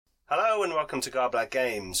Hello and welcome to Garblag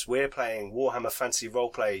Games. We're playing Warhammer Fantasy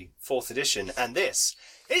Roleplay 4th edition, and this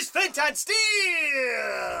is Flint and Steel!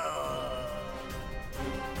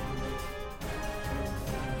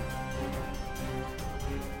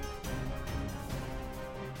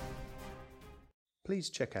 Please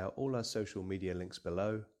check out all our social media links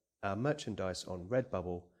below, our merchandise on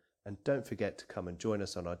Redbubble, and don't forget to come and join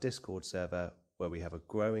us on our Discord server, where we have a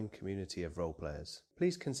growing community of role players.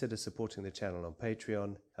 Please consider supporting the channel on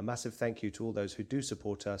Patreon. A massive thank you to all those who do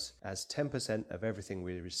support us, as 10% of everything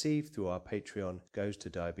we receive through our Patreon goes to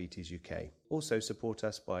Diabetes UK. Also support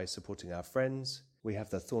us by supporting our friends. We have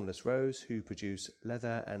the Thornless Rose, who produce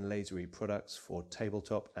leather and lasery products for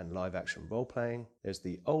tabletop and live action role playing. There's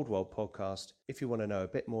the Old World podcast. If you want to know a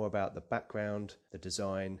bit more about the background, the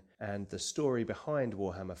design, and the story behind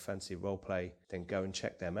Warhammer Fantasy Roleplay, then go and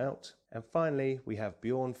check them out. And finally, we have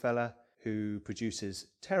Bjorn Fella, who produces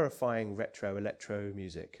terrifying retro electro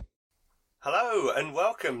music. Hello, and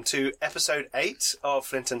welcome to episode 8 of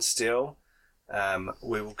Flint and Steel.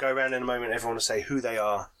 We will go around in a moment. Everyone will say who they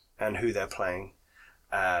are and who they're playing.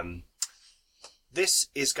 This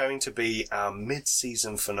is going to be our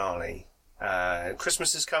mid-season finale.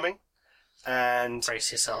 Christmas is coming, and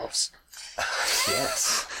brace yourselves.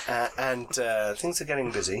 Yes, and things are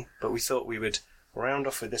getting busy, but we thought we would round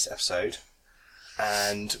off with this episode,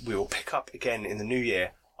 and we will pick up again in the new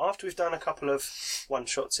year after we've done a couple of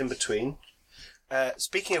one-shots in between.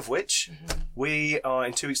 Speaking of which, we are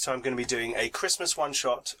in 2 weeks' time going to be doing a Christmas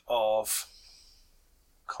one-shot of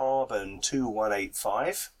Carbon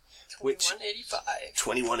 2185,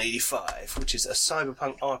 2185, which is a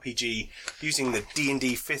cyberpunk RPG using the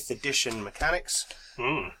D&D 5th edition mechanics.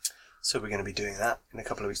 So we're going to be doing that in a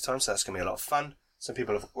couple of weeks' time, so that's going to be a lot of fun. Some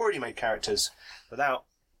people have already made characters without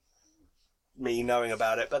me knowing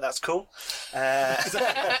about it, but that's cool.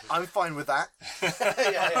 I'm fine with that.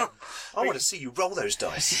 Yeah. I want to see you roll those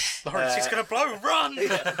dice. Lawrence, he's going to blow, run!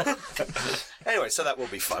 Anyway, so that will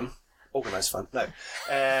be fun. Organised fun. No.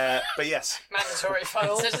 But yes. Mandatory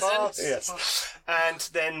fun, citizens. Yes. And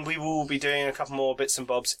then we will be doing a couple more bits and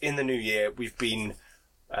bobs in the new year. We've been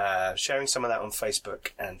sharing some of that on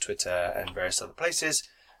Facebook and Twitter and various other places.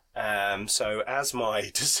 So as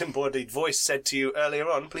my disembodied voice said to you earlier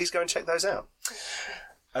on, please go and check those out.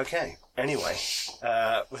 Okay. Anyway,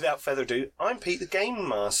 without further ado, I'm Pete the Game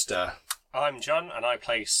Master. I'm John, and I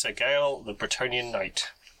play Sir Gale, the Bretonnian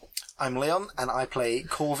Knight. I'm Leon, and I play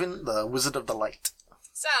Corvin, the Wizard of the Light.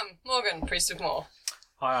 Sam, Morgan, Priest of Moor.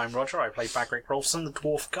 Hi, I'm Roger. I play Bagric Rolfson, the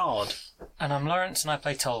Dwarf Guard. And I'm Lawrence, and I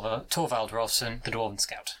play Torvald Rolfson, the Dwarven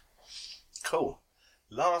Scout. Cool.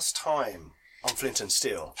 Last time on Flint and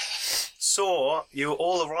Steel, saw you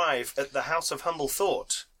all arrive at the House of Humble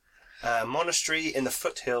Thought, a monastery in the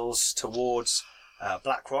foothills towards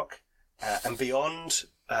Blackrock and beyond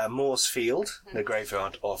Moor's Field, the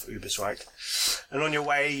graveyard of Ubersreich. And on your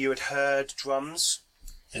way, you had heard drums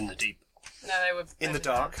In the deep. No, they were in the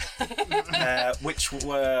dark, which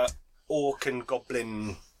were orc and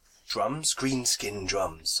goblin drums, greenskin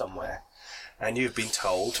drums somewhere. And you've been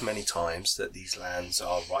told many times that these lands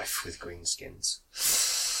are rife with greenskins.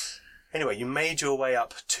 Anyway, you made your way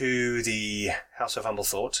up to the House of Humble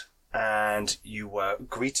Thought, and you were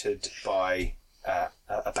greeted by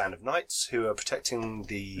a band of knights who are protecting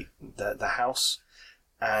the house,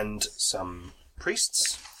 and some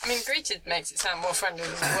priests. I mean, greeted makes it sound more friendly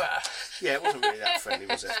than we were. Yeah, it wasn't really that friendly,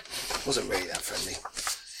 was it? Wasn't really that friendly.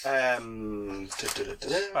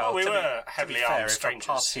 Well, we to were be heavily fair, armed if a strangers.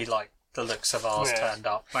 party like the looks of ours Yeah. turned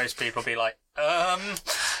up, most people would be like,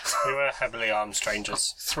 We were heavily armed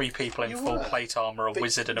strangers. 3 people in You full were. plate armour, a But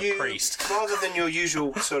wizard and a you, priest. rather than your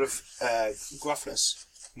usual sort of gruffness,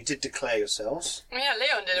 you did declare yourselves. Yeah,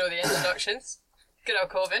 Leon did all the introductions. Good old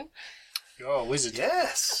Corvin. You're a wizard.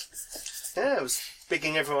 Yes. Yeah, it was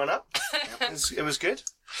bigging everyone up. It was good.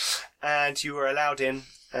 And you were allowed in,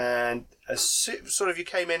 and sort of you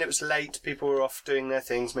came in, it was late, people were off doing their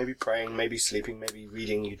things, maybe praying, maybe sleeping, maybe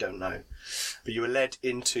reading, you don't know. But you were led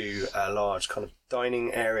into a large kind of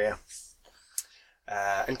dining area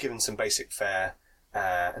and given some basic fare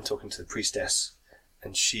and talking to the priestess.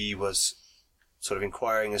 And she was sort of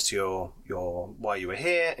inquiring as to your why you were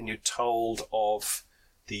here, and you're told of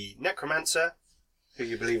the necromancer who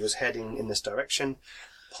you believe was heading in this direction,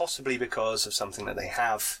 possibly because of something that they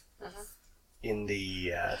have in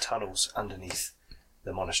the tunnels underneath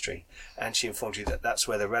the monastery. And she informed you that that's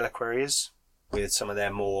where the reliquary is, with some of their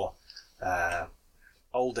more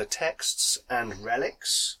older texts and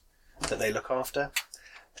relics that they look after,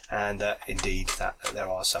 and indeed that there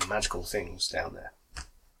are some magical things down there.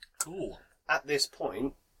 Cool. At this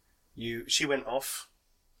point, she went off,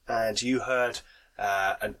 and you heard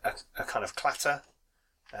a kind of clatter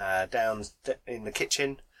down in the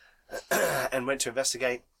kitchen and went to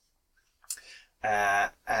investigate.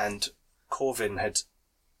 And Corvin had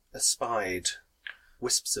espied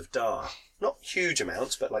wisps of dar. Not huge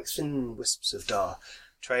amounts, but like thin wisps of dar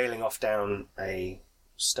trailing off down a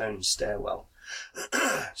stone stairwell,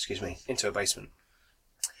 excuse me, into a basement.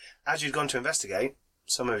 As you'd gone to investigate,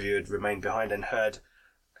 some of you had remained behind and heard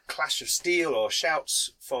a clash of steel or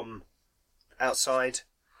shouts from outside,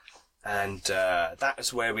 and that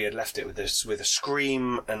is where we had left it, with a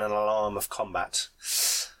scream and an alarm of combat.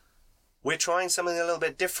 We're trying something a little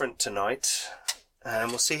bit different tonight,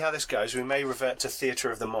 and we'll see how this goes. We may revert to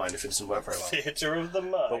Theatre of the Mind if it doesn't work very well. Theatre of the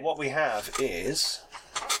Mind. But what we have is...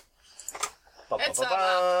 It's a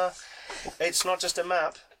map. It's not just a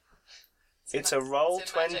map. It's a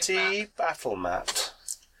Roll20 magic battle map.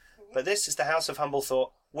 But this is the House of Humble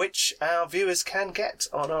Thought, which our viewers can get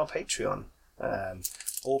on our Patreon.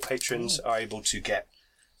 All patrons are able to get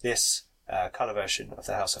this colour version of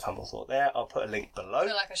the House of Humble Thought there. I'll put a link below. I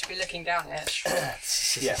feel like I should be looking down here.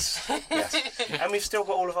 Yes. And we've still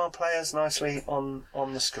got all of our players nicely on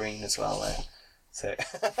the screen as well there. So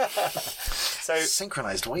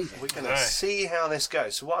Synchronised waving. we're going to see how this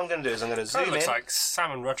goes. So what I'm going to do is I'm going to zoom It looks in. like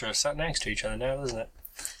Sam and Roger are sat next to each other now, doesn't it?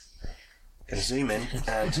 Going to zoom in,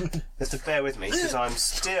 and you have to bear with me because I'm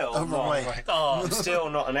still I'm still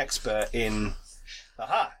not an expert in.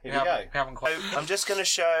 Aha! Here we go. We haven't quite. So I'm just going to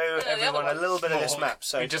show the other everyone a one. little bit of this map.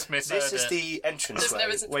 So We just misheard this is it. the entrance Just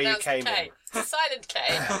never where you pronounced came K. in. It's a silent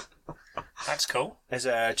K. That's cool. There's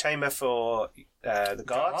a chamber for the guards,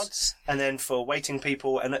 Guards. and then for waiting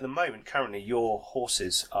people. And at the moment, currently, your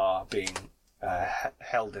horses are being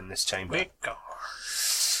held in this chamber.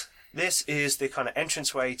 This is the kind of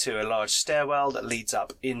entranceway to a large stairwell that leads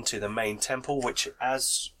up into the main temple, which,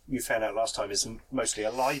 as you found out last time, is mostly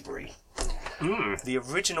a library. The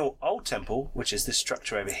original old temple, which is this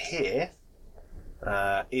structure over here,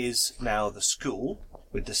 is now the school,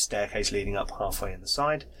 with the staircase leading up halfway in the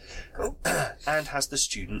side, and has the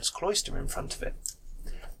students' cloister in front of it.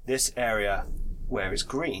 This area, where it's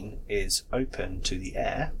green, is open to the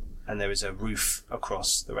air, and there is a roof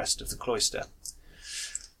across the rest of the cloister.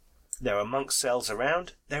 There are monk cells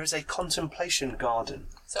around. There is a contemplation garden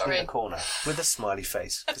in the corner with a smiley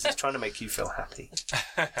face, because it's trying to make you feel happy.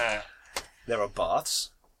 There are baths.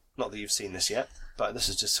 Not that you've seen this yet, but this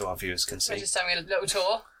is just so our viewers can We're see. just having a little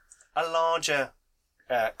tour. A larger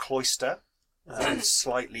cloister,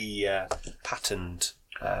 slightly patterned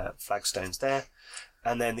flagstones there.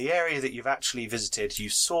 And then the area that you've actually visited, you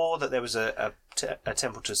saw that there was a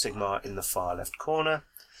temple to Sigmar in the far left corner.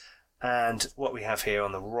 And what we have here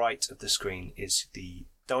on the right of the screen is the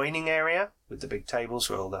dining area with the big tables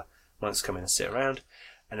where all the monks come in and sit around.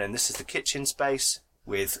 And then this is the kitchen space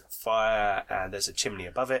with fire, and there's a chimney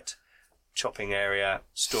above it, chopping area,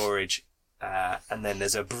 storage, and then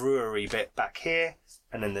there's a brewery bit back here,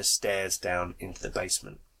 and then there's stairs down into the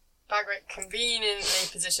basement. Bagric conveniently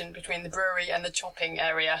positioned between the brewery and the chopping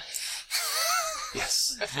area.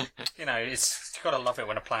 Yes. You know, you gotta love it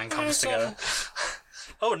when a plan comes together.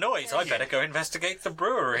 Oh, noise! I better go investigate the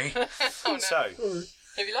brewery. Oh no. So,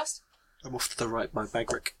 Have you lost? I'm off to the right by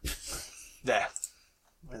Bagric. there.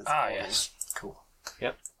 Yes. Cool.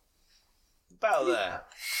 Yep. About there.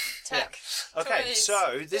 Tech. Okay, Toys,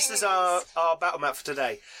 so this is our battle map for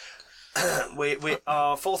today. we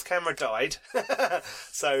our fourth camera died,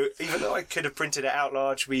 so even though I could have printed it out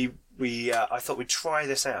large, I thought we'd try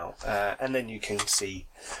this out, and then you can see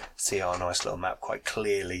our nice little map quite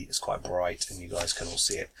clearly. It's quite bright, and you guys can all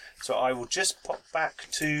see it. So I will just pop back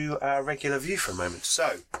to our regular view for a moment.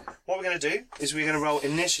 So what we're going to do is we're going to roll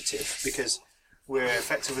initiative because we're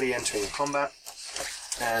effectively entering combat,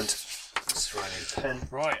 and let's write in pen.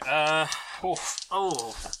 Right.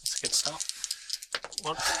 Oh, that's a good start.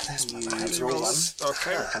 You roll one.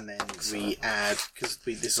 Okay. And then we add, because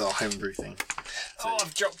this is our homebrew thing. Oh,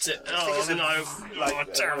 I've dropped it. it's Oh a- no! like, Oh,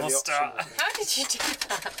 terrible one of the start. How did you do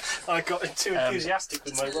that? I got too enthusiastic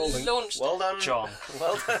with my rolling. Launched. Well done, John.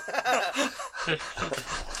 Well done.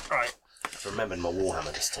 Right. I've remembered my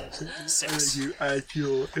Warhammer this time. 6. You add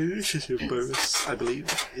your initiative bonus, I believe.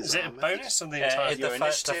 Is it a bonus or the entire? Your The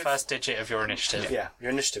initiative? first digit of your initiative. Yeah, your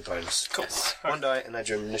initiative bonus. Cool. One die and add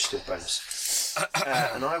your initiative bonus.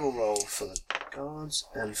 And I will roll for the guards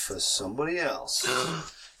and for somebody else.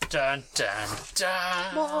 Dun dun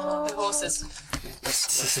dun. The horses.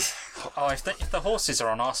 Oh, if the horses are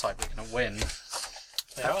on our side, we're going to win.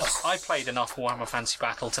 They are. I played enough Warhammer Fantasy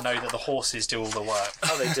Battle to know that the horses do all the work.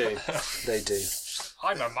 Oh, they do. They do.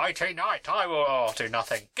 I'm a mighty knight. I will do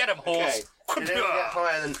nothing. Get him, Okay. horse. Did anyone get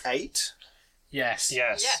higher than 8? Yes.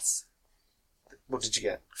 Yes. Yes. What did you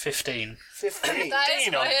get? 15. 15. That is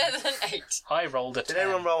Damn. higher than 8. I rolled a 10. Did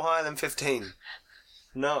anyone roll higher than 15?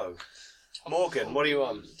 No. Morgan, what are you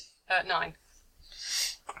on? 9.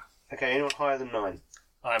 Okay, anyone higher than 9?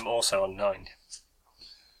 I'm also on 9.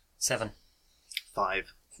 7.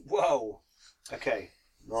 5. Whoa. Okay,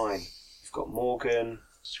 9. We've got Morgan.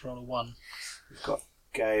 Just roll a 1. We've got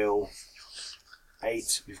Gale.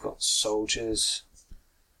 8. We've got soldiers.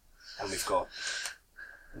 And we've got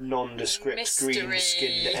nondescript Mystery.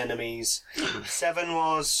 green-skinned enemies. 7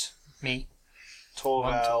 was Me.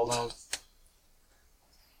 Torvald.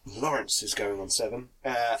 Lawrence is going on 7.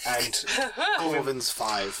 And Corvin's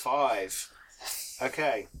 5. 5.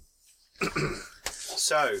 Okay.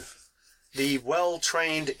 So, the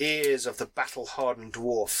well-trained ears of the battle-hardened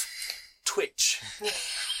dwarf twitch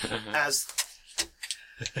as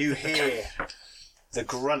you hear the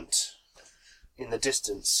grunt in the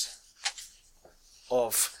distance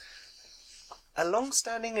of a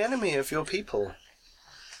long-standing enemy of your people.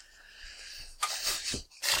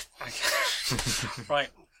 Right.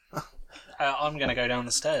 I'm going to go down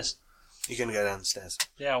the stairs. You're going to go down the stairs.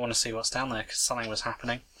 Yeah, I want to see what's down there, because something was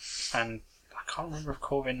happening. And I can't remember if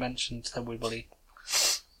Corvin mentioned the Wibbly.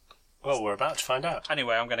 Well, we're about to find out.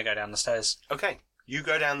 Anyway, I'm going to go down the stairs. Okay, you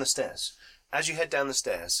go down the stairs. As you head down the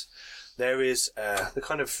stairs, there is the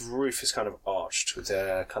kind of roof is kind of arched with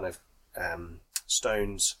kind of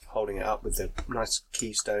stones holding it up with the nice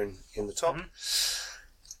keystone in the top.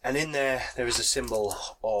 And in there is a symbol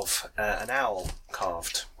of an owl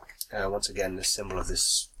carved. Once again, this symbol of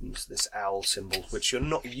this owl symbol, which you're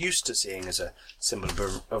not used to seeing as a symbol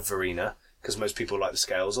of Verena, because most people like the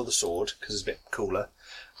scales or the sword, because it's a bit cooler.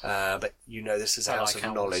 But you know this is a house of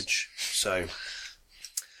knowledge. So,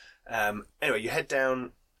 anyway, you head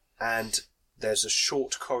down, and there's a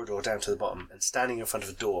short corridor down to the bottom, and standing in front of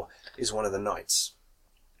a door is one of the knights.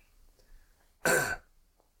 And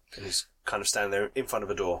he's kind of standing there in front of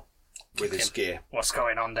a door with his gear. What's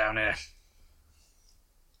going on down here?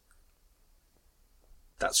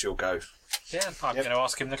 That's your go. Yeah, I'm going to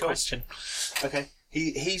ask him the question. Okay.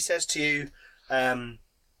 He says to you,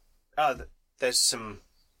 there's some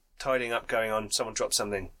tidying up going on. Someone dropped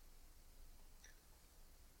something.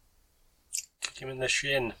 Kick him in the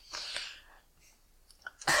shin.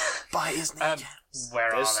 Bite his neck.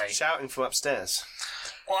 Where There's are they? shouting from upstairs.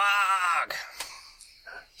 Wag!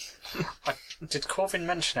 Did Corvin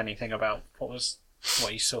mention anything about what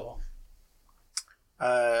he saw?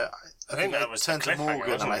 I think that I was turned the to cliffhanger, Morgan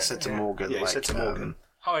wasn't and I it? said to Morgan, Yeah, he said to Morgan.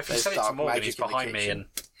 Oh, if he There's said it to dark Morgan, magic he's in the behind me kitchen.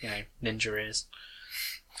 and, ninja ears.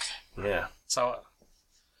 Yeah. So...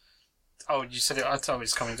 Oh, you said it... I thought it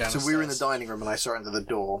was coming down So the we were in the stairs. dining room and I saw under the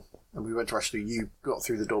door, and we went to actually, you got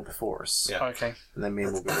through the door before us. Yeah. Okay. And then me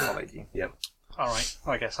and Morgan followed you. Yep. Alright.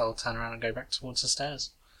 I guess I'll turn around and go back towards the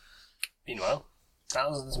stairs. Meanwhile,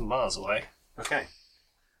 thousands of miles away. Okay.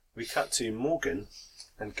 We cut to Morgan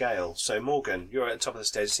and Gale. So Morgan, you're at the top of the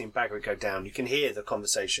stairs. You've seen Bagric go down. You can hear the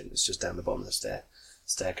conversation. It's just down the bottom of the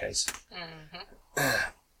staircase.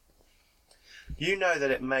 You know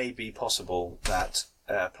that it may be possible that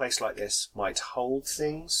a place like this might hold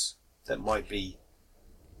things that might be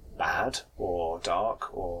bad or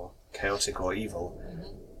dark or chaotic or evil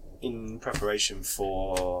in preparation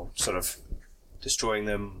for sort of destroying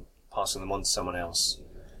them, passing them on to someone else,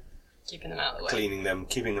 Keeping them out of the way. cleaning them,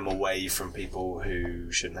 keeping them away from people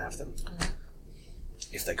who shouldn't have them,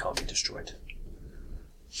 if they can't be destroyed.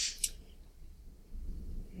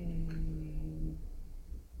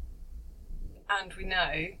 And we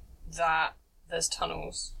know that there's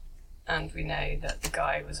tunnels, and we know that the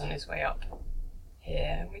guy was on his way up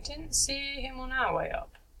here, and we didn't see him on our way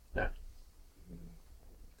up. No.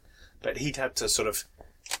 But he'd had to sort of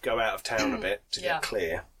go out of town a bit to Yeah. get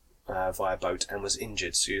clear via boat and was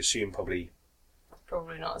injured, so you assume probably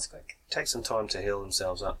Probably not as quick. take some time to heal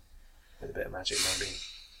themselves up with a bit of magic, maybe.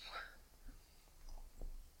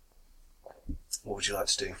 What would you like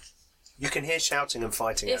to do? You can hear shouting and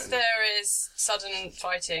fighting. If out in- there is sudden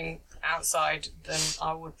fighting outside, then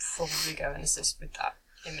I would probably go and assist with that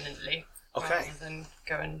imminently. Okay. Rather than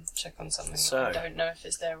go and check on something So- that I don't know if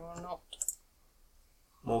it's there or not.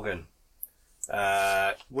 Morgan,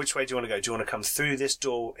 which way do you want to go? Do you want to come through this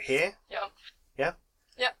door here? Yeah. Yeah?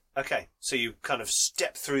 Yep. Okay, so you kind of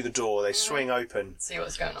step through the door, they swing open See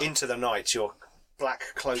what's going on. into the night, your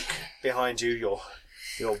black cloak behind you,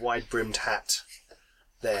 your wide-brimmed hat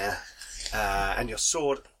there, and your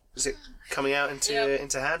sword, is it coming out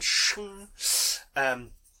into hand? Shing.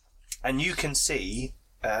 And you can see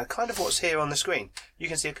kind of what's here on the screen. You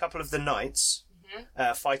can see a couple of the knights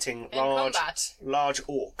fighting In combat. large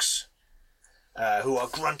orcs who are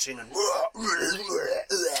grunting and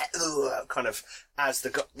kind of as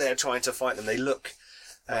they're trying to fight them. They look,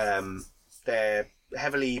 they're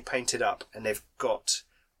heavily painted up, and they've got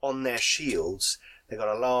on their shields, they've got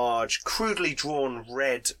a large, crudely drawn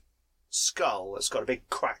red skull that's got a big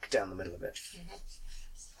crack down the middle of it.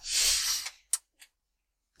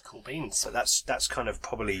 Cool beans. So that's kind of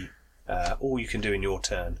probably all you can do in your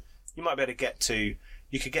turn. You might be able to get to.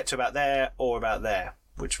 You could get to about there or about there.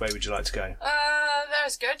 Which way would you like to go?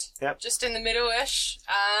 There's good. Yep. Just in the middle-ish,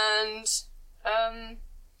 and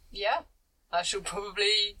yeah, I shall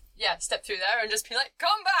probably step through there and just be like,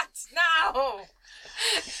 combat now.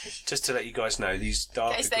 Just to let you guys know, these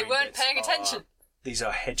dark. In case they weren't paying attention. These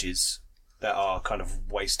are hedges that are kind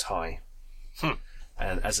of waist high,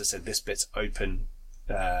 and as I said, this bit's open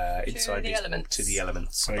inside the elements. to the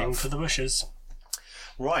elements. Aim above. for the bushes.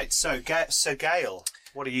 Right. So Gale,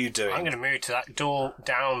 what are you doing? I'm going to move to that door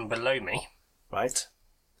down below me. Right.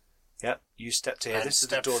 Yep. You stepped here. And This is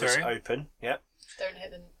the step door that's through. open. Yep. Don't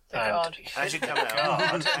hit the And- guard. As you come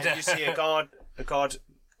out, and you see a guard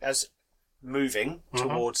as moving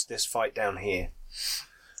towards this fight down here.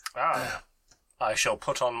 I shall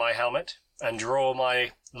put on my helmet and draw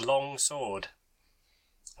my long sword.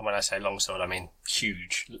 And when I say long sword, I mean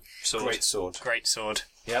huge sword. Great sword. Great sword.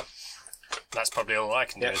 Yep. That's probably all I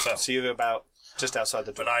can do Yep. as well. So you're about just outside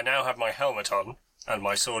the door. But I now have my helmet on and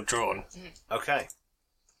my sword drawn. Okay.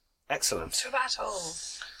 Excellent. To battle.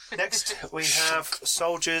 Next, we have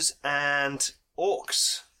soldiers and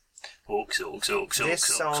orcs. Orcs. This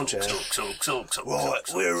soldier- Right,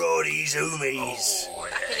 we're all these zoomies. Oh,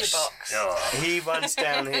 Back in your yes. box. Oh. He runs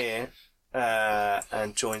down here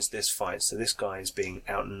and joins this fight. So this guy is being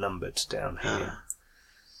outnumbered down here.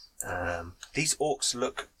 These orcs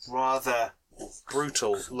look rather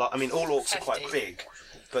brutal. I mean, all orcs are quite Hefty. big,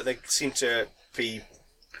 but they seem to be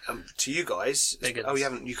to you guys. Big Oh, uns.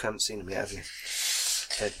 you haven't seen them yet, have you?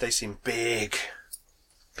 They seem big.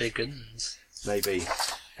 Big guns. Maybe.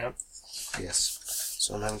 Yep. Yes.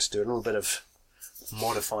 So I'm having to do a little bit of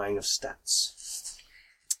modifying of stats,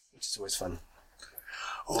 which is always fun.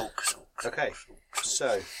 Okay.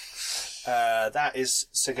 So that is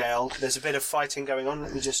Sir Gale. There's a bit of fighting going on.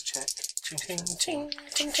 Let me just check.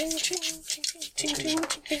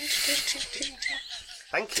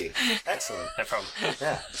 Thank you. Excellent. No problem.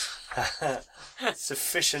 Yeah.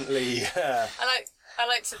 Sufficiently. I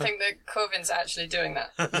like to think that Corvin's actually doing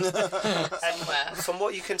that somewhere. From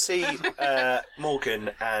what you can see,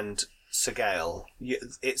 Morgan and Sir Gale,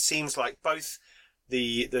 it seems like both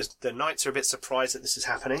the knights are a bit surprised that this is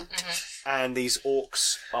happening, and these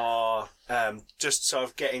orcs are just sort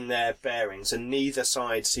of getting their bearings, and neither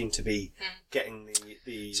side seem to be getting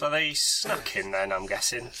the. So they snuck in then, I'm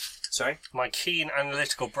guessing. Sorry? My keen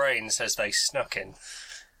analytical brain says they snuck in.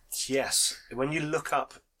 Yes. When you look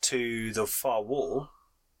up to the far wall,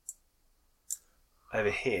 over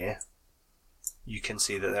here, you can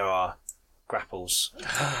see that there are grapples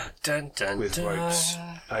Dun, dun, with dun. ropes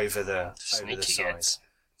over the Sneaky sides. gets.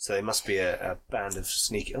 So they must be a band of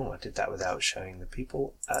sneaky. Oh, I did that without showing the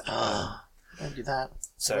people. Don't do that.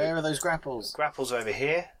 So Where are those grapples? grapples over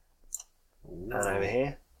here and over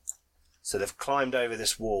here. So they've climbed over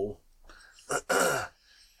this wall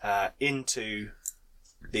into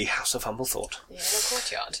the House of Humble Thought, The inner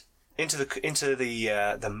courtyard. into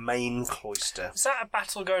the main cloister. Is that a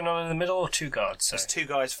battle going on in the middle or two guards? So? There's two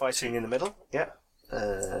guys fighting in the middle. Yeah.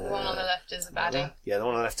 The one on the left is the baddie. Yeah, the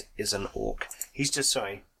one on the left is an orc. He's just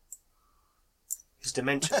sorry. His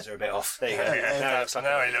dimensions are a bit off. There you go. Now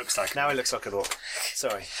He looks like Now he looks like an orc.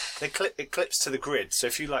 Sorry. It clips to the grid, so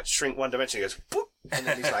if you like shrink one dimension, it goes whoop, and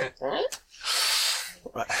then he's like right.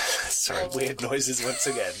 Sorry, weird noises once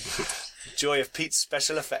again. Joy of Pete's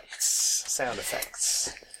special effects. Sound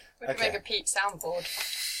effects. We can Okay. make a Pete soundboard.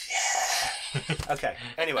 Okay,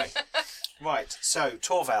 anyway. Right, so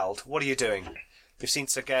Torvald, what are you doing? We've seen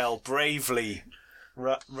Sir Gale bravely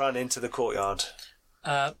run into the courtyard.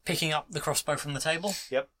 Picking up the crossbow from the table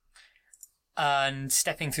Yep. and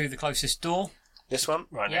stepping through the closest door. This one?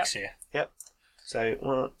 right Yep. next to you. Yep. So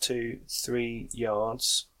 1, 2, 3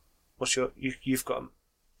 yards. What's your... You've got...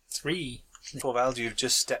 3. Torvald, you've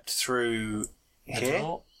just stepped through The here.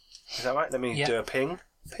 door. Is that right? Let me Yep. do a ping.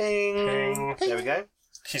 Ping. Ping. There we go.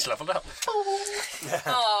 She's levelled up.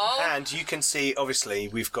 Oh, And you can see, obviously,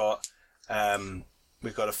 we've got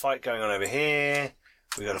a fight going on over here.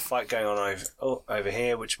 We've got a fight going on over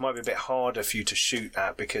here, which might be a bit harder for you to shoot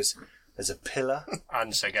at because there's a pillar.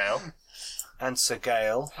 And Sir Gale. And Sir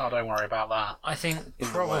Gale. Oh, don't worry about that. I think the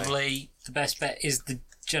probably the best bet is the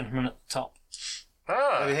gentleman at the top.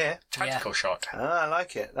 Over here. Tactical shot. Ah, I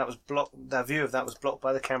like it. That was blocked. That view of that was blocked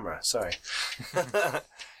by the camera. Sorry.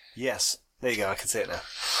 Yes. There you go. I can see it now.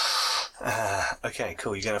 Okay,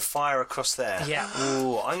 cool. You're going to fire across there. Yeah.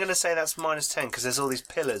 Ooh, I'm going to say that's -10 because there's all these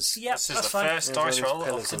pillars. Yep, This is that's the fine. first There's all dice these roll of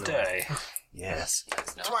pillars the in there. day. Yes.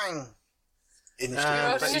 Twang! Initiative.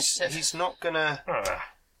 rolled But initiative. he's not gonna.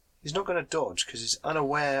 He's not gonna dodge because he's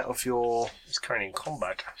unaware of your He's currently in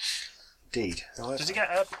combat. deed. Does he get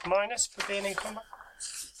a minus for being in combat?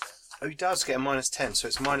 Oh, he does get a -10, so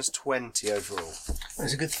it's -20 overall.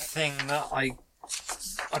 It's a good thing that I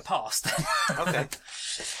passed. Okay.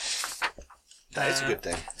 That is a good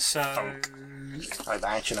thing. So Right,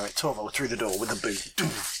 actually, no, Torvald through the door with the boot.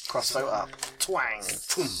 Crossbow up. Twang!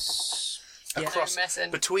 Across No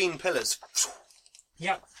messing. between pillars.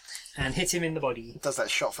 yep, and hit him in the body. Does that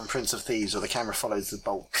shot from Prince of Thieves where the camera follows the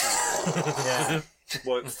bolt. Yeah.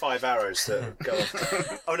 Well, 5 arrows that go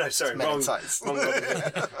off. Oh no, sorry, Men in wrong tights. Robin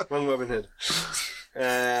Hood. Wrong Robin Hood.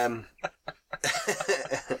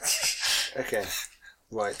 Okay,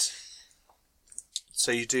 right.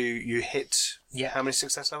 So you hit. Yeah. How many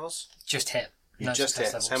success levels? Just hit. You No just hit.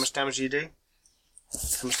 success So how much damage do you do?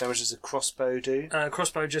 How much damage does a crossbow do? levels.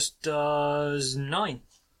 Crossbow just does 9.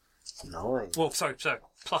 9. Well, sorry,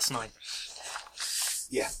 plus 9.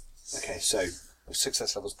 Yeah. Okay, so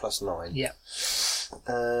success levels +9. Yeah.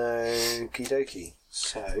 Okie dokie.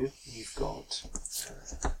 So you've got.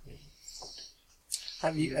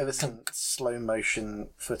 Have you ever seen slow motion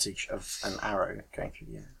footage of an arrow going through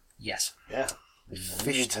the air? Yes. Yeah.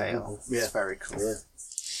 Fishtail. Yeah. It's very cool. Yeah.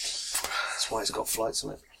 That's why it's got flights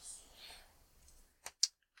on it.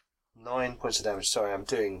 9 points of damage. Sorry, I'm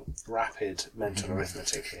doing rapid mental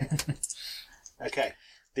arithmetic here. Okay.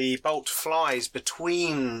 The bolt flies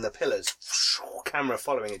between the pillars, camera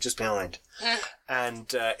following it just behind,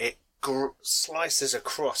 and it slices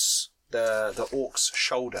across the orc's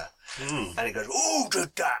shoulder, and it goes, "Oh,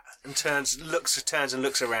 did that!" and turns and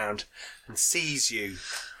looks around, and sees you.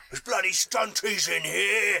 There's bloody stunties in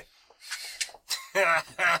here.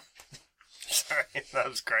 Sorry, that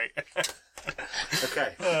was great.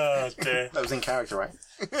 Okay, Oh dear. That was in character, right?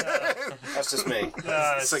 that's just me.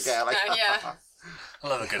 It's okay, I like Yeah. I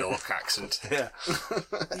love a good orc accent. Yeah. You've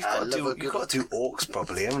got to do orcs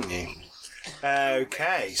properly, haven't you?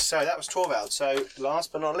 Okay, so that was Torvald. So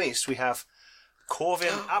last but not least, we have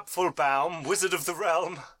Corvin Apfelbaum, Wizard of the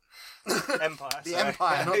Realm. Empire. The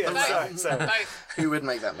Empire, not the Realm. Sorry. Both. Who would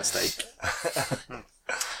make that mistake?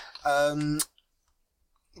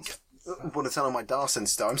 Want to tell on my dark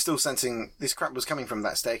senses though, I'm still sensing this crap was coming from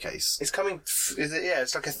that staircase. It's coming.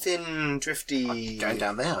 It's like a thin, drifty. Going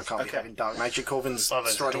down there, I can't be Okay. having dark magic. Corvin's Well,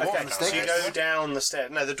 there's striding a dwarf down Okay, the down so there. you staircase. go down the stairs.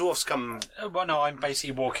 No, the dwarfs come. Well, no, I'm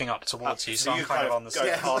basically walking up towards you, so I'm kind of on the go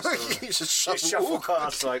stairs. past them. You just You shuffle. shuffle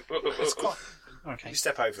past like. Okay. You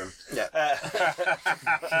step over him. Yeah,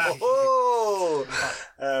 Oh.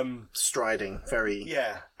 striding, very.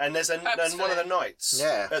 Yeah, and there's and one of the knights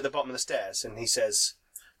Yeah. at the bottom of the stairs, and he says,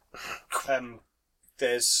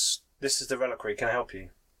 this is the reliquary, can I help you?"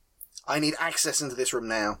 I need access into this room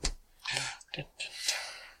now.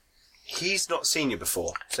 He's not seen you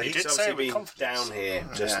before, so He he's did say it obviously with been confidence. down here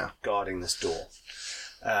just Yeah. guarding this door.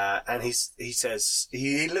 And he says,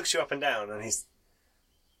 he looks you up and down, and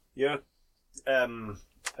you're,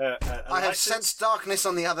 I have sensed darkness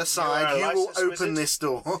on the other side. You're a You will licensed open wizard? this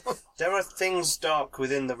door. There are things dark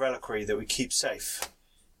within the reliquary that we keep safe.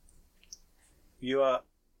 You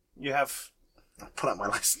have, Pull out my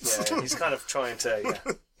license. yeah, he's kind of trying to,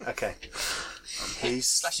 yeah. Okay. He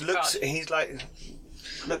Flash your looks, card. he's like,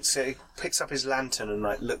 he picks up his lantern and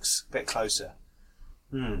like looks a bit closer.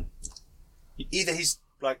 Either he's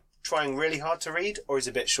like trying really hard to read, or he's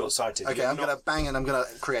a bit short-sighted. Okay, I'm gonna bang and I'm gonna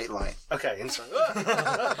create light. Okay, inside.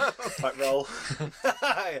 Like roll.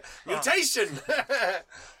 Mutation!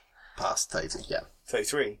 Past 30, yeah.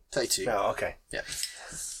 33. 32. No, okay. Yeah.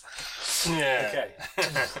 Yeah.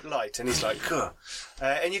 Okay. Light, and he's like, "Ugh."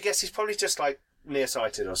 And you guess he's probably just like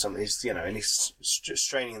nearsighted or something. He's, and he's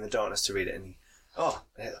straining in the darkness to read it, and he,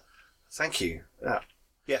 thank you.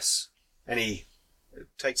 Yes. And he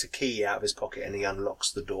takes a key out of his pocket and he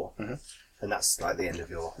unlocks the door. Mm-hmm. And that's like the end of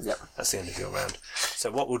your. Yep. That's the end of your round.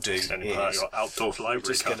 So what we'll do is Then your outdoor library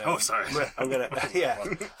just card. gonna. Oh, sorry. I'm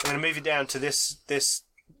gonna move you down to this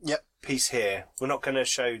Yep. piece here. We're not going to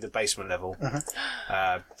show the basement level.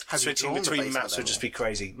 Have you Switching drawn the between basement maps would level? just be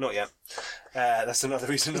crazy. Not yet. That's another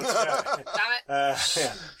reason not to show it. Damn it.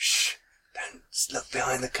 Yeah. Shh. Don't look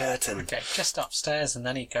behind the curtain. Okay, just upstairs, and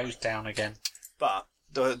then he goes down again. But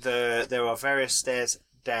there are various stairs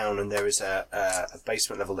down, and there is a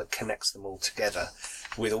basement level that connects them all together,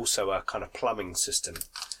 with also a kind of plumbing system.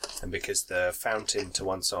 and because the fountain to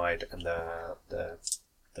one side and the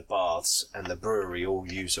baths and the brewery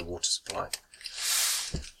all use a water supply.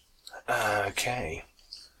 Okay.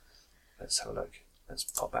 Let's have a look. Let's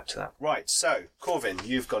pop back to that. Right, so, Corvin,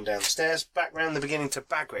 you've gone downstairs, back round the beginning to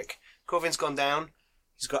Bagric. Corvin's gone down.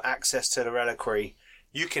 He's got access to the reliquary.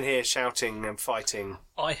 You can hear shouting and fighting.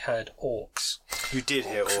 I heard orcs. You did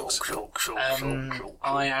hear orcs.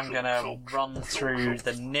 I am going to run through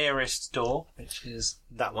the nearest door, which is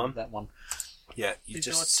That one? That one. Yeah, you With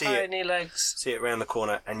just see your it. tiny legs. See it around the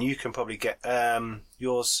corner, and you can probably get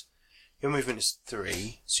yours. Your movement is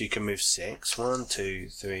 3, so you can move 6. 1, 2,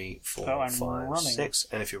 3, 4, Oh, I'm 5, running. 6.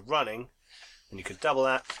 And if you're running, then you can double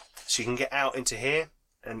that, so you can get out into here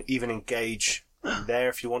and even engage there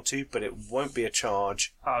if you want to, but it won't be a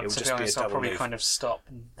charge. It will To just be honest, be a I'll double probably move. kind of stop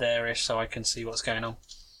there-ish so I can see what's going on.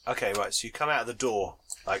 Okay, right. So you come out of the door,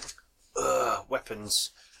 like,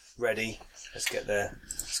 weapons ready. Let's get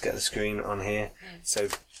the screen on here. So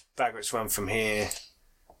Bagric's run from here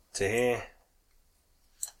to here,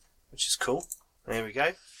 which is cool. There we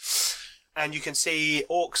go. And you can see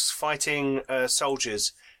orcs fighting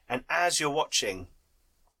soldiers. And as you're watching,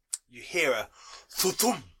 you hear a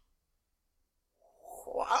thudum.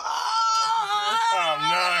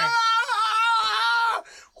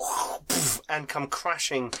 And come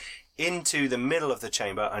crashing into the middle of the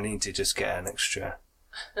chamber. I need to just get an extra.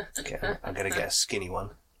 I'm going to get a skinny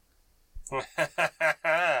one.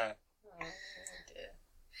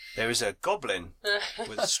 There is a goblin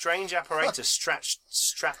with a strange apparatus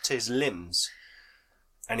strapped to his limbs,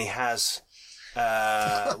 and he has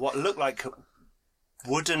what look like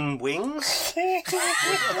wooden wings,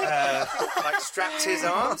 like strapped to his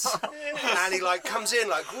arms, and he like comes in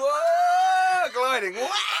like whoa, gliding,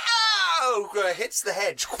 wow, hits the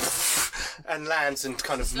hedge, and lands and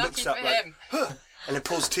kind of looks up for like, him. huh, and then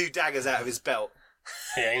pulls 2 daggers out of his belt.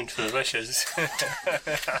 He aimed for the bushes.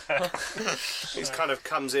 He kind of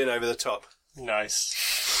comes in over the top. Nice.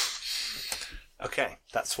 Okay,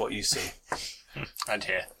 that's what you see. And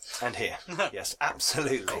here. And here. Yes,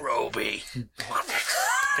 absolutely. Roby. Big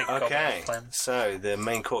Okay, goblin plan. so the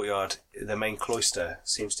main courtyard, the main cloister,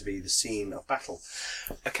 seems to be the scene of battle.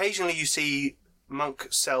 Occasionally you see monk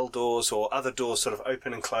cell doors or other doors sort of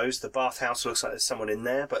open and close. The bathhouse looks like there's someone in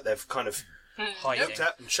there, but they've kind of Hiding. looked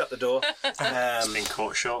up and shut the door. Been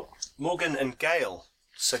caught short. Morgan and Gale.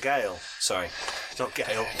 Sir Gale. Sorry, not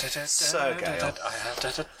Gale. Sir Gale.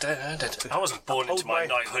 I wasn't born into my my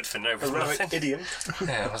knighthood for no Heroic nothing. idiom.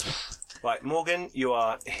 Yeah, I wasn't. Right, Morgan, you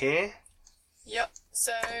are here. Yep.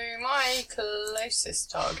 So my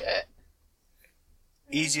closest target.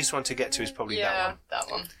 Easiest one to get to is probably Yeah, that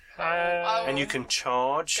one. that one. I And you will can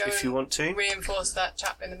charge go if you want to. reinforce that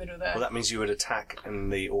chap in the middle there. Well, that means you would attack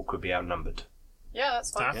and the orc would be outnumbered. Yeah,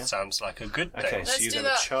 that's fine. That sounds like a good thing. Okay, Let's so you're do going to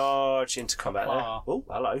that. charge into combat there. Ah. Oh,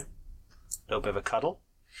 hello. Little bit of a cuddle.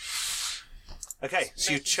 Okay,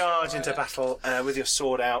 so you making charge sure, into battle with your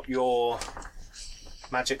sword out, your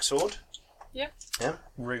magic sword. Yeah. Yeah?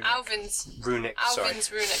 Rune. Alvin's Runic, sorry. runic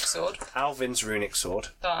sword Alvin's runic sword.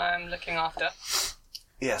 that I'm looking after.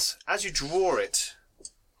 Yes, as you draw it,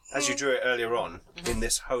 as you drew it earlier on, in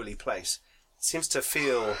this holy place, it seems to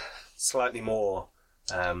feel slightly more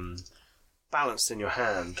balanced in your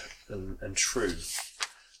hand and true.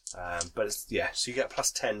 But it's, yeah, so you get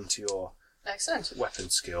plus 10 to your Excellent. weapon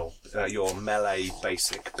skill, your melee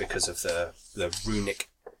basic, because of the runic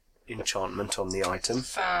enchantment on the item.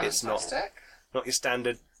 Fantastic. It's not your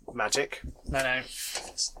standard magic. No.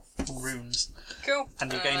 It's runes. Cool.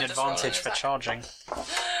 And you gain just roll an advantage for attack. charging.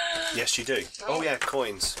 Yes, you do. Oh yeah,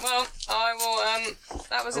 coins. Well, I will.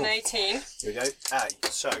 That was an Oh. 18. Here we go.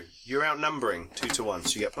 So you're outnumbering 2 to 1,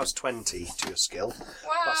 so you get plus 20 to your skill,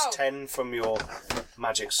 Wow. plus 10 from your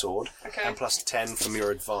magic sword, Okay. and plus 10 from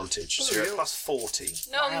your advantage. So you're at plus 40.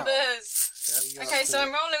 Numbers. Okay, so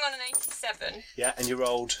I'm rolling on an 87. Yeah, and you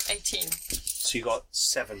rolled, 18. so you got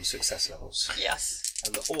 7 success levels. Yes.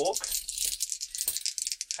 And the orc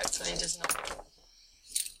Hopefully does not.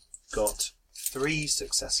 got 3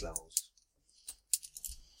 success levels.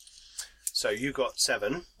 So you got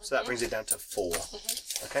 7, so that brings it down to 4.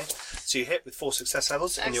 Okay, so you hit with 4 success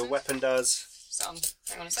levels, and your Excellent. weapon does Some.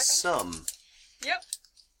 Hang on a second. some. Yep.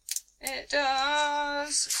 It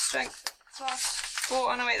does strength plus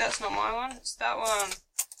 4. Oh no, wait, that's not my one. It's that one.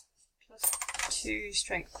 Plus 2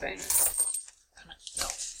 strength bonus.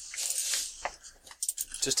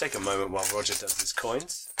 Just take a moment while Roger does his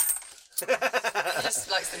coins. He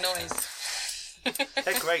just likes the noise.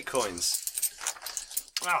 They're great coins.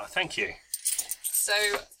 Oh, thank you. So,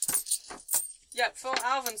 yep, for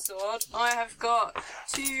Alvin's sword, I have got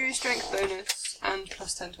 2 strength bonus and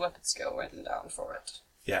plus 10 to weapon skill written down for it.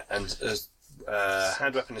 Yeah, and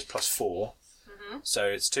hand weapon is +4. So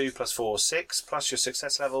it's 2 + 4, 6, plus your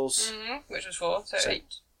success levels, Which was 4, so So- 8.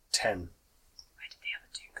 10. Where did the other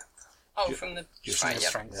 2 come from? Oh, from the your right, yeah.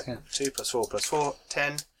 Strength. Yeah. 2 + 4 + 4,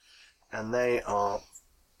 10. And they are...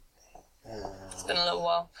 It's been a little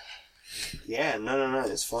while. yeah, no,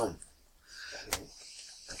 it's fine.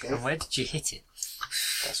 Okay, And where did you hit it?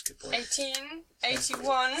 that's a good point. 18,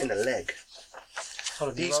 81. In the leg.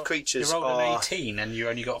 These creatures You rolled are... an 18 and you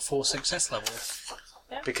only got 4 success levels.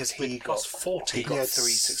 Because he With got +40. He got Yes.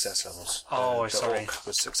 3 success levels. Oh, the sorry. orc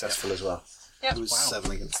was successful as well. Yep. It was Wow.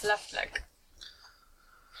 7 against It's left leg.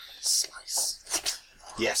 slice.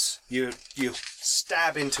 Yes, you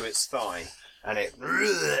stab into its thigh, and it.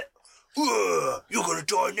 You're gonna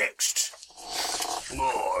die next.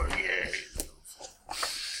 Oh yeah.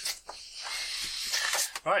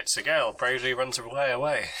 Right, so Gale bravely runs away.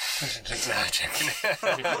 No, joking.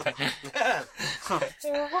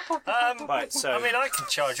 Right, so I mean, I can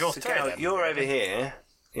charge all three of Gale, them. you're over here.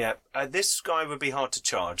 Yeah, this guy would be hard to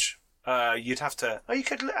charge. You'd have to. Oh, you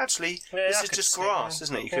could actually. Yeah, this I is could just see, grass, yeah.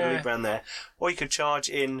 isn't it? You could Yeah. leap around there, or you could charge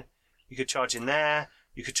in. You could charge in there.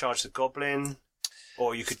 You could charge the goblin,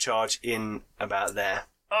 or you could charge in about there.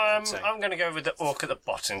 I'm say. going to go with the orc at the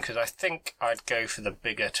bottom because I think I'd go for the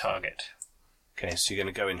bigger target. Okay, so you're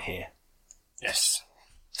going to go in here. Yes.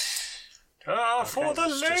 For the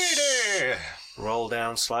let's just- lady! Roll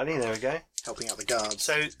down slightly. There we go. Helping out the guards.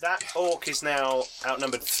 So that orc is now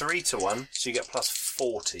outnumbered 3-1, so you get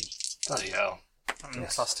 +40. Bloody hell. And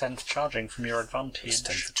 +10 for charging from your advantage. It's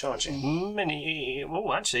 10 for charging. Many.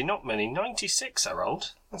 Oh, actually, not many. 96 I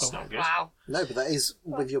rolled. That's not good. Wow. No, but that is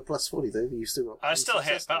with your +40 though. You still got. I still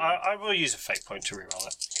hit, success but level. I will use a fate point to reroll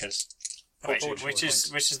it because. Wait, Fortune which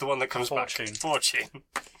is the one that comes Fortune. back? Fortune.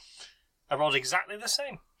 I rolled exactly the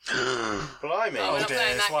same. Blimey. Oh, Oh not dear,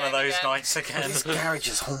 playing it's that one of game those again. nights again. This garage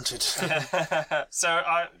is haunted. So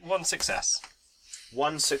one success.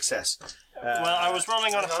 1 success. Well, I was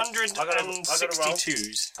rolling on hang on. I gotta roll.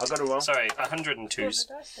 162s. I've got to roll. Sorry, 102s.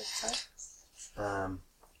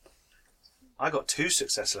 I got 2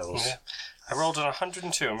 success levels. Yeah. I rolled on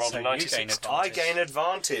 102 and rolled So a you 96. gain I gain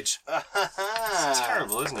advantage. It's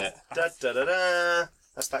terrible, isn't it? Da, da, da, da.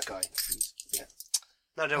 That's that guy. Yeah.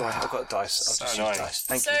 No, don't worry. I've got dice. I'll So just annoying. use dice.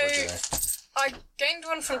 Thank So- you, Roger. There. I gained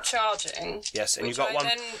one from charging. Yes, and you which got I one.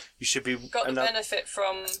 then You should be. got the another- benefit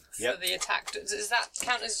from for Yep. the attack. Does that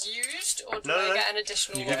count as used, or do No, I no, get an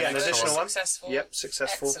additional You one? get an for additional one. Successful. Yep,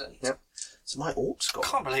 successful. Excellent. Yep. So my orc's got.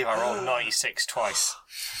 Can't believe I rolled 96 twice.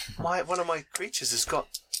 One of my creatures has got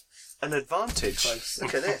an advantage.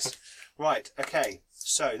 Look at this. Right, okay.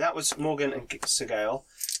 So that was Morgan and Sigale.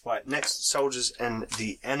 Right, next, soldiers and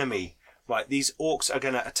the enemy. Right, these orcs are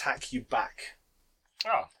going to attack you back.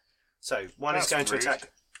 Oh, So one That's is going rude. to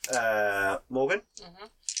attack Morgan.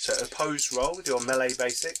 So opposed roll with your melee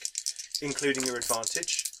basic, including your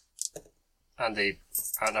advantage. and the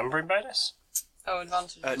outnumbering bonus? Oh,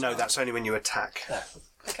 advantage. as No, well. that's only when you attack.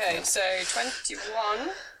 Okay, so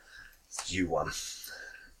 21. You won.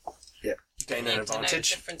 Yep. Gain Need an to know advantage.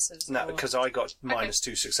 differences. No, or- because I got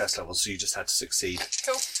 -2 success levels, so you just had to succeed.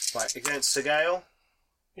 Cool. Right, against Sigale.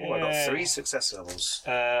 Oh, I got Yay. 3 success levels.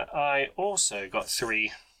 I also got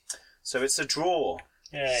 3. So it's a draw.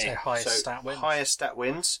 Yay. So highest So stat wins. highest stat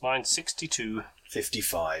wins, Mine's 62.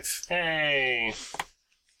 55. Hey.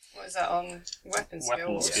 What is that on? Weapon skill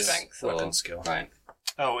Weapon or skill. strength? Or... Weapon skill. Right.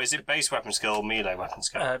 Oh, is it base weapon skill or melee weapon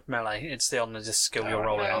skill? Melee. It's the on the skill you're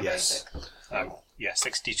rolling No, on. Yes. basic. Yeah,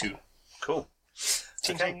 62. Cool.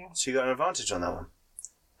 Okay, so you got an advantage on that one.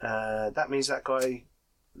 That means that guy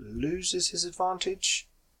loses his advantage.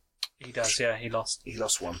 He does, yeah, he lost. He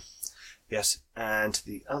lost 1. Yes, and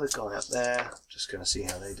the other guy up there, just going to see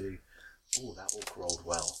how they do. Oh, that orc rolled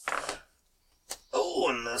well. Oh,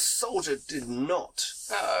 and the soldier did not.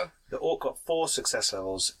 Uh-oh. The orc got 4 success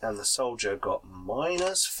levels, and the soldier got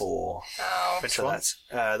 -4. Oh. Which So one? that's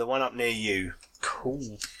the one up near you.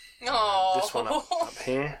 Cool. Oh. This one up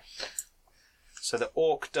here. So the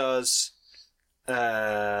orc does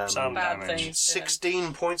Some Bad damage. things.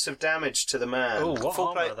 16 points of damage to the man. Ooh, what full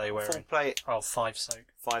armour plate, are they wearing? Full plate, Oh, 5 soak.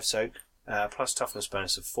 5 soak, plus toughness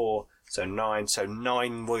bonus of 4, so 9. So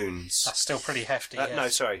 9 wounds. That's still pretty hefty. Yeah. No,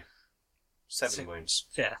 sorry, 7 Six. wounds.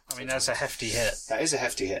 Yeah, I mean, that's a hefty hit. That is a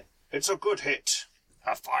hefty hit. It's a good hit.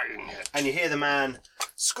 A fine hit. And you hear the man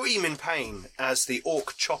scream in pain as the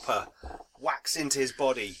orc chopper whacks into his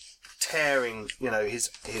body, tearing,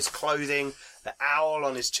 his clothing. The owl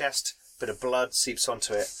on his chest, bit of blood seeps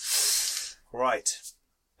onto it. Right,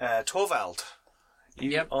 Torvald,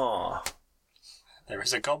 you Yep. are There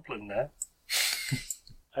is a goblin there.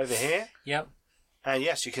 over here, Yep. and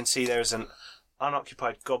yes, you can see there is an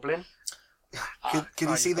unoccupied goblin. Can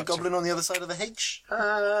you see the goblin on the other side of the hedge? They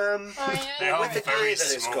are With the very gear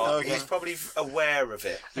that it's small. got, Okay. he's probably aware of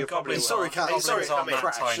it. You're probably Goblins, Sorry, Cat. goblins Sorry, aren't that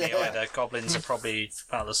crash, tiny yeah. either. Goblins are probably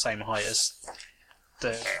about the same height as the.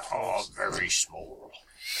 They are very small.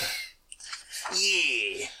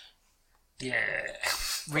 Yeah. Yeah.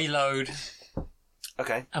 Reload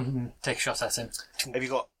Okay. and take a shot at him. Have you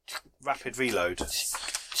got rapid reload,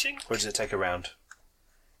 Ching. or does it take a round?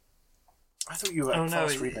 I thought you were Oh, no,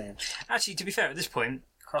 fast it- rebound. Actually, to be fair, at this point,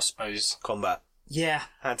 Crossbows. Combat. yeah,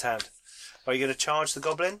 Hand to hand. Are you going to charge the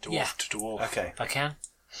goblin? Dwarf Yeah. to dwarf. Okay. if I can.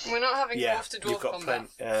 We're not having Yeah. dwarf to dwarf You've got combat.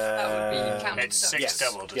 plenty. That would be counter. It's 6 yes.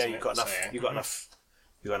 double, doesn't Yeah, it? you've got enough. So, You've got enough.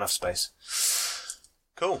 You've got enough space.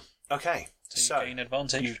 Cool. Okay. So you gain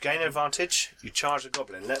advantage. You gain advantage. You charge the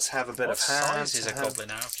goblin. Let's have a bit What of hand. size is a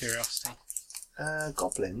goblin, out of curiosity?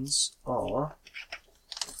 Goblins are.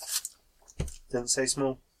 Didn't say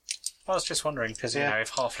small. I was just wondering, because, Yeah.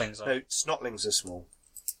 if halflings are... No, snotlings are small.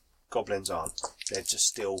 Goblins aren't. They're just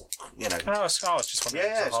still, I was just wondering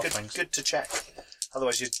Yeah, if it's they're halflings. good to check.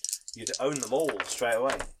 Otherwise, you'd own them all straight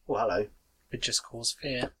away. Oh, hello. It just cause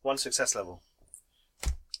fear. 1 success level.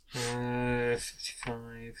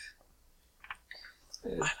 55.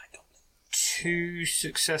 2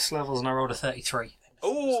 success levels, and I rolled a 33.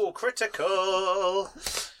 Oh, critical.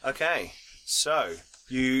 Okay, so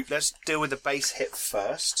let's deal with the base hit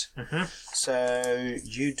first. Mhm. So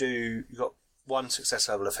you got 1 success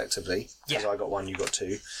level effectively. Because Yeah. I got 1, you got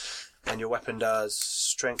 2, and your weapon does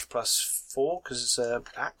strength plus 4 because it's a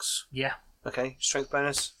axe. Yeah. Okay, strength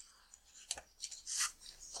bonus.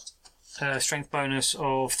 Strength bonus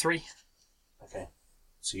of 3. Okay,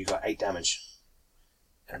 so you got 8 damage,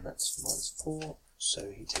 and that's -4.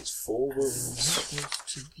 So he takes 4 wounds.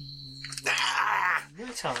 To the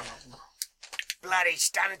right arm. Bloody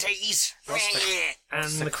stunties!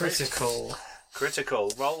 And the critical.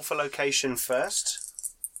 Critical. Roll for location first.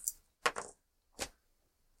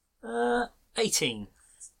 18.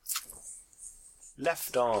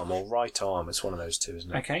 Left arm or right arm? It's one of those two,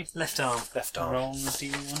 isn't it? Okay. Left arm. Left arm. Roll the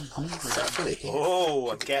D100.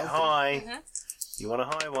 Oh, and get high. You want a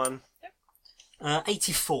high one?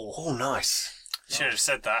 84. Oh, nice. Should have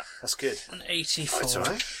said that. That's good. An 84. That's all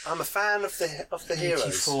right. I'm a fan of the heroes.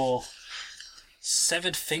 84.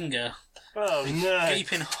 Severed finger. Oh no!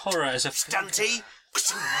 Gape in horror as a Stunty.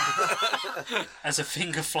 as a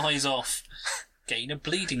finger flies off. Gain a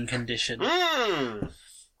bleeding condition. Mmm.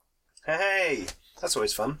 Hey, that's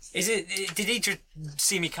always fun. Did he just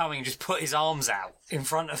see me coming and just put his arms out in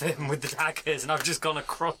front of him with the daggers, and I've just gone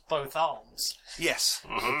across both arms? Yes.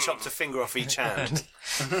 Chopped a finger off each hand.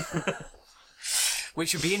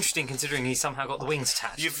 Which would be interesting considering he somehow got the wings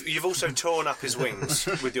attached. You've also torn up his wings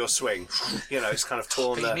with your swing. It's kind of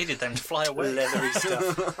torn But you the needed them to fly away. leathery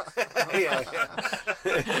stuff. yeah.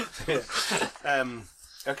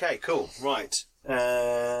 Okay, cool. Right.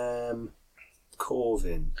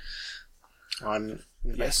 Corvin. I'm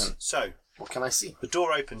Yes. investment. So What can I see? the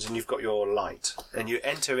door opens and you've got your light, and you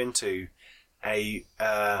enter into a.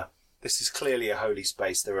 This is clearly a holy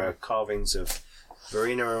space. There are carvings of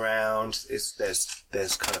Verena around.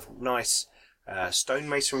 There's kind of nice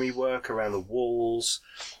stonemasonry work around the walls.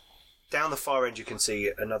 Down the far end, you can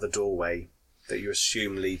see another doorway that you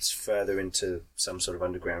assume leads further into some sort of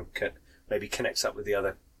underground. Maybe connects up with the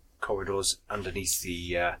other corridors underneath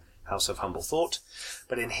the House of Humble Thought.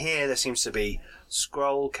 But in here, there seems to be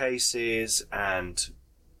scroll cases and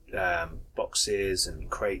boxes and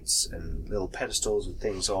crates and little pedestals with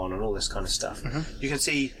things on and all this kind of stuff. You can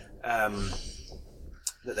see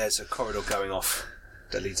that there's a corridor going off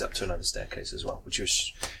that leads up to another staircase as well, which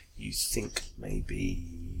you think may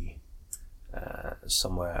be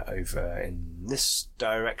somewhere over in this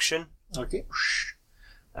direction. Okay.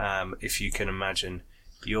 If you can imagine,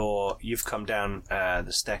 you've come down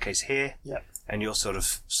the staircase here, Yep. and you're sort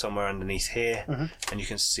of somewhere underneath here, and you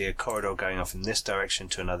can see a corridor going off in this direction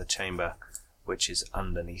to another chamber, which is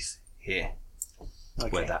underneath here,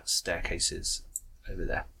 where that staircase is over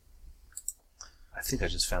there. I think I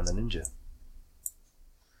just found the ninja.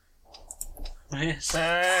 Yes.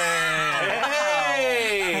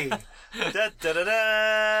 Hey! Da da da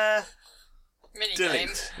da! Mini game.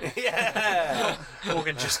 Delete. Yeah!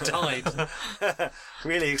 Morgan just died.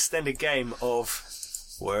 Really extended game of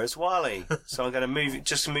Where's Wally? So I'm going to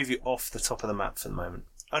move you off the top of the map for the moment.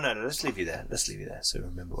 Oh no, let's leave you there. So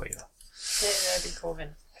remember where you are. Yeah, that'd be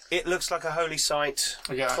Corvin. It looks like a holy site.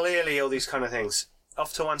 Yeah. Clearly all these kind of things.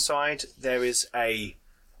 Off to one side, there is a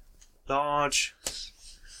large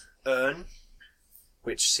urn,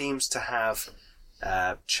 which seems to have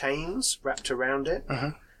chains wrapped around it.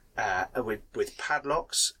 with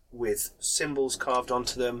padlocks, with symbols carved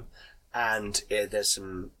onto them, and there's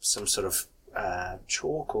some sort of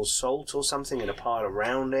chalk or salt or something in a pile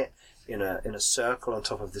around it, in a circle on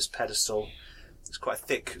top of this pedestal. It's quite a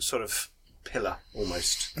thick sort of pillar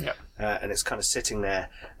almost. Yep. And it's kind of sitting there,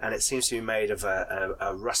 and it seems to be made of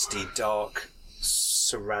a rusty, dark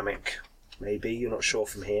ceramic. Maybe you're not sure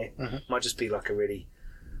from here. Might just be like a really,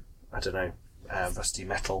 I don't know, rusty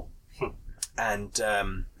metal. And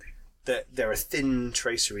there are thin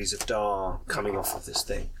traceries of dar coming off of this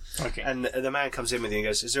thing. Okay. And the man comes in with you and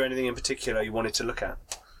goes, "Is there anything in particular you wanted to look at?"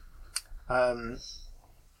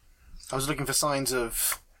 I was looking for signs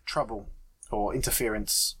of trouble or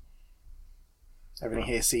interference. Everything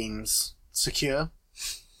here seems secure.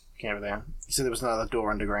 Okay, over there. You said there was another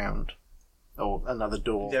door underground. Or another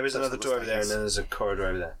door. There is another door over there, and then there's a corridor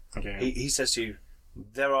over there. Okay. He says to you,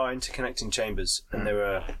 there are interconnecting chambers, and there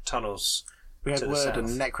are tunnels. We had to the word a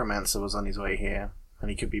south. necromancer was on his way here, and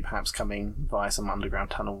he could be perhaps coming via some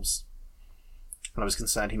underground tunnels. And I was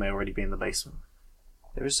concerned he may already be in the basement.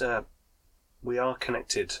 We are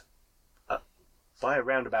connected by a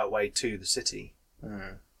roundabout way to the city,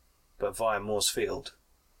 but via Moore's Field.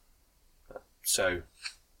 So,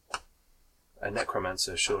 a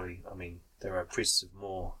necromancer, surely, I mean, there are priests of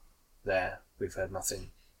Moore there. We've heard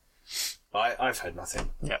nothing. I've heard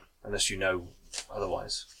nothing. Yeah. Unless you know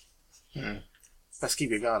otherwise. Let's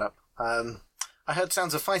keep your guard up. I heard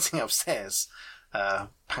sounds of fighting upstairs. Perhaps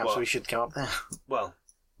What? we should go up there. Well,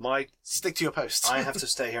 Stick to your post. I have to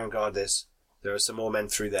stay here and guard this. There are some more men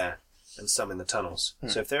through there, and some in the tunnels.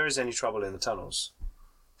 So if there is any trouble in the tunnels,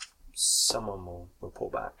 someone will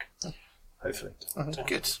report back. Hopefully.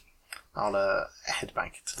 Good. I'll head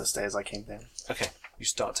back to the stairs I came down. Okay, you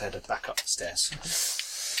start to head back up the stairs.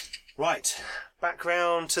 Right, back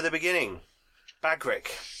round to the beginning. Bagric,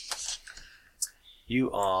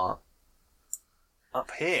 you are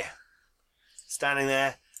up here, standing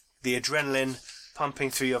there, the adrenaline pumping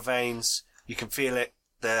through your veins. You can feel it.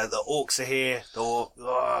 The orcs are here.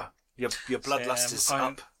 Your bloodlust is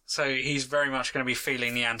up. So he's very much going to be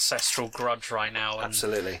feeling the ancestral grudge right now, and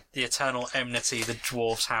Absolutely. the eternal enmity the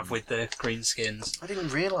dwarves have with the greenskins. I didn't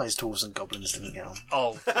realise dwarves and goblins didn't get on.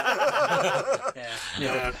 Oh,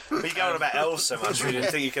 yeah. But you go on about elves so much, we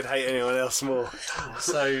didn't think you could hate anyone else more.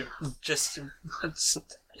 So just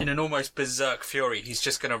in an almost berserk fury, he's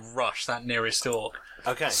just going to rush that nearest orc,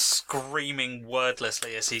 Okay. screaming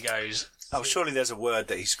wordlessly as he goes. Oh, surely there's a word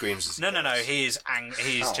that he screams as he No, goes. he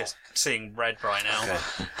is just seeing red right now. Okay.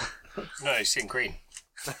 No, he's seeing green.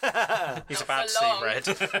 He's about to for long. see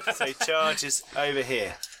red. So he charges over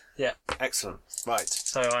here. Yeah. Excellent. Right.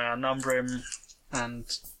 So I outnumber him and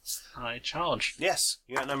I charge. Yes,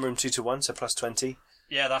 you outnumber him 2 to 1, so plus 20.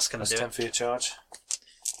 Yeah, that's going Plus to do 10 it. for your charge.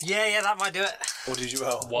 Yeah, that might do it. What did you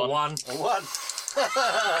roll? One. A 1.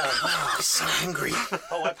 I'm so angry.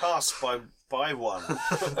 Oh, I passed by 1.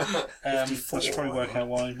 I should probably work out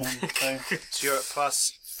why. So So you're at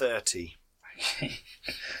plus 30.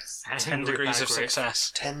 10 degrees of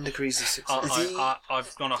success. 10 degrees of success.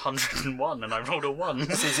 I've gone 101 and I rolled a 1.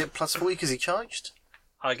 So is it plus 4 because he charged?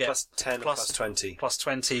 I get Plus 10 and plus- plus 20. plus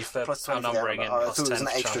 20 for Plus 20 for the outnumbering and outnumber. I plus thought it was 10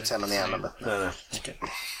 an for extra charging. 10 on the outnumber. No. Okay.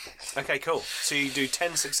 Okay, cool. So you do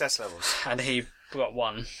 10 success levels. And he got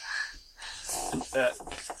 1.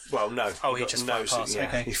 Well, no. Oh, he got just no. flat passed, Yeah,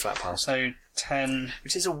 okay. he flat passed. So 10.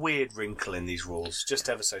 Which is a weird wrinkle in these rules, just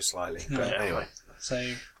ever so slightly. But Yeah. anyway.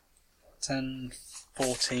 So 10,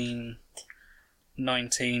 14,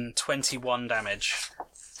 19, 21 damage.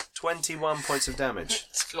 21 points of damage.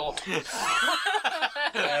 It's flawed. To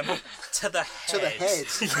the head. To the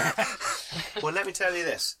head. Well, let me tell you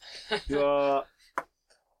this. You are...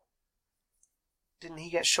 Didn't he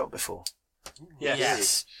get shot before?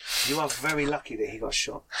 Yes. You are very lucky that he got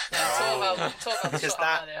shot. Talk about the Because shot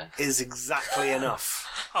that earlier. is exactly enough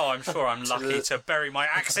Oh, I'm sure I'm lucky to bury my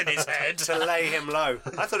axe in his head. to lay him low.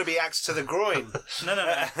 I thought it'd be axe to the groin. No.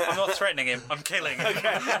 I'm not threatening him. I'm killing him.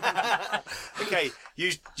 Okay,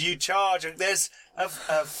 you charge. There's a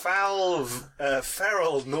foul,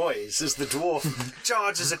 feral noise as the dwarf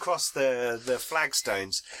charges across the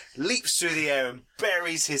flagstones, leaps through the air and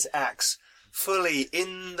buries his axe fully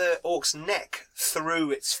in the orc's neck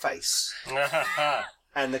through its face.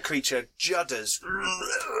 And the creature judders.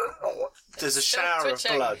 There's a Still shower of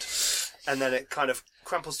twitching. blood. And then it kind of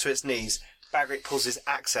crumples to its knees. Bagric pulls his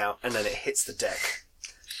axe out and then it hits the deck.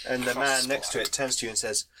 And the man next to it turns to you and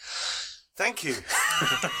says, "Thank you."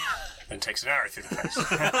 And takes an arrow through the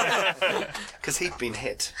face. Because he'd been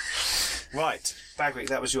hit. Right, Bagric,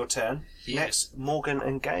 that was your turn. Yes. Next, Morgan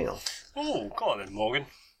and Gale. Oh, go on then, Morgan.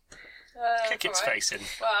 Kick its alright. face in.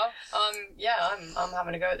 Well, I'm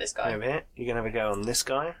having a go at this guy. Over here. You're going to have a go on this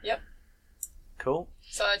guy. Yep. Cool.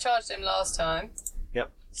 So I charged him last time.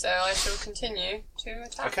 Yep. So I shall continue to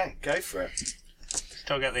attack. Okay, go for it.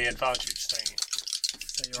 Still get the advantage, don't you?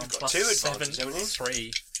 So you're on got plus 2 7, advantages, haven't you?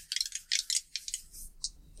 3.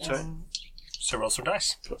 Sorry? So roll some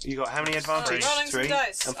dice. You got how many advantages? rolling some 3.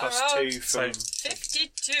 dice. And plus I 2 rolled from...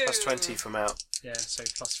 52. Plus 20 from out. Yeah, so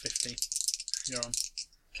plus 50. You're on.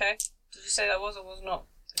 Okay. Did you say that was or was not?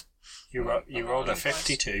 You rolled a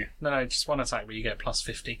 52. No, just one attack, but you get plus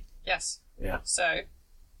 50. Yes. Yeah. So,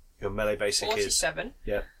 Your melee basic is... 47,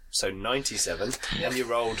 Yeah. So 97. And you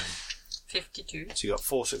rolled... 52. So you got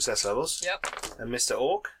 4 success levels. Yep. And Mr.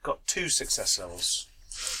 Orc got 2 success levels.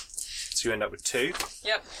 So you end up with 2.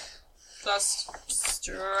 Yep. Plus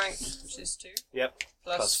strength, which is 2. Yep.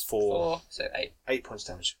 Plus Plus 4. So 8. 8 points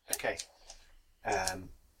damage. Okay.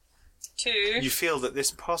 2. You feel that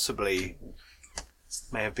this possibly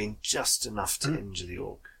may have been just enough to injure the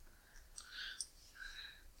orc.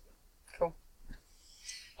 Cool.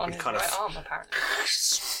 On It his kind of- right arm, apparently.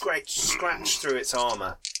 Scratch through its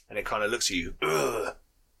armour, and it kind of looks at you, ugh,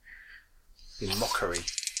 in mockery.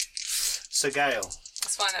 Sir Gale.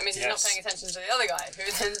 That's fine, that means he's not Yes. paying attention to the other guy,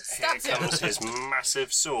 who then Here stabs him. comes his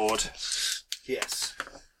massive sword. Yes.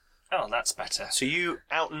 Oh, that's better. So you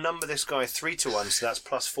outnumber this guy 3-1, so that's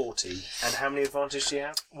plus 40. And how many advantage do you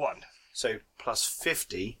have? 1. So plus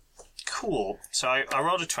 50. Cool. So I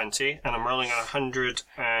rolled a 20, and I'm rolling a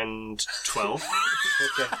 112.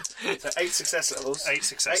 Okay. So 8 success levels. 8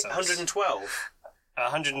 success levels. 112.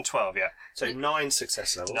 112, yeah. So 9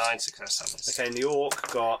 success levels. 9 success levels. Okay, and the orc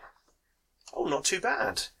got... Oh, not too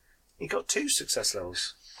bad. He got 2 success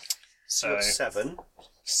levels. So So got 7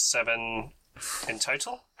 7 in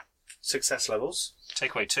total. success levels.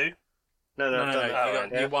 Take away 2. No, No, I've no, done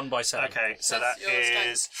that. you won by 7. Okay, so That's that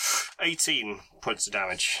yours, is 18 points of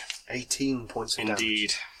damage. 18 points of damage.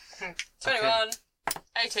 Indeed. 21.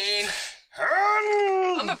 18.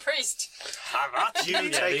 I'm a priest. You Yeah,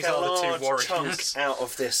 take these a are the two large chunk warriors. out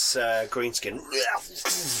of this greenskin.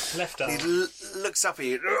 Left He arm. looks up at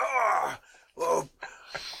you. Oh,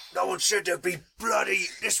 no one said there'd be bloody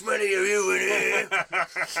this many of you in here.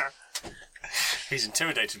 He's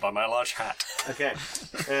intimidated by my large hat. Okay.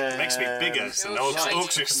 It makes me bigger, so no Right.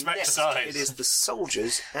 orcs expect Next, size. it is the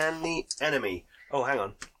soldiers and the enemy. Oh, hang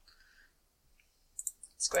on.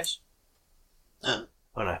 Squish. Oh,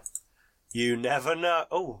 no. You never know.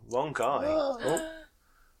 Oh, wrong guy. Oh.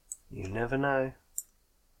 You never know.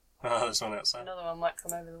 Oh, there's one outside. Another one might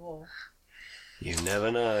come over the wall. You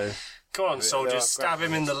never know. Go on, Yeah, soldiers, stab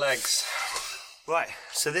him in the legs. Right,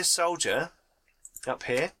 so this soldier up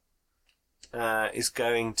here is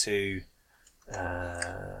going to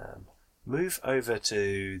move over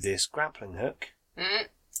to this grappling hook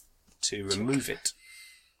to remove it.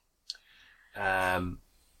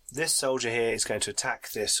 This soldier here is going to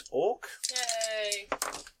attack this orc. Yay!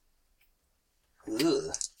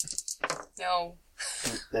 Ugh. No.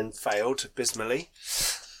 Then failed abysmally.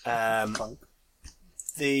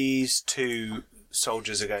 These 2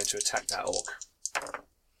 soldiers are going to attack that orc.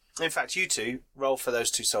 In fact, you 2 roll for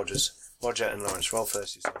those 2 soldiers. Roger and Lawrence, roll for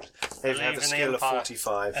those 2 soldiers. They Believe have in a the skill of Empire.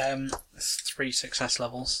 45. It's 3 success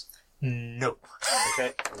levels. Nope.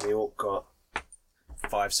 Okay, and the orc got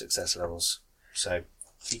 5 success levels. So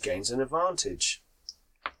he gains an advantage,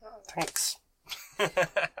 Thanks.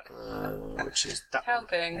 which is that one.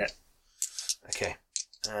 Helping. Yeah. Okay,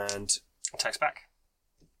 and Attacks back.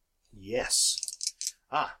 yes.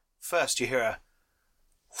 First you hear a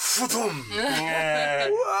boom. Yeah.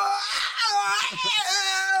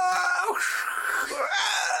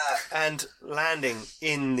 And landing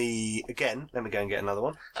in the... Again, let me go and get another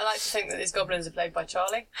one. I like to think that these goblins are played by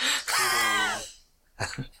Charlie.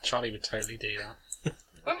 Charlie would totally do that.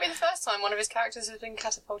 Wouldn't be the first time one of his characters has been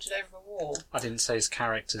catapulted over a wall. I didn't say his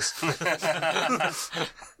characters.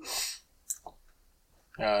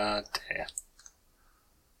 Dear.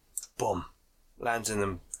 Boom. Lands in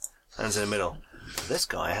the middle. This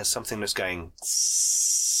guy has something that's going...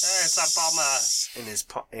 It's a bomber.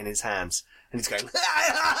 in his hands, and he's going.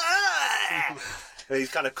 And he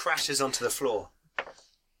kind of crashes onto the floor,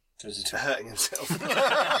 hurting himself.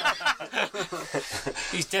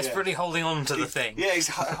 He's desperately holding on to the thing. Yeah, he's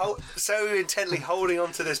so intently holding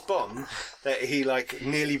onto this bomb that he like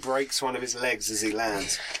nearly breaks one of his legs as he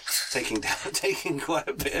lands, taking quite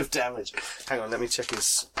a bit of damage. Hang on, let me check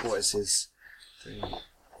what is his 3,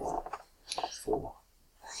 4.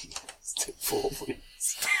 4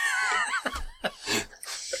 points. I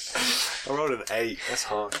rolled an 8. That's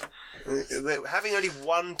hard. Having only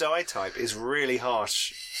 1 die type is really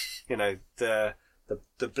harsh. You know, the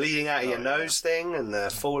the bleeding out of your nose thing and the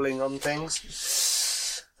falling on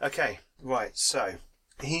things. Okay, right, so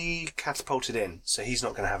he catapulted in, so he's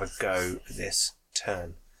not going to have a go this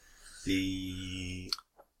turn. The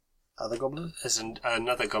Other goblin? There's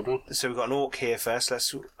another goblin. So we've got an orc here first.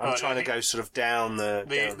 I'm trying to go sort of down the...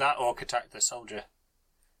 down. That orc attacked the soldier.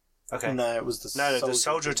 Okay. No, it was the the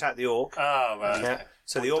soldier attacked the orc. Oh, right. Yeah.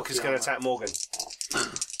 So the orc is going to attack Morgan.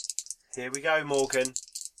 Here we go, Morgan.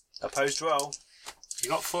 Opposed roll. You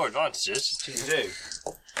got 4 advantages. You do.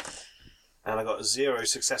 And I got 0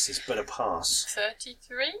 successes, but a pass.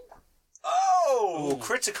 33? Oh!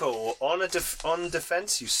 Critical. On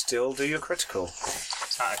defense, you still do your critical.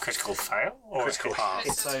 Is that a critical fail? Or Critical a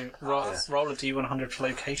pass? So roll a d100 for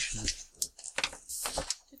location.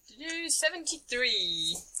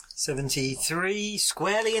 73. 73,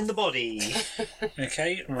 squarely in the body.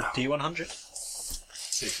 Okay, d100.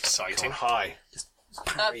 It's exciting. High.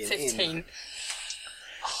 15.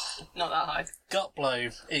 Not that high. Gut blow.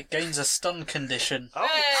 It gains a stun condition. Oh!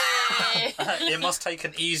 Hey! It must take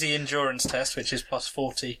an easy endurance test, which is plus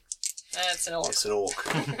 40. That's an orc. It's an orc.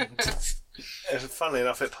 Funnily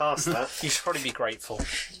enough, it passed that. You should probably be grateful.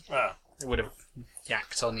 Ah. It would have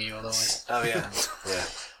yacked on you otherwise. Oh, yeah. Yeah.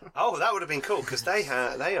 Oh, that would have been cool, because they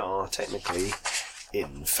are technically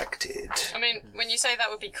infected. I mean, when you say that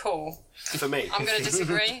would be cool, For me. I'm going to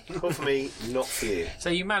disagree. Cool for me, not for you. So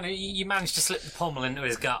you managed to slip the pommel into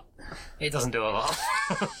his gut. It doesn't do a lot.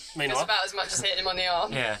 Mean It's what? about as much as hitting him on the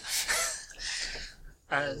arm. Yeah.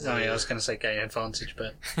 I was going to say gain advantage,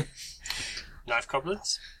 but... Knife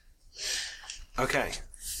goblins? Okay.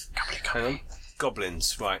 Hang on.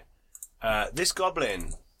 Goblins, right. This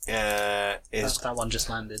goblin is... That one just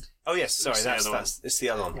landed. Oh, yes, sorry, It's the other one. it's the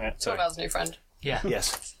other one. Yeah. Sorry. Torvald's new friend. Yeah.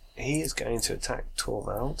 Yes. He is going to attack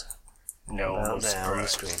Torvald. No, Down the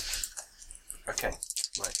surprise. screen. Okay,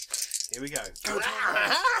 right. Here we go.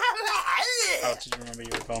 Oh, did you remember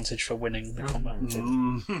your advantage for winning the combat?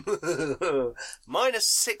 Minus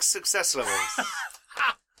 6 success levels.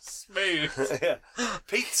 Smooth. Yeah.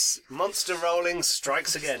 Pete's monster rolling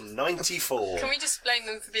strikes again. 94. Can we just blame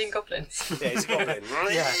them for being goblins? Yeah, he's a goblin.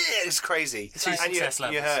 Yeah. It's crazy. Two And success you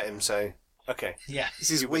levels. hurt him, so... Okay. Yeah. It's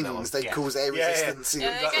his You win that wings, one. they Yeah. cause air Yeah, yeah. resistance.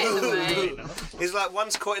 Yeah, they're getting away. He's like,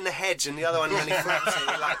 one's caught in the hedge and the other one really flaps and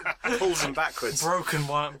he like pulls him backwards. Broken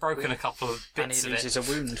a couple of And bits he of it. loses a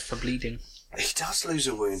wound for bleeding. He does lose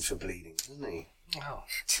a wound for bleeding, doesn't he? Oh,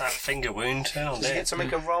 it's that finger wound. Oh, Does he dear. get to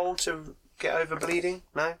make a roll to get over bleeding?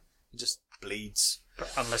 No? He just bleeds.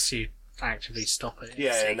 But unless you actively stop it.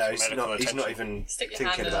 Yeah, Seek no, he's medical not attention. even Stick your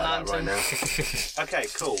thinking hand in a about that right lantern. now. Okay,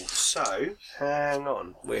 cool. So, hang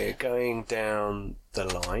on. We're going down the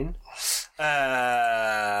line.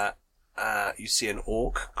 You see an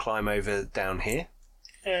orc climb over down here.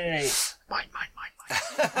 Hey. Mine.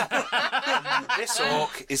 This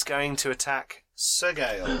orc is going to attack Sir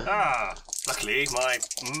Gale. Ah, luckily my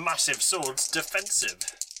massive sword's defensive.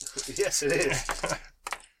 Yes, it is.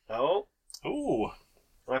 Oh, Ooh.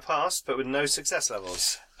 I passed, but with no success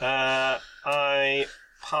levels. I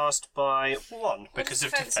passed by 1 because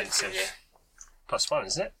of defensive defensive. give you? +1,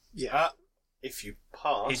 isn't it? If you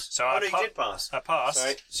pass... So oh, I no, you did pass. I passed.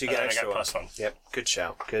 Sorry, so you and get then extra I get one. +1. Yep, good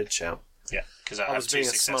shout, good shout. Yeah, because I I have was 2 being a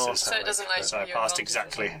smart successes. So it doesn't like So I your passed advantage or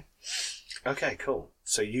exactly. something. Okay, cool.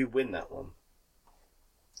 So you win that one.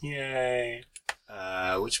 Yay.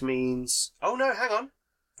 Which means... Oh, no, hang on.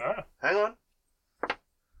 Ah. Hang on.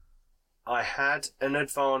 I had an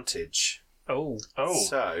advantage. Oh, Oh.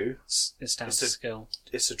 So, it's down It's to a- skill.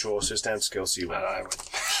 it's a draw, so it's down to skill, so you win. I would.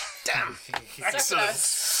 Damn! Excellent.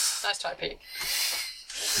 Nice try, Pete.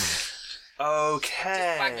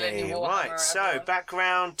 Okay, your Warhammer right, so everyone. back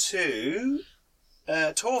round to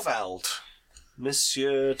Torvald.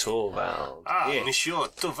 Monsieur Torvald. Ah, Yes. Monsieur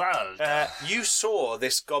Torvald. You saw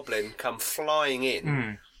this goblin come flying in,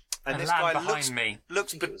 and And this land guy behind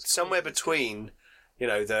looks me. somewhere between,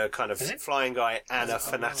 the kind of Is it? flying guy and a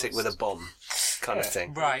fanatic with a bomb kind of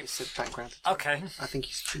thing. Right. Said background. Okay. I think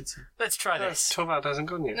he's cheating. Let's try this. Torvald hasn't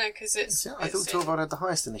gone yet. No, because it's. I thought Torvald had the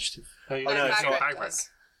highest initiative. Oh, no, it's not. Bagric does.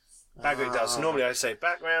 Bagric does. Normally I say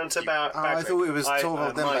background to Bagric. I thought it was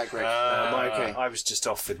Torvald then Mike- Bagric. okay. I was just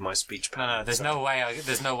off with my speech pattern. No, there's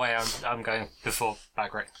no way I'm going before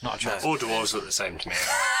Bagric. Not a chance. All dwarves look the same to me.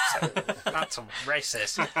 That's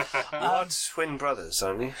racist. What? Twin brothers,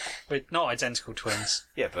 aren't you? We're not identical twins.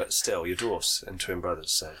 Yeah, but still, you're dwarfs and twin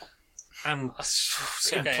brothers, so... And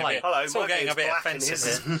It's all getting a play. bit, Hello, it's all my getting a game's bit black and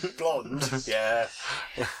offensive his here. is blonde. Yeah.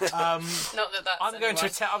 Not that that's. I'm going to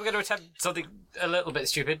anyone. attempt something a little bit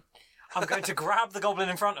stupid. I'm going to grab the goblin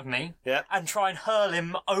in front of me Yeah. and try and hurl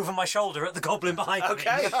him over my shoulder at the goblin behind me.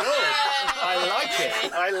 Okay, cool.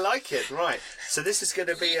 I like it. Right. So this is going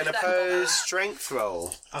to be an opposed strength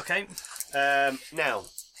roll. Okay. Now,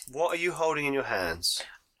 what are you holding in your hands?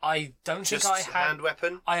 I don't Just think I had. hand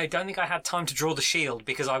weapon? I don't think I had time to draw the shield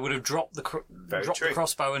because I would have dropped the true.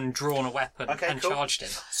 crossbow and drawn a weapon and cool. charged him.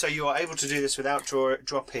 So you are able to do this without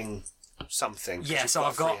dropping something? Yeah, so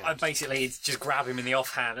I basically just grab him in the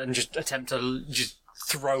offhand and just attempt to just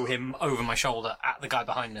throw him over my shoulder at the guy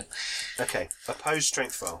behind him. Okay, opposed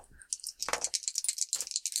strength roll.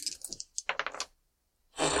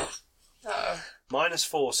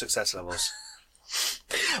 -4 success levels.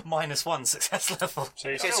 -1 success level. So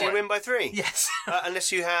you Okay, still so you win. win by 3. Yes.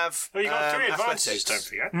 Unless you have Well, you got 3 advantages, athletics. don't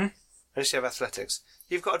forget. Unless you have athletics.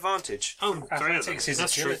 You've got advantage. Oh, 3 of them. Athletics is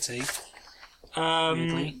That's true. agility. Oh,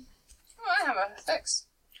 I have athletics.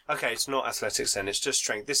 Okay, it's not athletics then, it's just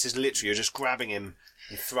strength. This is literally, you're just grabbing him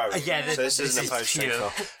and throwing him. yeah, So this this is an is opposed strength pure.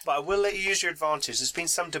 roll. But I will let you use your advantage. There's been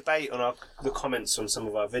some debate on the comments on some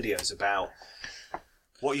of our videos about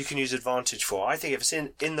what you can use advantage for. I think if it's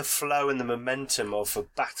in the flow and the momentum of a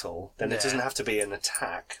battle, then it doesn't have to be an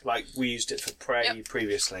attack. Like we used it for prey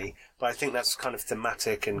previously, but I think that's kind of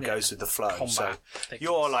thematic and goes with the flow. So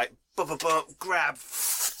you're like, grab,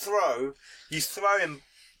 throw. You throw him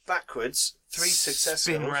backwards, 3 success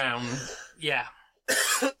Spin levels. round. Yeah.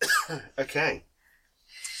 Okay.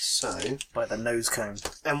 So, By the nose cone.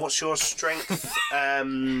 and what's your strength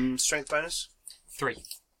strength bonus? 3.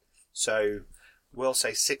 So, we'll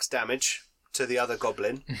say 6 damage to the other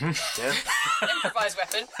goblin. Yeah. Improvised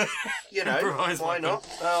weapon. You know, Improvised why weapon. not?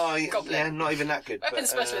 Oh, Goblin. yeah, not even that good. Weapon but,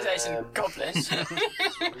 specialisation. Goblin.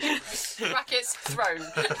 Brackets thrown.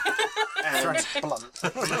 And Blunt.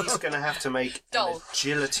 he's going to have to make Dull. an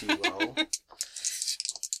agility roll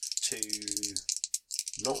to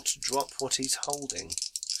not drop what he's holding.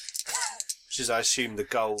 Which is, I assume, the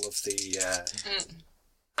goal of the...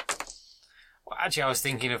 Well, actually, I was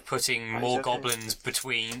thinking of putting more okay.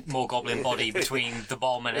 goblin body between the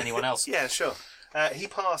bomb and anyone else. Yeah, sure. He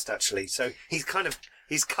passed, actually, so he's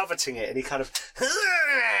coveting it, and he kind of...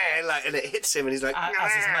 like, and it hits him, and he's like...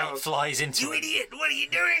 As his mate flies into You it. idiot! What are you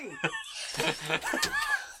doing?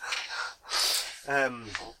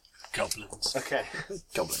 Goblins. Okay.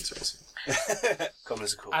 Goblins racing.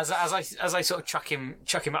 Goblins are cool. As I sort of chuck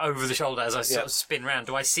him over the shoulder as I sort Yeah. of spin round,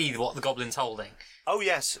 do I see what the goblin's holding? Oh,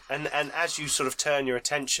 yes. And as you sort of turn your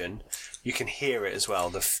attention, you can hear it as well,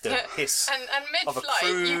 the hiss. And Of a mid-flight,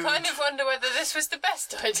 you crude- kind of wonder whether this was the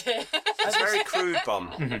best idea. It's a very crude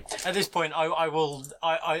bomb. At this point, I will,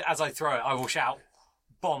 as I throw it, I will shout,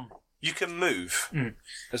 "Bomb!" You can move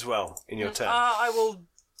as well in your turn.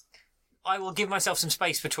 I will give myself some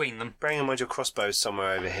space between them. Bearing in mind your crossbow's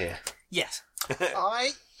somewhere over here. Yes.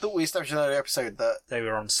 I thought we established in an earlier episode that They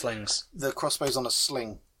were on slings. the crossbow's on a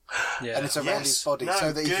sling Yeah. and it's around his body No,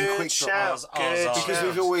 so that you can good quick drop. shout. Good ours Because shout.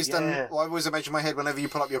 we've always Yeah. done. Well, I've always imagined in my head whenever you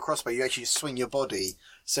pull up your crossbow, you actually swing your body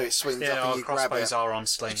so it swings Yeah, up and our you grab crossbows it. are on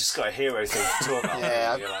Just slings. got a hero thing to talk about.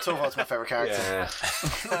 Yeah, You're like, Torvald's my favourite character.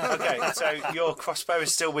 yeah. Okay, so your crossbow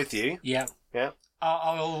is still with you. Yeah. Yeah.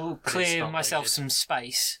 I'll clear not myself weighted. some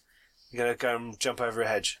space. You're going to go and jump over a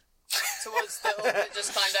hedge. Towards the orc that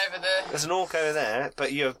just climbed over the... There's an orc over there,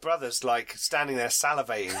 but your brother's like standing there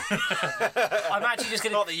salivating. I'm actually just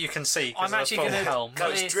going Not to. that you can see. I'm actually going gonna- to helm. Go-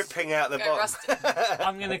 It's dripping out the Go bottom. rusted.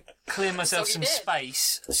 I'm going to clear myself That's some what he did.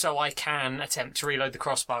 space so I can attempt to reload the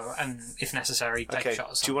crossbow and, if necessary, take Okay,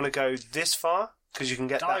 shots. do you want to go this far? Because you can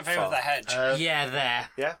get Dive that over far. the hedge. Yeah, there.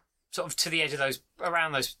 Yeah? Sort of to the edge of those,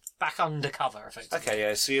 around those, back under cover, effectively. Okay,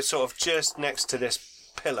 yeah, so you're sort of just next to this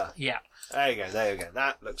pillar. Yeah, There you go.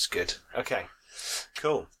 That looks good. Okay,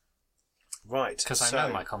 cool. Right, because so I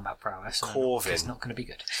know my combat prowess. And Corvin. it's not going to be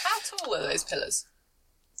good. How tall are those pillars?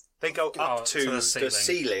 they go up to to the the ceiling.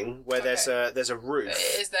 ceiling where there's a roof.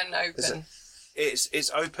 It is then open.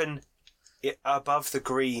 It's open above the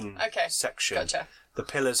green Okay, section. Gotcha. The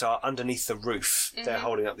pillars are underneath the roof. They're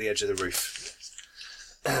holding up the edge of the roof.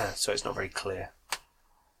 So it's not very clear.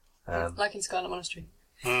 Like in Scarlet Monastery.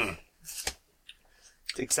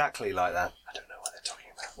 Exactly like that. I don't know what they're talking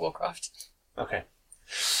about. Warcraft. Okay.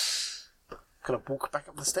 Can I walk back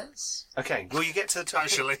up the stairs? Okay. Well, you get to the top.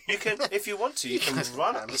 Casually. You can, if you want to, you can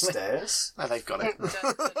run up the stairs. No, they've got it.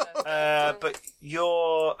 But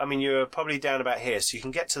you're probably down about here, so you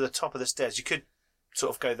can get to the top of the stairs. You could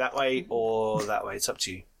sort of go that way or that way. It's up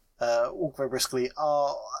to you. Walk very briskly.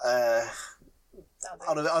 I'd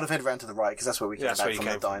have headed around to the right because that's where we came That's where back you from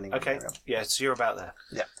came the dining from. Okay. area. Yeah, so you're about there.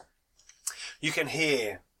 Yeah. You can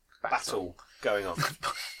hear battle going on.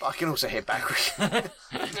 But I can also hit backward.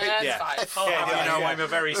 Yeah. That's fine. Oh, Yeah, you know, yeah. I'm a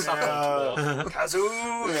very subtle dwarf.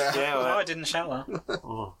 Kazoo! Yeah, No, well, I didn't shout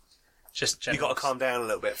that. Just you general, got to calm down a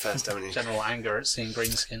little bit first, haven't you? general anger at seeing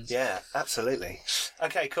greenskins. Yeah, absolutely.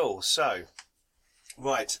 Okay, cool. So,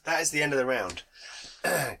 right, that is the end of the round.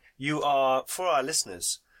 You are, for our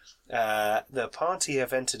listeners, the party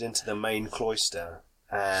have entered into the main cloister,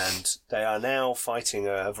 and they are now fighting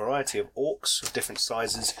a variety of orcs of different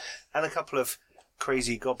sizes and a couple of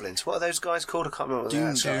crazy goblins. What are those guys called? I can't remember what they're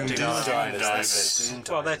called. Doom Divers.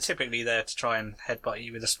 Well, they're typically there to try and headbutt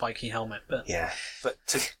you with a spiky helmet, but Yeah, but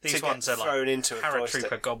to these get ones are thrown like into a cloister.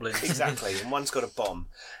 paratrooper goblins. Exactly, and one's got a bomb.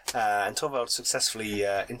 And Torvald successfully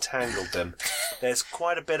entangled them. There's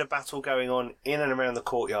quite a bit of battle going on in and around the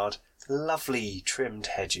courtyard. Lovely trimmed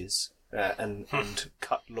hedges and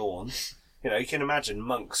cut lawn. You know, you can imagine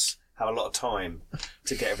monks have a lot of time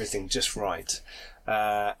to get everything just right.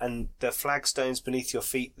 And the flagstones beneath your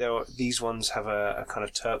feet, these ones have a kind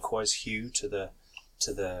of turquoise hue to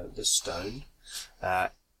the stone.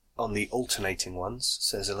 On the alternating ones,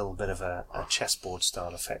 so there's a little bit of a chessboard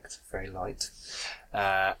style effect, very light.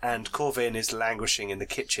 And Corvin is languishing in the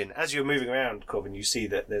kitchen. As you're moving around, Corvin, you see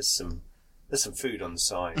that there's some food on the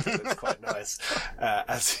side. It's quite nice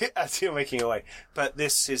as you're making your way. But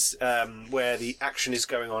this is where the action is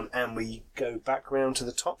going on, and we go back round to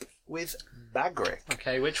the top with Bagric.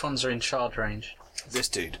 Okay, which ones are in charge range? This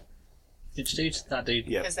dude. Which dude? That dude.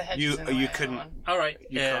 Yeah. Because the hedge is in the way you of that couldn't. one. All right.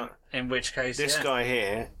 You Yeah. can't- In which case, This yeah. guy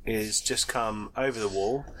here is just come over the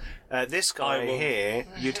wall. This guy I will- here,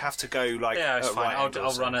 you'd have to go like. Yeah, it's at fine. right I'll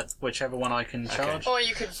angles. run at whichever one I can charge. Or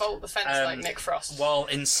you could vault the fence like Nick Frost. While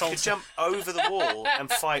You insulting. could jump over the wall and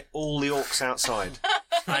fight all the orcs outside.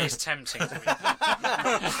 That is tempting.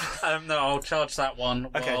 No, I'll charge that one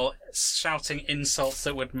Okay. while shouting insults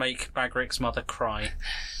that would make Bagric's mother cry.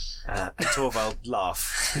 And Torvald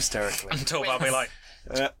laugh hysterically. Until I'll be like,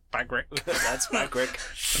 Bagric. That's Bagric.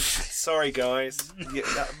 Sorry, guys. Yeah,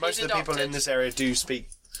 most He's of the people in adopted. this area do speak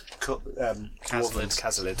Dwarven.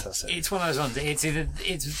 Casalid, that's it. It's one of those ones.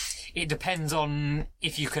 It depends on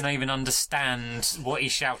if you can even understand what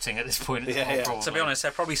he's shouting at this point. Yeah, yeah. To be honest,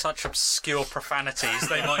 they're probably such obscure profanities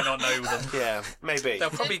they might not know them. Yeah, maybe. They'll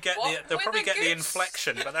probably get What? they'll probably With get the the goose?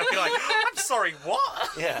 inflection, but they'll be like, "I'm sorry,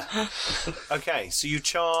 what?" Yeah. Okay, so you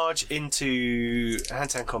charge into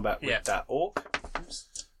hand-to-hand combat with Yeah. that orc.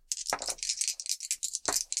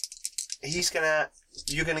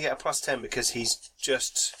 You're gonna get a +10 because he's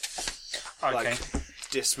just Okay. like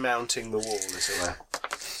dismounting the wall, as it were.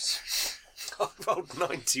 I rolled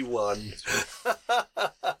 91.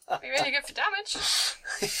 Be really good for damage.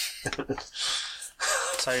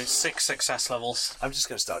 So 6 success levels. I'm just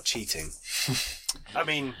gonna start cheating. I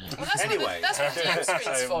mean, Well, that's anyway, what the DM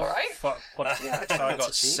screen's for, right? What, so I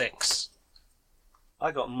got 6.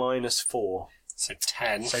 I got -4. So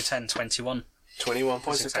 10. So 10, 21. 21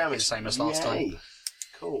 points That's of exactly damage. the same as last time. Yay.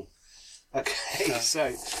 Cool. Okay,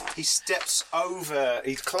 so he steps over,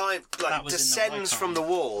 he climbs, like That was in the descends right from arm. the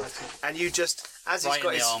wall, and you just, as Right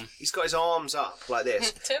in the arm. he's got his arms up like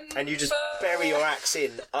this, Timber. and you just bury your axe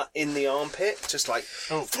in the armpit, just like,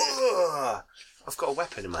 I've got a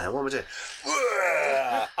weapon in my hand. What am I doing?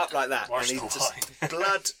 Up like that, Watch and the just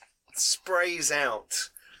blood sprays out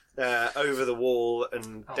over the wall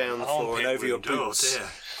and down the floor and over your boots.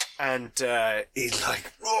 And he's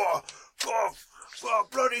like, oh,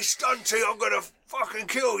 bloody stunty, I'm gonna fucking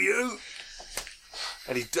kill you.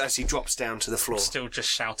 And as he drops down to the floor. Still just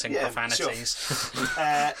shouting Yeah, profanities.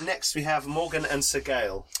 Next we have Morgan and Sir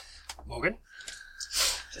Gale. Morgan?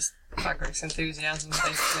 Just Bagric's enthusiasm,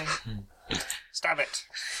 basically. Stab it.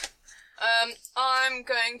 I'm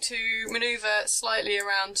going to manoeuvre slightly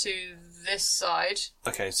around to this side,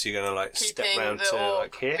 Okay, so you're gonna like step keeping round the to orc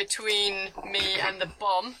like here. between me and the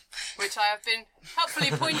bomb, which I have been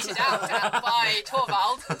helpfully pointed out at by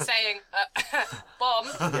Torvald, saying, bomb,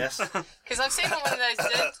 Yes. because I've seen one of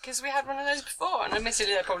those, because we had one of those before, and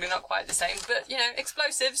admittedly they're probably not quite the same, but, you know,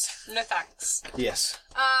 explosives, no thanks. Yes.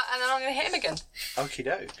 And then I'm going to hit him again, Okie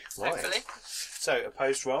doke. Right. hopefully. So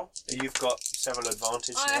opposed roll. You've got several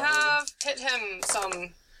advantages. I have hit him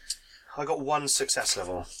some. I got 1 success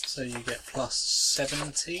level. So you get plus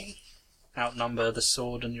 70. Outnumber the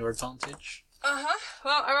sword and your advantage.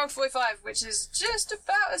 Well, I rolled 45, which is just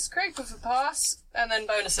about as great of a pass, and then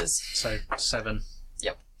bonuses. So 7.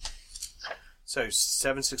 Yep. So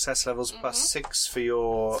 7 success levels plus 6 for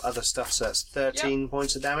your other stuff, so that's 13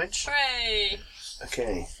 points of damage. Hooray!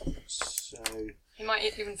 Okay. So You might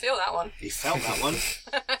even feel that one. he felt that one.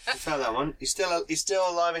 He felt that one. He's still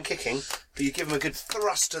alive and kicking, but you give him a good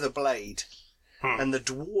thrust to the blade, and the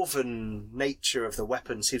dwarven nature of the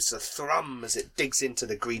weapon seems to thrum as it digs into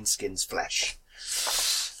the greenskin's flesh.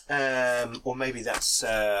 Or maybe that's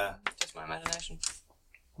Just my imagination.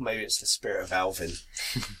 maybe it's the spirit of Alvin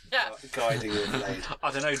Yeah. guiding your blade.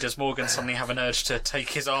 I don't know, does Morgan suddenly have an urge to take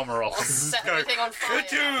his armour off Or and set go, everything on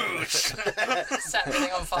fire. Set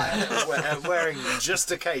everything on fire. Wearing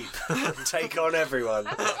just a cape, take on everyone.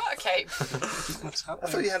 I've got a cape. I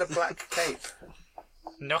thought you had a black cape.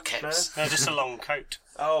 no caps? No, just a long coat.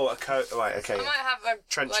 Oh, a coat. Right, okay. I might have a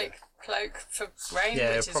Trencher. cloak for rain,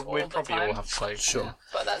 Yeah, which is all we the probably time. all have clothes. Sure.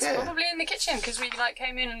 But that's Yeah. probably in the kitchen because we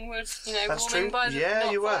came in and were That's warming true. by the Yeah,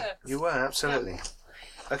 not you were. fire. You were, absolutely.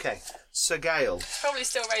 Okay, Sir Gale. Probably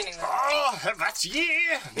still raining though. Oh, that's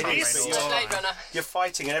you! It is, but It's like Blade Runner. you're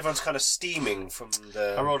fighting and everyone's kind of steaming from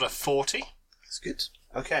the... I rolled a 40, That's good.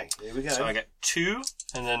 Okay, here we go. so I get 2,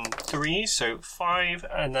 and then 3, so 5,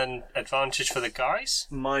 and then advantage for the guys,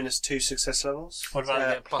 -2 success levels. What about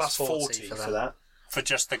get plus plus 40 40 for for that. for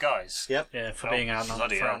just the guys. Yep. Yeah, for Oh, being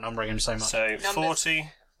bloody hell. outnumbering him so much. So Numbers.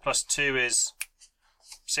 40 plus 2 is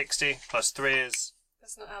 60, plus 3 is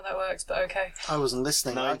That's not how that works, but okay. I wasn't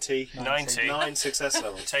listening. 90. 90. 9 success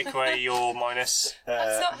levels. Take away your minus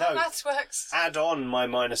That's not how no, maths works. add on my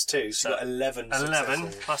 -2, so you've got 11 success 11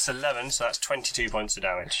 levels. plus 11, so that's 22 points of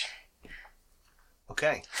damage.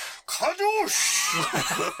 Okay. Kadoosh!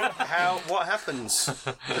 What happens?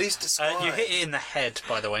 Please describe. You hit it in the head,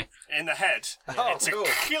 by the way. In the head. Oh, It's cool. a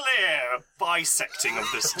clear bisecting of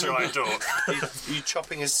this giant orc. you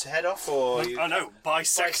chopping his head off, or you... Oh no,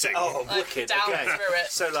 bisecting. Oh, Like, wicked. down Okay. through it.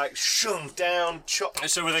 So, like, shung down, chop.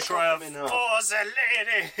 So with a chop cry of, him in half. "For the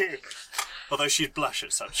lady!" Although she'd blush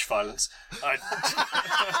at such violence.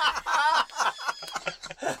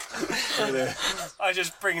 I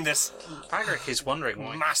just bring this Bagric is wondering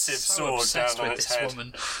why massive he's so sword obsessed down on with its this head.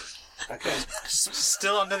 woman. Okay.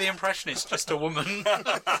 Still under the impression it's just a woman.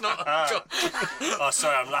 It's not a job. Oh,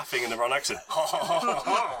 sorry, I'm laughing in the wrong accent.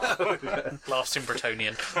 Laughs in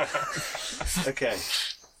Bretonian. Okay.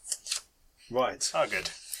 Right. Oh, good.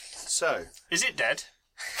 So, Is it dead?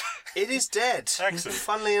 it is dead. Excellent.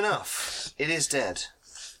 Funnily enough, it is dead.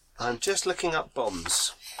 I'm just looking up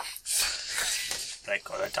bombs. They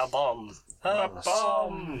call it a bomb. A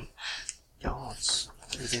bomb. Yards.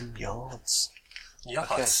 Within yards.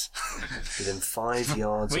 Yes. Within 5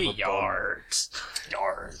 yards We of a bomb. yards.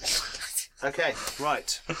 Yards. Okay,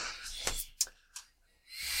 right.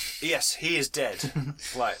 Yes, he is dead.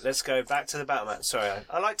 Right, let's go back to the battle map. Sorry,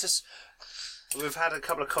 I like to... We've had a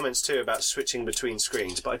couple of comments too about switching between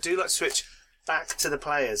screens, but I do like to switch back to the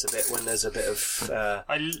players a bit when there's a bit of...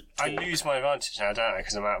 I lose my advantage now, don't I?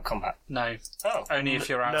 Because I'm out of combat. No, Oh. only if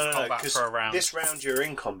you're out of combat 'cause for a round. this round you're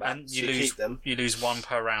in combat, and so you you lose keep them. You lose 1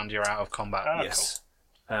 per round. You're out of combat. Oh, Yes.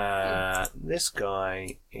 This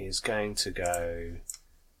guy is going to go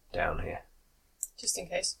down here. Just in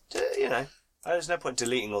case. You know, there's no point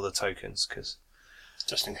deleting all the tokens, because...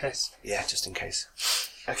 Just in case. Yeah, just in case.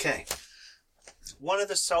 Okay. One of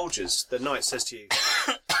the soldiers, the knight, says to you,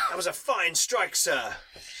 "That was a fine strike, sir."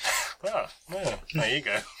 Oh, yeah. There you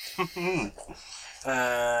go.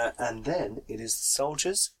 And then it is the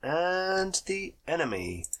soldiers and the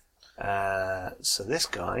enemy. So this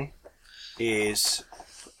guy is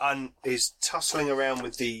tussling around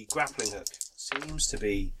with the grappling hook. Seems to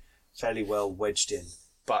be fairly well wedged in,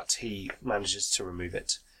 but he manages to remove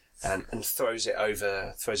it and throws it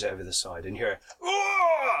over the side. And you hear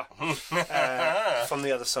from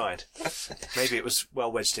the other side. Maybe it was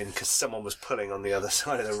well wedged in because someone was pulling on the other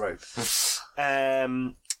side of the rope.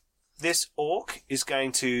 This orc is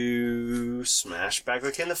going to smash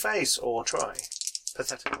Bagric in the face, or try.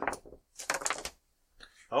 Pathetically.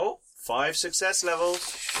 Oh, 5 success levels.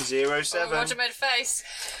 0-7. Oh, Roger made a face.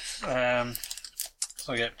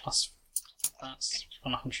 So I get plus. That's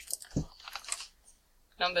 100.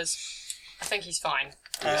 Numbers. I think he's fine.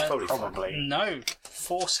 It's probably fine. Probably. No,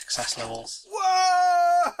 4 success levels.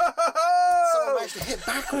 Whoa! Someone managed to hit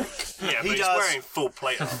Bagric. Yeah, but He he's does. wearing full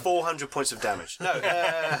plate armor. 400 points of damage. No,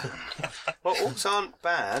 well, orcs aren't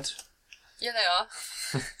bad. Yeah,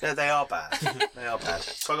 they are. Yeah, they are bad. They are bad.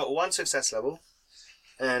 So I got 1 success level,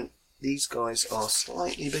 and these guys are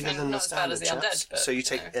slightly bigger And than not the as bad as standard the chaps. undead, but, So you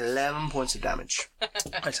take you 11 points of damage.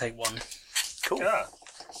 I take 1. Cool. Yeah.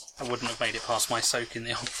 I wouldn't have made it past my soak in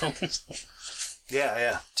the old films.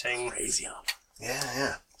 Yeah. Ting. Crazy armor.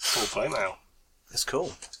 Yeah. Full plate mail. That's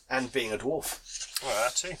cool. And being a dwarf. Well,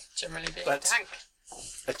 that too. Generally being But- a tank.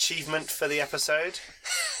 Achievement for the episode.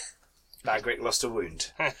 Bagrick lost a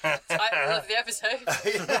wound. I love the episode.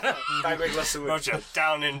 Bagrick lost a wound. Roger,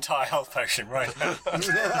 down in entire health potion right now.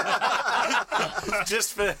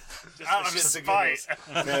 just for Out of shits and spite.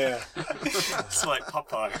 giggles. Yeah. It's like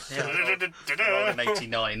Popeye. Rolled an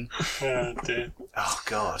 89. Oh, dear. Oh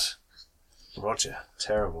God, Roger,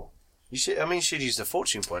 terrible. You should. I mean, you should use the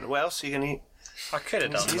fortune point. What else are you going to eat? I could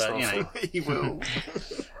have done, but you know. He will.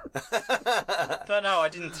 But no, I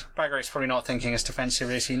didn't. Bagrick's probably not thinking as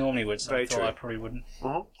defensively as he normally would, so Very I thought true. I probably wouldn't.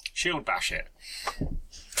 Shield bash it.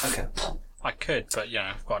 Okay. I could, but you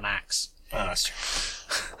know, I've got an axe. Oh, that's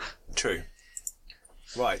true. True.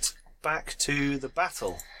 Right. Back to the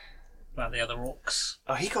battle. About the other orcs.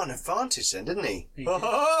 Oh, he got an advantage then, didn't he? He did.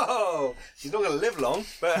 Oh, he's not going to live long,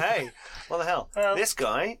 but hey, what the hell? Well- This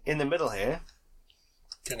guy in the middle here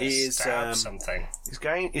Gonna Is, stab something.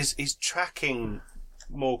 he's tracking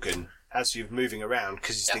Morgan as you're moving around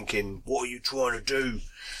because he's thinking, "What are you trying to do,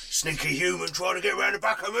 sneaky human, trying to get around the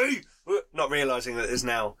back of me?" Not realising that there's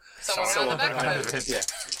now Someone around the back of him. yeah.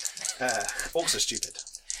 Orcs are stupid.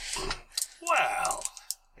 Well,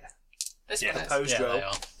 This Yeah. one is Opposed Yeah, roll. they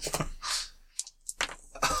are.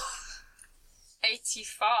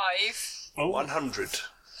 85. 100.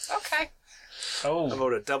 Okay. I Oh,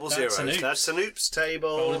 rolled a double That's zero. an oops. That's an oops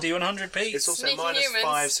table. roll a D100, Pete. It's also Sneaky minus humans.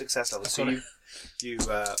 5 success levels, so Got you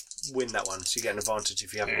win that one, so you get an advantage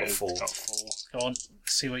if you haven't got 4. got 4. Go on,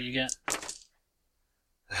 see what you get.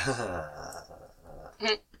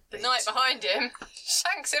 The knight behind him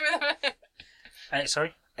shanks him in the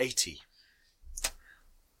Sorry? 80.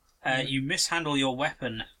 You mishandle your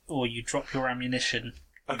weapon or you drop your ammunition.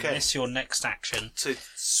 You Okay. miss your next action. So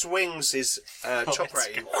swings his chopper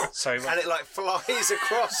at you, So and it like flies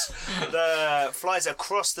across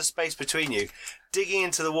the space between you, digging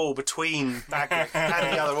into the wall between Bagrick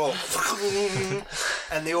and the other orc.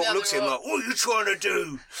 And the orc The looks at him other like, "What are you trying to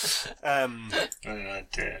do?" Oh,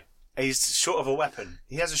 dear. He's short of a weapon.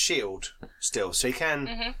 He has a shield still, so he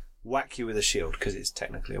can whack you with a shield because it's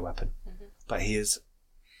technically a weapon. But he is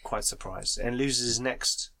quite surprised and loses his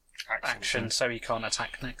next. action, so he can't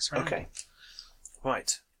attack next round. Okay.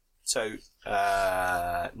 Right. So,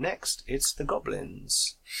 next, it's the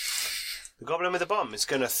goblins. The goblin with the bomb is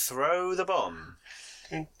going to throw the bomb.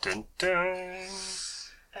 Dun, dun, dun.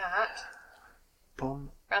 That.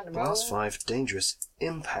 Bomb. Random roll. Plus 5, dangerous.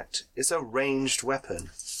 Impact. It's a ranged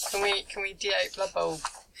weapon. Can we D8 Blood Bowl,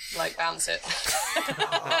 like, bounce it?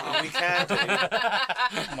 Oh, we can do.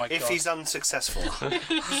 Oh my If god. he's unsuccessful.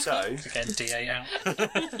 So, Again, D8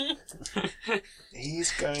 out.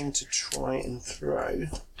 he's going to try and throw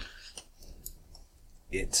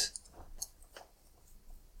it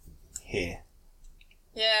here.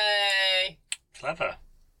 Yay! Clever.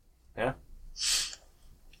 Yeah?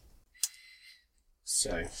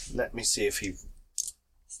 So, let me see if he...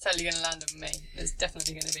 It's totally going to land on me. It's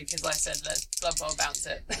definitely going to be because I said let's Blood Bowl bounce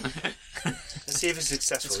it. Let's see if it's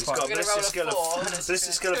successful. He's quite- got a I'm gonna ballistic skill roll a 4 and of it's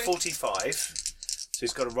ballistic skill gonna- of 45. So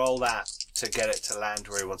he's got to roll that to get it to land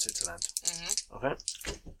where he wants it to land. Okay.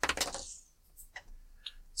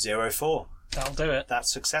 0-4. That'll do it.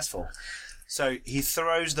 That's successful. So he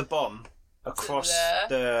throws the bomb across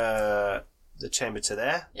there. the chamber to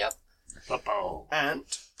there, Yep. Blood Bowl. and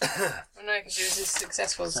Well, no, because yours is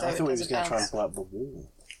successful, so I thought he it was doesn't going to try and bounce. pull up the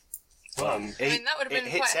wall. it, I mean, that would have it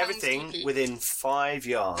been hits quite everything hand-sticky. within 5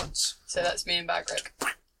 yards. So that's me and Bagrick.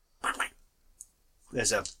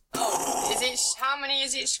 There's a Is each? How many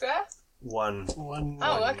is each square? one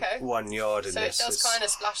Oh, okay. 1 yard in So it this. does kind of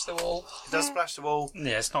splash the wall. It does splash the wall.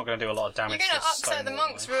 Yeah, it's not going to do a lot of You're damage. going to to upset stone the wall,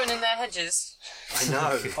 monks, though. ruining their hedges. I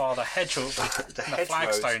know. Oh, the hedge will, The the hedgerows.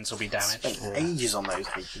 flagstones will be damaged. Spent ages on those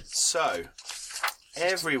pages. So,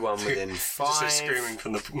 everyone within Just 5... screaming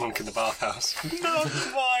from the monk in the bathhouse. Not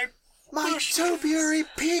my... My topiary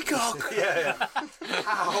peacock! yeah.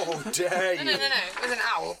 How dare No, you? no, no, no. It was an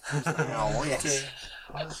owl. Oh, yes.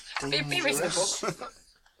 Be reasonable.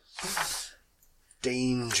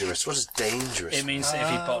 Dangerous. What is dangerous? It means that if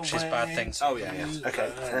he botches bad things. Oh, yeah.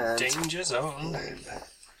 Okay. And Danger zone.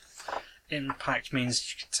 Impact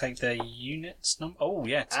means you can take the units number. Oh,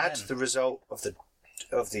 yeah, 10. add the result of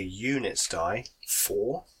the units die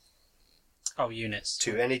 4 Oh, units.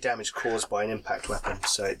 to any damage caused by an impact weapon.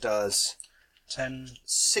 So it does 10.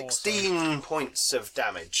 16 points of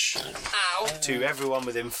damage Ow. to everyone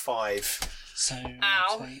within 5. So,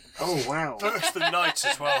 Ow. 20, Oh, wow. That's the knight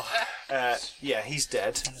as well. Yeah, he's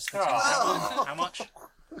dead. How much?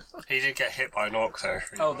 He did get hit by an orc though.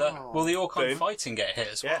 Oh, will the orc on Boom. fighting get hit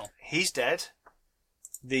as Yeah, well? he's dead.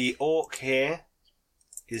 The orc here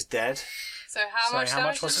is dead. So how much how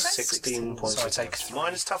much damage was did it? you say? 16 points So I of take damage. 3.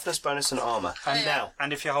 Minus toughness bonus and armour. And Yeah. now,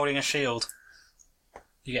 And if you're holding a shield,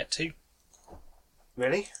 you get 2.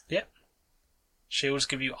 Really? Shields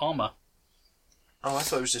give you armour. Oh, I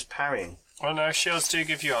thought it was just parrying. Well, no, shields do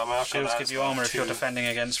give you armour. Shields give you armour if you're defending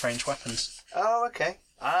against ranged weapons. Oh, okay.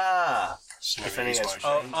 Defending against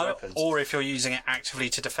ranged Oh, weapons. or if you're using it actively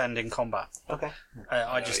to defend in combat. Okay.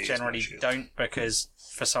 I No, just use generally my shield. don't, because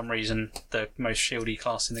for some reason the most shieldy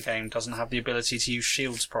class in the game doesn't have the ability to use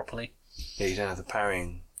shields properly. Yeah, you don't have the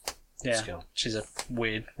parrying Yeah, skill. which is a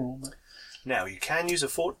weird rule. But Now, you can use a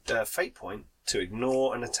fate point to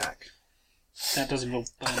ignore an attack. that does involve.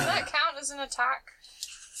 Does that count as an attack?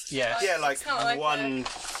 Yeah. Yeah, like It's not like one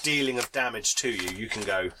dealing of damage to you. You can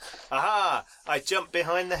go, aha! I jumped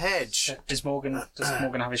behind the hedge. Does Morgan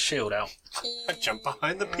have his shield out? Jump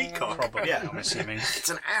behind the peacock. Probably. Yeah. I'm assuming. It's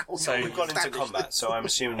an owl. So We've gone into combat, so I'm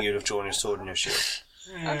assuming you'd have drawn your sword and your shield.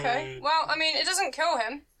 Okay. Well, I mean, it doesn't kill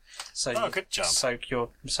him. So Oh, good job. So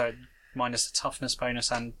minus the toughness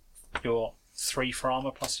bonus and your 3 for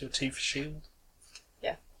armor plus your 2 for shield.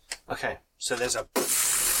 Okay, so there's a...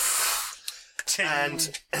 and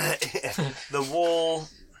the wall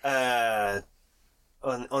on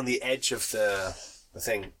the edge of the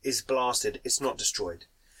thing is blasted. It's not destroyed.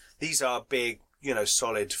 These are big,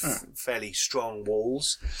 solid, fairly strong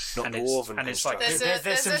walls, not And it's- dwarven and it's like- construction.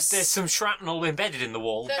 There's some shrapnel embedded in the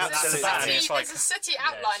wall. There's Absolutely. a city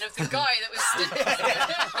outline of the guy that was stood there.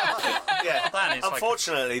 Yeah. That is like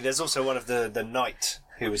Unfortunately, there's also one of the knight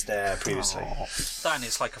who was there previously. that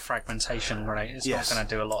is like a fragmentation grenade. It's Yes. not going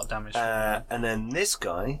to do a lot of damage. And then this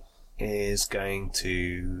guy is going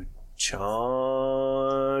to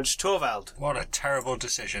charge Torvald. What a terrible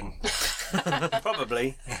decision.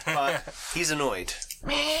 Probably, but he's annoyed.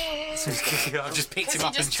 I've just picked him He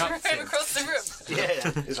up and just threw chucked him him. across the room.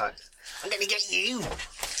 Yeah, he's like, I'm going to get you.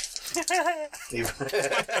 he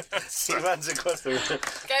runs across the room.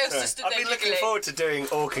 Gale's just stood I've there been looking giggling. forward to doing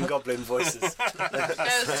orc and goblin voices.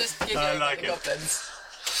 Gale's just giggling I like at it. the goblins.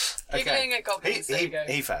 Giggling at goblins, there you go.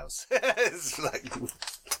 He fails. It's like,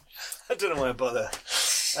 I don't know why I bother.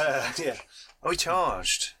 Yeah. Oh, he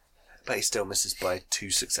charged. But he still misses by 2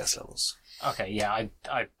 success levels. Okay, yeah,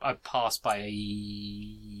 I passed by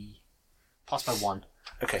 1.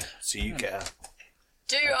 Okay, so you get a...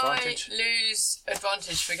 Do Advantage? I lose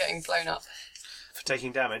advantage for getting blown up? For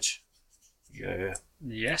taking damage, yeah.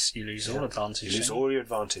 Yes, you lose all advantage. You lose don't you? all your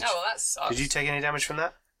advantage. Oh, well, that sucks. Did you take any damage from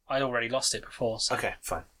that? I already lost it before, so Okay,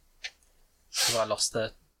 fine. 'cause I lost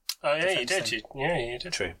the. Oh, yeah, you Defense did. thing. You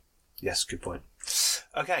did. True. Yes, good point.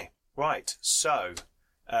 Okay, right. So,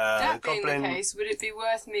 That being goblin. the case, would it be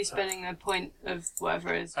worth me spending a point of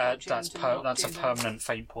whatever is That's to not that's a do that? permanent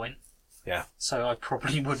fate point. Yeah, So I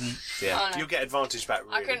probably wouldn't. yeah. Oh, no. You'll get advantage back.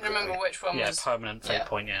 Really I couldn't remember quickly. which one Yeah, was. permanent fate yeah.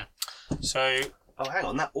 point. Yeah. So, Oh, hang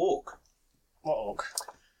on, that orc. what orc?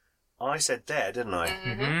 I said there, didn't I?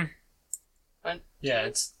 Mm-hmm. Yeah,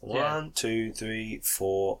 it's yeah. 1, 2, 3,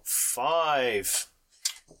 4, 5.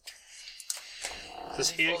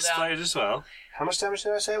 Does he Fall explode down. as well? How much damage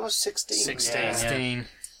did I say it was? 16. 16. Yeah. 16.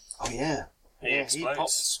 Oh yeah. He Yeah, explodes.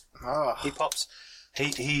 pops. Ah, He pops.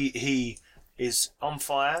 He is on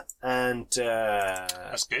fire, and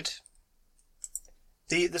That's good.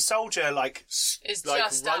 the soldier like Is like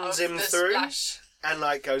just out runs of him the through splash. and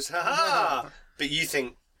like goes ha ha. But you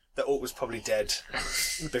think the orc was probably dead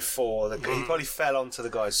before he probably fell onto the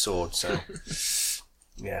guy's sword. So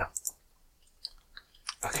yeah.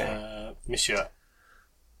 Okay, Monsieur.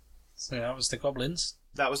 So that was the goblins.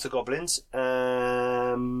 that was the goblins.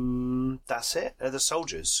 That's it. The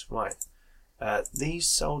soldiers, right? These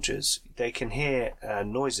soldiers, they can hear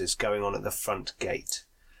noises going on at the front gate.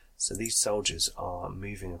 So these soldiers are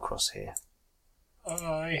moving across here.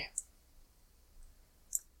 Aye.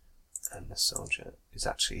 And the soldier is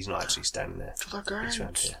he's not actually standing there. He's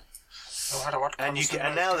around here. Oh, what And you comes can,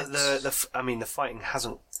 and to now those that gates? the fighting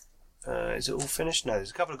hasn't, is it all finished? No,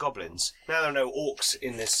 there's a couple of goblins. Now there are no orcs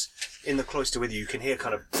in the cloister with you. You can hear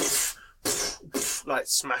kind of like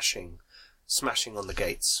smashing on the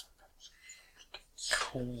gates.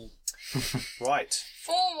 Cool. Right.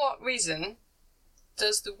 For what reason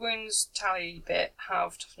does the wounds tally bit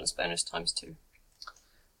have toughness bonus ×2?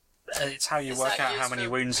 It's how you Is work that out how used many for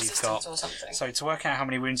wounds you've resistance got. or something? So to work out how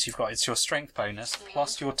many wounds you've got, it's your strength bonus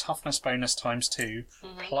plus your toughness bonus ×2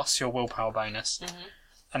 plus your willpower bonus,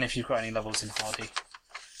 and if you've got any levels in hardy.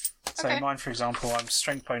 So Okay. mine, for example, I'm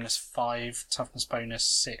strength bonus 5, toughness bonus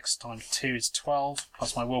 6 times 2 is 12,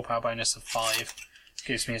 plus my willpower bonus of 5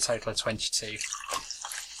 gives me a total of 22.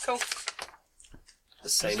 Cool. The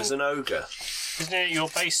same as an ogre. Isn't it your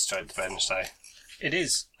base strength bonus, though? It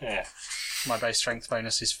is. Yeah. My base strength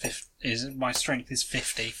bonus is my strength is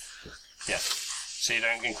 50. Yeah. So you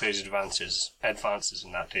don't include advances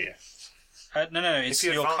in that, do you? No. It's If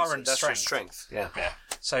you your advance current it, that's your strength. strength. Yeah.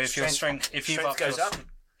 So if your strength, if you've Strength upped goes your, up.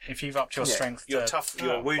 if you've upped your strength, Your to-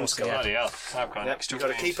 your wounds go up. Bloody hell. I've got an Yep, extra you've got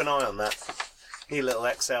to wound. keep an eye on that. Need a little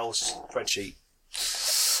Excel spreadsheet.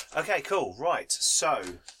 Okay, cool. Right, so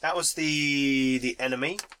that was the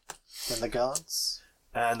enemy, And the guards.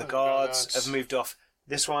 and the the guards guards. have moved off.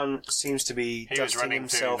 This one seems to be He was dusting running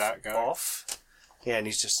through himself that guy. off. Yeah, and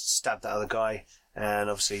he's just stabbed that other guy, and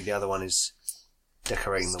obviously the other one is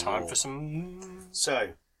decorating the Time wall. for some... So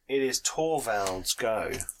it is Torvald's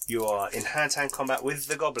go. You are in hand-to-hand combat with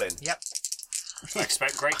the goblin. Yep. I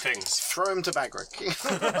expect great things. Throw him to Bagric.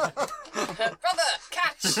 Brother,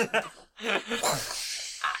 catch!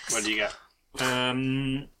 What do you get?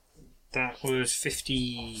 That was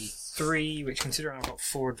 53, which considering I've got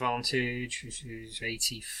 4 advantage, which is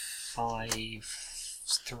 85,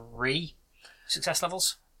 3 success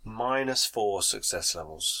levels. -4 success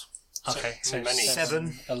levels. Okay, so many.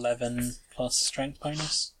 7 11 plus strength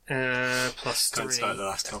bonus. plus Can't 3, start the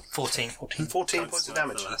last couple. 14. 14 Can't points of start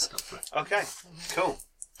damage. the last couple. Okay, cool.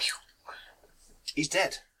 He's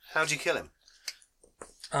dead. How'd you kill him?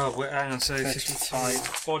 Oh, wait, hang on, so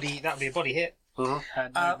 55 body, that'd be a body hit. No,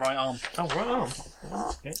 right arm. Oh, right arm.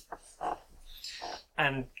 Okay.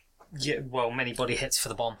 And, yeah, well, many body hits for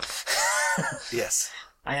the bomb. Yes.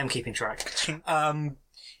 I am keeping track.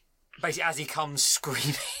 Basically, as he comes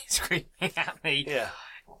screaming at me, Yeah.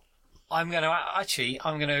 I'm going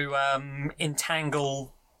to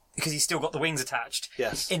entangle, because he's still got the wings attached.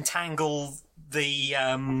 Yes. Entangle the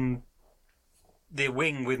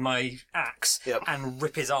wing with my axe Yep. and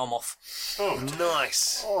rip his arm off. Oh,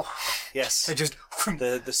 Nice. Yes. So just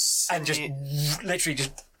The and just literally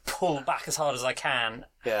just pull back as hard as I can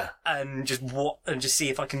yeah. and just see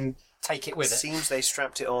if I can take it with it. Seems they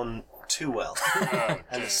strapped it on too well,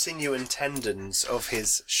 and the sinew and tendons of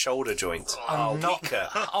his shoulder joint are weaker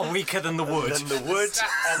Are weaker than the wood. than the wood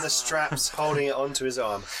and the straps holding it onto his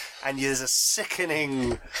arm. And there's a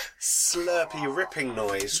sickening, slurpy, ripping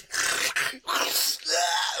noise.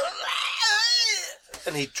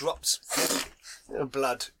 And he drops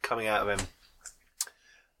blood coming out of him.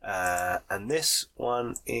 And this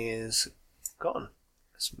one is gone.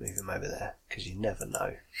 Let's move him over there, because you never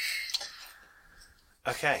know.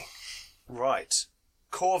 Okay. Right.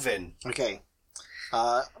 Corvin. Okay.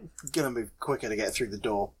 Gonna move quicker to get through the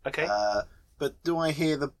door. Okay. But do I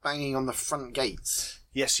hear the banging on the front gates?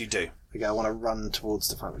 Yes, you do. Okay, I want to run towards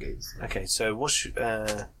the front gates. Okay, so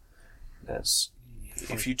that's...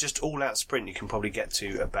 If you just all-out sprint, you can probably get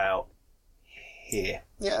to about here.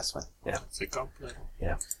 Yeah, that's fine. it's a goblin.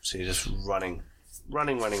 Yeah. So you're just running.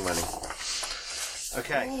 Running.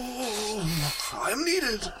 Okay. I am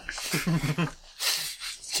needed.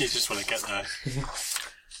 You just want to get there.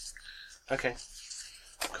 Okay.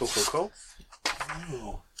 Cool.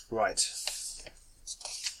 Right.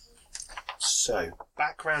 So,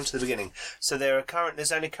 back round to the beginning. So there's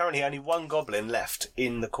currently only one goblin left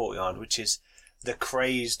in the courtyard, which is the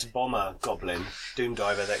crazed bomber goblin,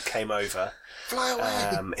 Doomdiver, that came over. Fly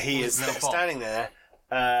away. He is no bomb. standing there,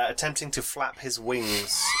 attempting to flap his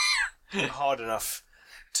wings hard enough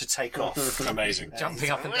to take off. Amazing. Jumping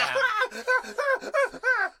up and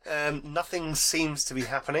down. Nothing seems to be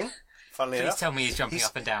happening. Funnily Please enough. tell me he's jumping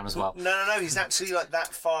up and down as well. No. He's actually like that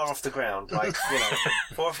far off the ground, like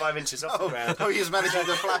 4 or 5 inches off the ground. Oh, he's managing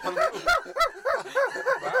to flap and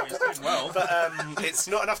Wow, he's doing well. But it's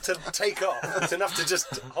not enough to take off. It's enough to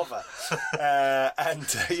just hover. And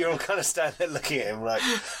you're all kind of standing there looking at him like,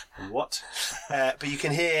 what? But you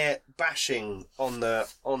can hear bashing on the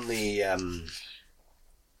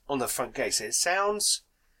front gate. So it sounds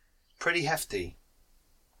pretty hefty.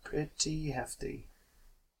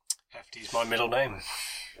 Hefty's my middle name.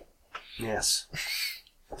 Yes.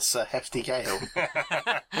 Sir Hefty Gale.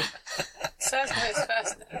 Sir's not his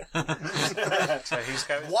first name. So who's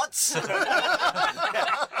going? What?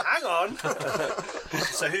 Hang on.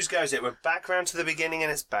 So whose goes it? We're back round to the beginning,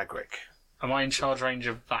 and it's Bagric. Am I in charge range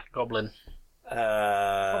of that goblin?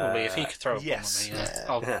 Probably, if he could throw a yes. bomb at me.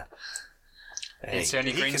 I'll- Yeah. It's the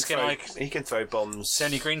only green skin he can throw bombs. It's the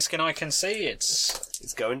only green skin I can see.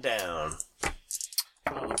 It's going down.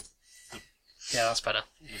 Yeah, that's better.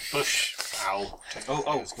 Bush owl.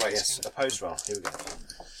 Oh, right, yes. Opposed roll. Here we go.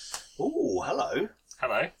 Ooh, hello.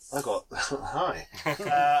 Hello. I got... Hi.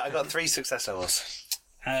 I got 3 success levels.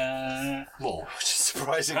 More. Which is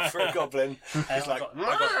surprising for a goblin. He's like...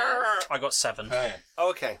 I got 7. Oh, yeah. Oh,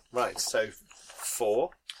 okay, right. So, 4.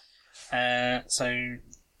 So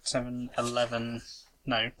 7, 11.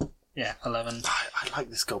 No. Yeah, 11. I like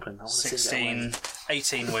this goblin. I want to see him get away.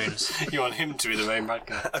 16, 18 wounds. You want him to be the main bad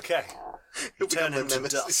guy. Okay. You turn him to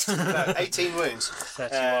nemesis. dust. No, 18 wounds. 31.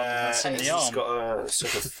 That's in the He's arm. got a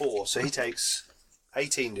sort of 4, so he takes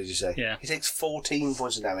 18. Did you say? Yeah. He takes 14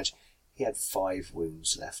 points of damage. He had 5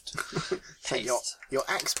 wounds left. Your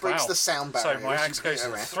axe breaks Wow. the sound So barrier. my as axe you go goes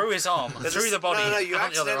around. through his arm, through the body. No, you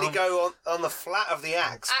and the other accidentally arm. go on the flat of the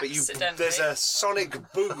axe, but Accidentally. there's a sonic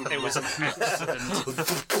boom. It was an accident.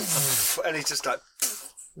 And he's just like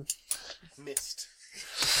missed.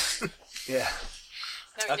 Yeah.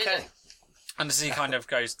 No, he Okay. didn't. And as he kind of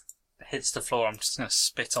hits the floor, I'm just going to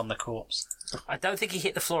spit on the corpse. I don't think he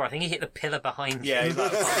hit the floor. I think he hit the pillar behind Yeah.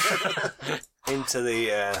 him. Into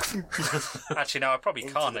the. Actually, no, I probably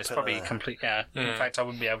Into can't. the It's probably pillar. complete. Yeah. In fact, I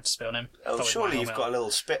wouldn't be able to spit on him. Oh, Not with surely my you've helmet got a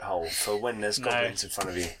little spit hole for when there's No. goblins in front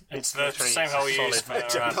of you. It's the literally same hole we solid use for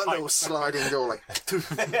A little sliding door, like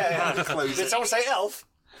close Did it. someone say elf?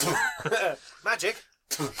 Magic?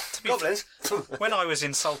 Goblins? When I was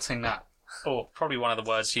insulting that, or probably one of the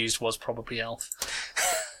words used was probably elf,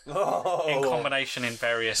 in combination in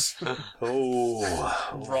various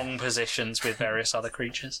Oh. wrong positions with various other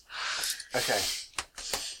creatures. Okay.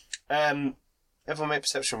 Everyone make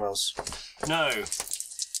perception rolls. No.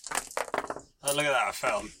 Oh, look at that, I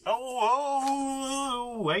fell.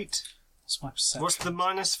 Oh, wait. What's my perception? What's the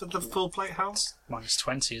minus for the full plate house? Minus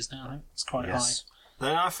 20 is now, I think. It's quite Yes.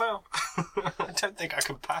 Then I fell. I don't think I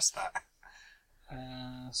can pass that.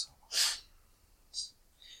 high.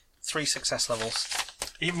 3 success levels.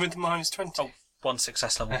 Even with the minus 20. Oh, 1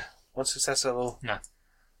 success level. 1 success level. No.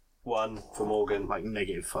 1 for Morgan. Like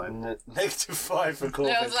 -5. Negative 5 for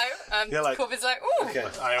Corbin. I was like, You're like- Corbin's like, ooh. Okay.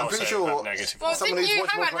 I I'm also pretty sure- have negative. Well, Someone didn't who's you?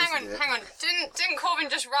 much Hang more on, close to it. hang on. Didn't Corbin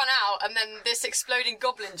just run out and then this exploding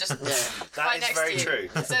goblin just That right is next very to you? true.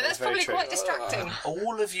 So that's very probably true. quite distracting.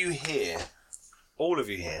 All of you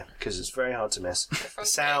here, because it's very hard to miss, the Front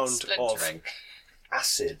sound gate of splintering.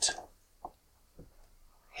 acid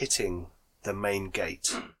hitting the main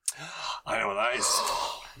gate. I know what that is.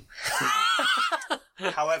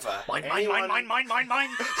 However, Mine.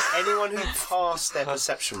 anyone who passed their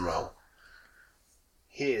perception roll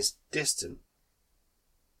hears distant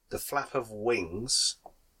the flap of wings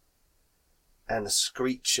and the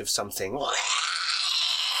screech of something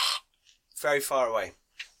very far away.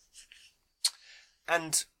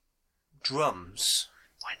 And drums.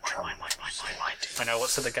 I know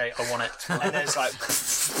what's at the gate. I want it. And there's like,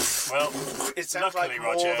 Well, it sounds luckily, like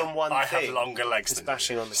more Roger, than one I thing have longer legs is than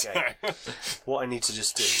bashing on the gate. What I need to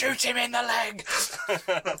just do. Shoot him in the leg!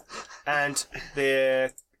 And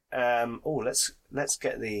the let's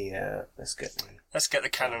get the Let's get the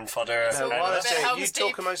cannon fodder. No, So while a that's bit doing, you Helm's talk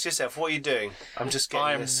Deep. amongst yourself. What are you doing? I'm just getting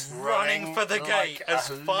I'm this. running for the like gate as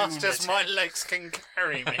a fast as my lunatic. legs can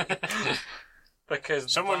carry me.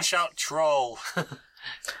 Because Someone shout troll.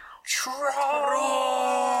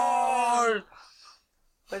 Troll!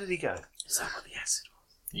 Where did he go?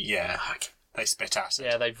 Yeah. They spit acid.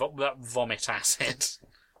 Yeah, they that vomit acid.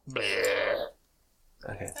 Bleh.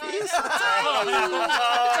 Okay. It's a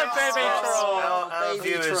baby troll. Our baby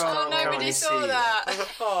viewers troll. can't Nobody currently saw see that.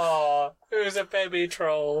 Oh, it was a baby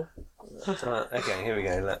troll. Okay, here we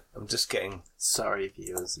go. Look, I'm just getting. Sorry,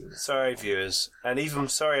 viewers. Sorry, viewers, and even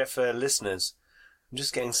sorry for listeners. I'm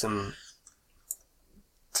just getting some.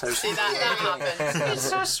 See that happened. It's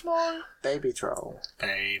so small. Baby troll.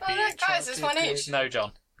 Baby Oh, look, guys, there's one each. No,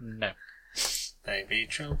 John. No. Baby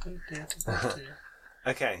troll.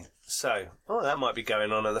 Okay, so that might be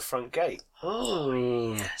going on at the front gate.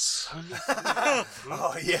 Oh, yes.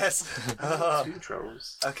 Oh yes. Two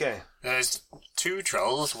trolls. Okay. There's 2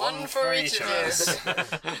 trolls, One for each of us.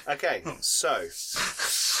 Okay. So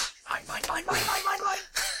Mine.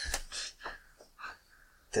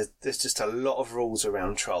 there's just a lot of rules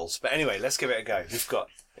around trolls. But anyway, let's give it a go. We've got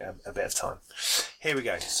a bit of time. Here we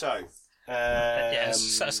go. So.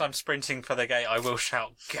 Yes, as I'm sprinting for the gate, I will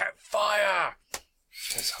shout, "Get fire!"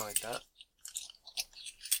 Let's hide that.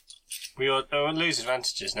 We lose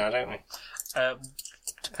advantages now, don't we?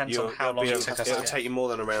 Depends on how long it took us to It'll get. take you more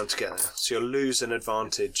than a round to get there. So you'll lose an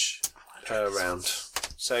advantage per round.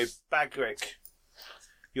 So, Bagric,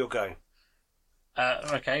 you'll go.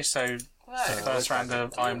 Okay, so Whoa. first round,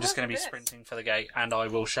 I'm just going to be sprinting for the gate, and I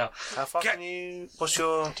will shout. How far Get- can you... What's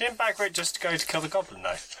your... Didn't Bagric just go to kill the goblin,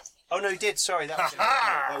 though? Oh, no, you did. Sorry, that was,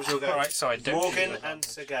 that was your go. All right, so I don't. Morgan and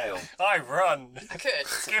Sir Gale. I run. Good.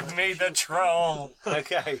 Give me the troll.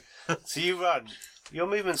 Okay, so you run. Your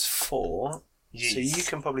movement's 4, so Yes. you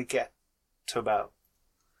can probably get to about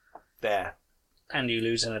there. And you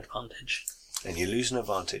lose an advantage. And you lose an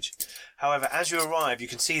advantage. However, as you arrive, you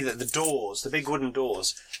can see that the doors, the big wooden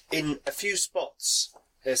doors, in a few spots,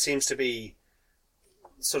 there seems to be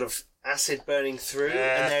sort of acid burning through,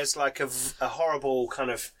 and there's like a horrible kind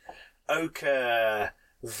of ochre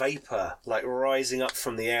vapour like rising up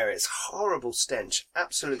from the air. It's horrible stench,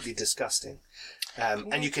 absolutely disgusting.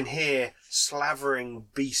 And you can hear slavering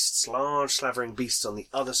beasts, large slavering beasts on the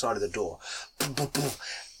other side of the door.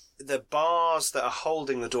 The bars that are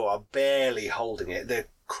holding the door are barely holding it. They're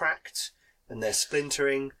cracked and they're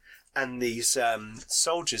splintering. And these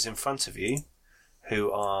soldiers in front of you,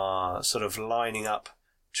 who are sort of lining up,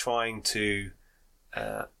 trying to...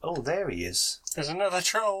 oh, there he is. There's another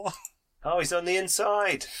troll. Oh, he's on the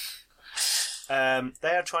inside. They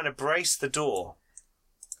are trying to brace the door.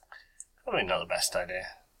 Probably not the best idea.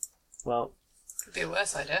 Well, Could be a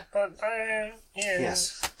worse idea. But,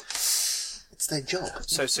 yes. It's their job.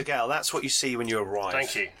 So, Segal, that's what you see when you arrive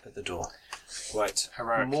Thank you. at the door. Right.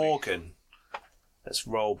 Heroically. Morgan. Let's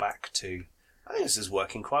roll back to... I think this is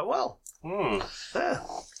working quite well. Yeah.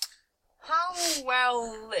 How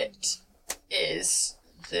well lit is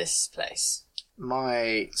this place?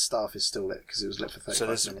 My staff is still lit because it was lit for 35 So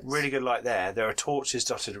there's minutes. really good light there. There are torches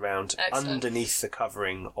dotted around Excellent. underneath the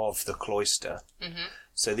covering of the cloister. Mm-hmm.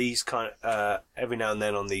 So these every now and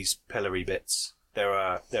then on these pillory bits, there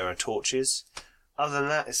are torches. Other than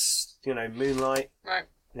that, it's moonlight. Right.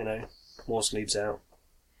 Morse leaves out.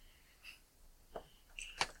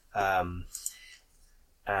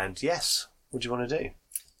 And yes, what do you want to do?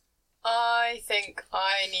 I think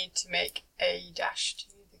I need to make a dash to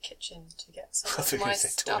the kitchen to get some I of think my it's the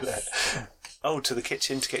stuff. toilet. Oh, to the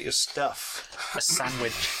kitchen to get your stuff. A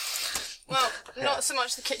sandwich. Well, not so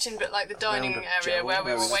much the kitchen, but like the dining Around the area gel, where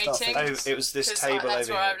we where were the stuff waiting. Oh, it was this 'Cause, table that's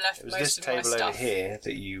over where here. I've left It was most this of my table over stuff. here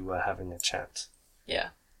that you were having a chat. Yeah.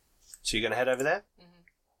 So you're going to head over there?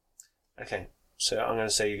 Mm-hmm. Okay. So I'm going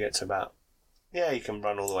to say you get to about... Yeah, you can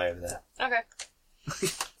run all the way over there. Okay.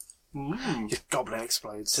 Your goblin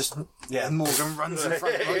explodes. Just, yeah. And Morgan runs in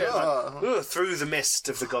front. Like, Yeah, "Oh." Ooh, through the mist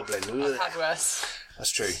of the goblin. Ooh. I've had worse. That's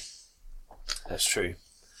true. That's true.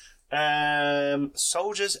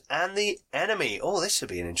 Soldiers and the enemy. Oh, this should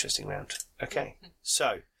be an interesting round. Okay.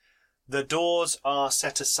 So, the doors are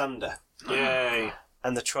set asunder. Yay.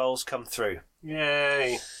 And the trolls come through.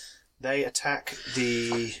 Yay. They attack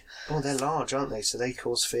the... Oh, they're large, aren't they? So they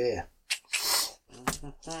cause fear.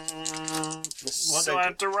 What do I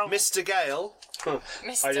have to roll? Mr. Gale.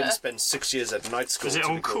 Mister. I didn't spend 6 years at night school Is it to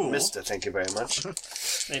on be called cool? Mr. Thank you very much.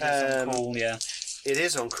 It is on Um, call, yeah. It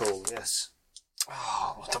is on call, yes.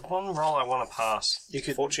 Oh, the one roll I want to pass. You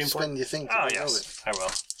could Fortune spend point? your thing to Oh, reroll yes. I will.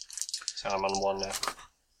 So I'm on one now.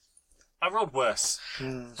 I rolled worse.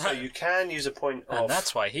 So you can use a point And of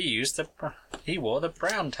that's why he wore the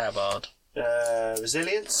brown tabard.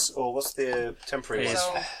 resilience, or what's the temporary one?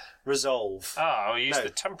 So, Resolve. Oh, I'll use No. the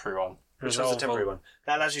temporary one. Which was the temporary one?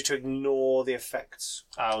 That allows you to ignore the effects.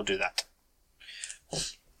 I'll do that.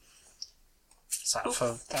 Is that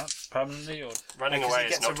for that permanently or? Running Because away he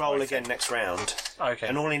is gets to not roll my again thing. next round, Okay.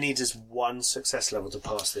 and all he needs is one success level to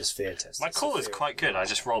pass this fear test. My It's call a is fear. quite good. I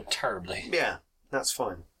just rolled terribly. Yeah, that's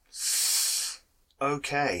fine.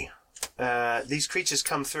 Okay. These creatures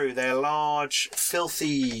come through. They're large,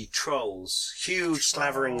 filthy trolls, huge,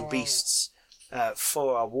 slavering beasts.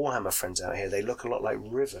 For our Warhammer friends out here, they look a lot like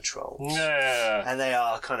river trolls. Yeah. And they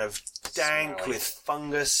are kind of dank Smelly. with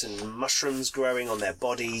fungus and mushrooms growing on their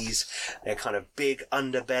bodies. They're kind of big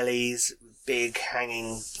underbellies, big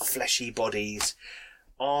hanging fleshy bodies,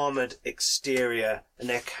 armoured exterior, and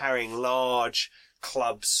they're carrying large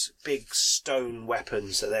clubs, big stone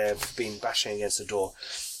weapons that they've been bashing against the door.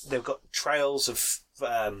 They've got trails of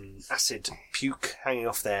acid puke hanging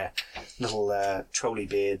off their little trolley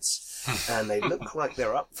beards, and they look like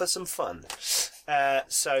they're up for some fun.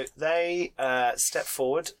 So they step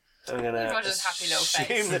forward. I'm going to Roger's happy little assume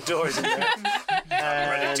face. the door is in there.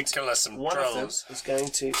 Ready And to kill us some one of them trolls. is going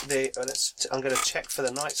to... I'm going to check for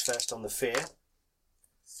the knights first on the fear.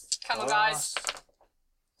 come on, guys.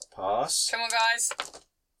 Pass. Come on, guys.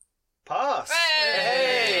 Pass.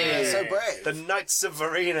 Hey! Yeah, so brave. The Knights of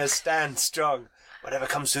Verena stand strong. Whatever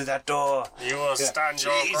comes through that door. You will stand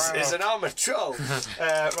your Jeez, ground. is an armoured troll.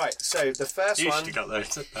 Right, so the first You one... should have got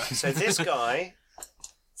those. So this guy,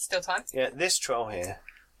 Still time. this troll here,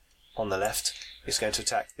 on the left, is going to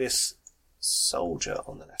attack this soldier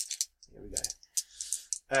on the left. Here we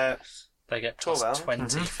go. They get 12 plus out.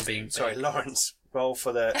 20 for being big. Sorry, Lawrence, roll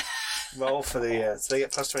for the... so they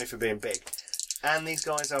get plus 20 for being big. And these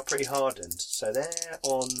guys are pretty hardened. So they're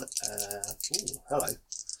on... hello.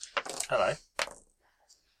 Hello.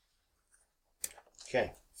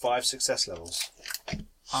 Okay, 5 success levels.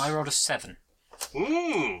 I rolled a 7.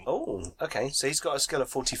 Mmm. Oh, okay. So he's got a skill of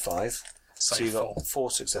 45. So you've got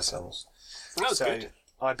 4 success levels. That's so good.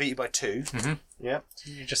 I beat you by 2. Mhm. Yeah.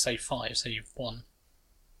 You just say 5, so you've won.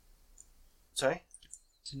 Sorry?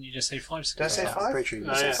 Didn't you just say 5 Did I say success? 5? I'm pretty sure you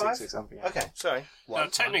Oh, said yeah. 6 something. Yeah. Okay, sorry. No,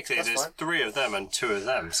 technically, That's there's fine. 3 of them and 2 of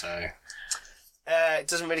them, so... It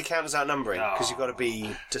doesn't really count as outnumbering because you've got to Oh.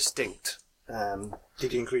 be distinct.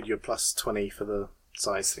 Did you include your plus 20 for the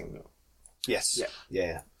size thing? Yes. Yeah.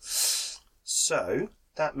 Yeah. So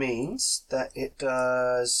that means that it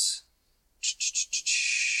does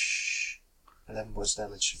 11 points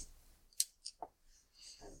damage.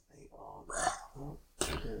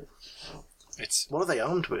 It's... What are they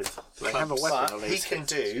armed with? Do they have a weapon? But or he is can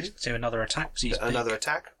do Do another attack. 'cause he's another big.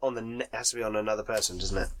 attack on the. Has to be on another person,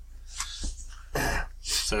 doesn't it?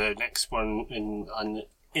 So the next one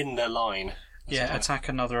in the line. Yeah, attack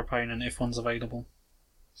another opponent if one's available.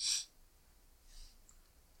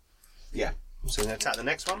 Yeah. So we're going to attack the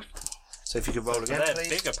next one. So if you could roll again, They're please.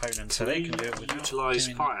 big opponents, so they can do it without Utilise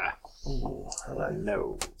doing- fire. Ooh, hello.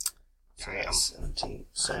 No. So that's 17.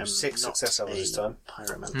 So I'm 6 not success levels this a time.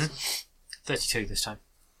 Pyromancer. 32 this time.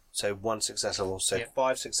 So 1 success level. So Yep.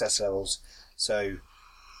 5 success levels. So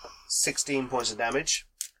 16 points of damage.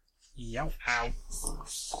 Yow. Ow.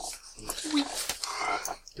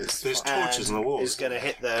 There's torches on the And walls. is going to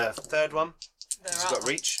hit the third one. There He's are. got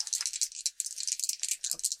reach.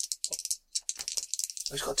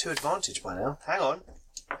 Oh, he's got 2 advantage by now. Hang on.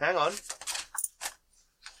 Hang on.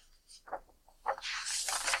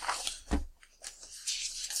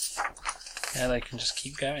 Yeah, they can just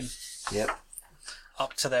keep going. Yep.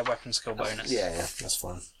 Up to their weapon skill bonus. Yeah, that's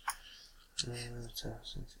fine.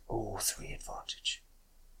 Oh, 3 advantage.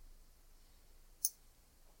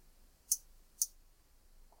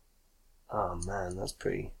 Oh man, that's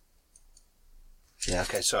pretty. Yeah,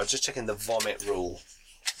 okay, so I was just checking the vomit rule.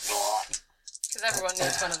 Because everyone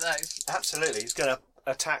needs one of those. Absolutely, he's going to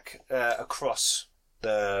attack across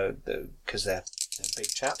because they're big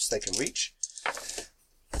chaps, they can reach.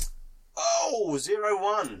 Oh,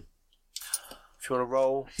 0-1. If you want to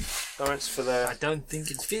roll, Lawrence, for I the. don't think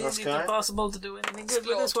it's physically guy. possible to do anything good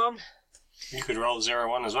with this one. You could roll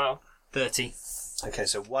 0-1 as well. 30. Okay,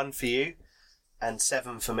 so 1 for you and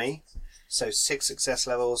 7 for me. So 6 success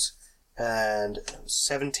levels and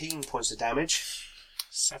 17 points of damage.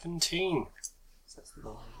 17.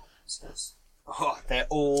 Oh, they're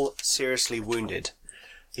all seriously wounded.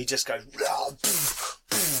 He just goes,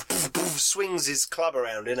 swings his club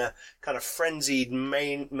around in a kind of frenzied,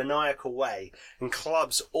 maniacal way and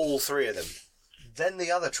clubs all 3 of them. Then the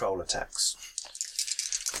other troll attacks.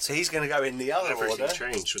 So he's going to go in the other Everything order.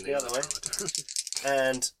 changed when The other way. attacked.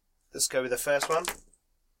 And let's go with the first one.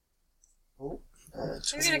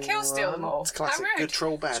 He's going to kill steal them all. It's classic. How rude. Good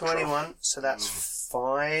troll, bad troll. 21, so that's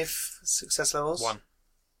 5 success levels. 1.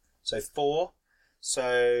 So 4.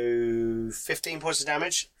 So 15 points of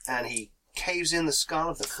damage, and he caves in the skull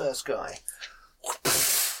of the first guy.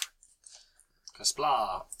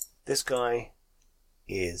 Kaspla. This guy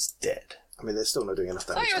is dead. I mean, they're still not doing enough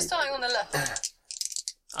I damage. thought you were to me. starting on the left.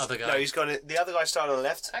 Other guy. No, he's gone. The other guy started on the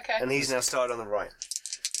left, Okay. and he's now started on the right.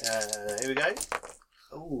 Here we go.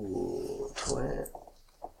 Ooh,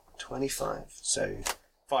 25. So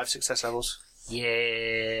 5 success levels.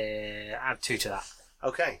 Yeah. Add 2 to that.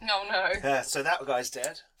 Okay. No. So that guy's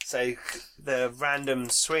dead. So the random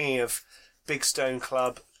swinging of big stone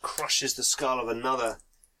club crushes the skull of another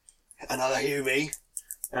Humi,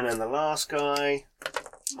 and then the last guy,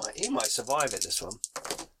 he might survive it. This one.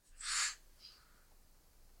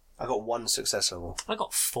 I got 1 success level. I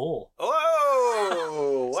got 4.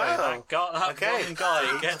 Oh, So wow! that Okay. one guy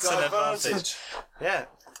He's gets got an advantage. Yeah,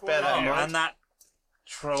 bear that in mind. And that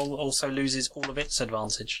troll also loses all of its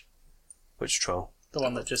advantage. Which troll? The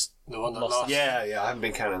one that just The one that lost. lost. Yeah, I haven't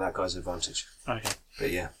been counting that guy's advantage. Okay.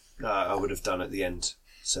 But yeah, I would have done at the end.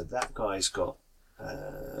 So that guy's got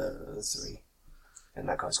 3, and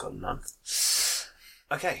that guy's got none.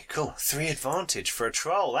 Okay, cool. 3 advantage for a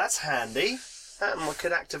troll. That's handy. That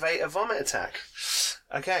could activate a vomit attack.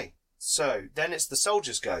 Okay, so then it's the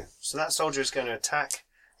soldier's go. So that soldier is going to attack.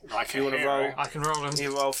 Like If you want to roll, I can roll him.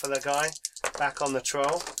 you roll for the guy. Back on the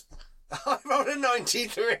troll. I rolled a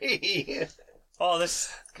 93. Oh,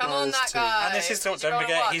 this. Come on, that Those two. guy. And this is not. Did you Don't roll a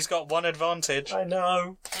forget, one? he's got 1 advantage. I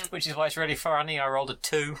know. Which is why it's really funny. I rolled a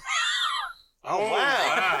 2. Oh,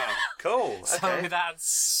 wow. Cool. So Okay.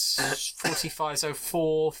 that's 45, so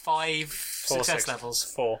 5 success levels.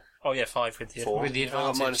 4. Oh yeah, 5 with the 4. with the I got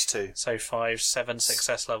advantage. -2. So 5, 7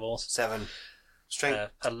 success levels. 7.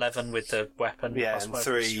 Strength. 11 with the weapon. Yeah, plus and weapon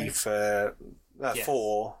 3 strength. for Yeah.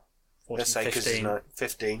 4. 14, Let's say because 15.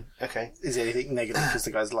 15. Okay. Is there anything negative because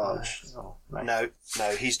the guy's large? Oh, no.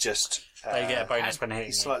 No, he's just. They get a bonus when hitting.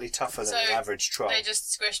 He's you. slightly tougher than So, an average troll. They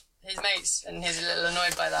just squished his mates, and he's a little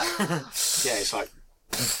annoyed by that. Yeah, it's like.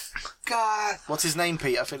 God, What's his name,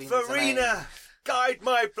 Pete? I feel he needs a name. Verena! Guide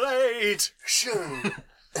my blade! Shoo!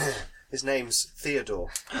 His name's Theodore.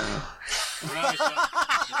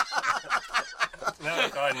 No,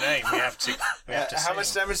 got a name. We have to How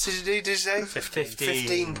much damage did you do you say?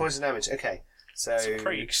 15 points of damage. Okay. So It's a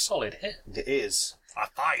pretty solid hit. it is. A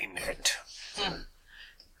fine hit.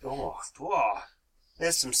 Oh,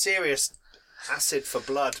 there's some serious acid for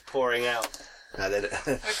blood pouring out. No, We're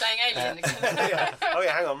playing Alien again. yeah. Oh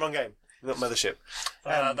yeah, hang on, wrong game. Not Mothership.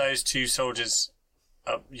 Those two soldiers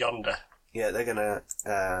up yonder. Yeah, they're gonna.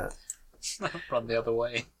 Run the other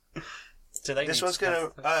way. Do they? This need one's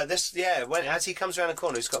to gonna. As he comes around the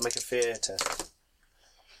corner, he's got to make a fear test.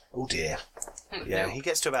 Oh dear. Yeah, he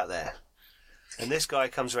gets to about there, and this guy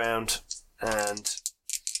comes around, and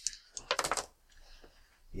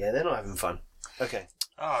yeah, they're not having fun. Okay.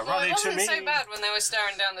 Oh, Well, run it into wasn't me. so bad when they were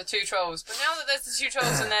staring down the two trolls, but now that there's the two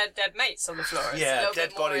trolls and their dead mates on the floor, it's a Yeah, little dead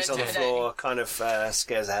bit more bodies on the intimidating. floor kind of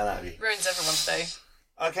scares the hell out of you. Ruins everyone's day.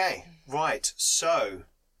 Okay, right. So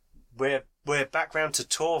we're back round to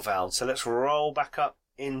Torvald. So let's roll back up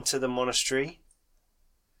into the monastery.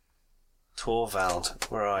 Torvald,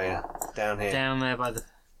 where are you? Down here. Down there by the.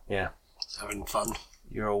 Yeah. Having fun.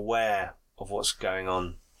 You're aware of what's going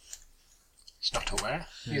on. He's not aware.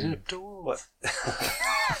 He's a dwarf. What?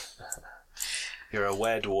 You're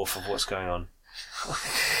aware, dwarf, of what's going on.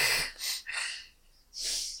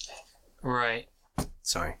 Right.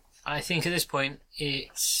 Sorry. I think at this point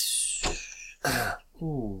it's.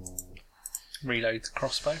 Ooh. reload the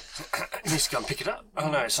crossbow? You need to go and pick it up.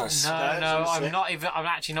 Oh no, it's on. No, I'm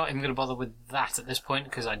actually not even going to bother with that at this point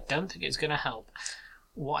because I don't think it's going to help.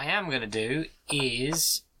 What I am going to do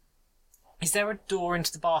is there a door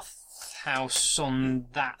into the bathhouse on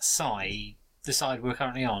that side, the side we're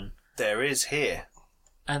currently on? There is here.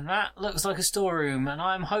 And that looks like a storeroom, and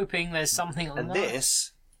I'm hoping there's something on And that.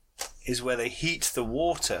 this is where they heat the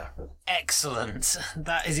water. Excellent.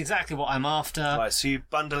 That is exactly what I'm after. Right, so you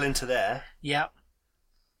bundle into there. Yep.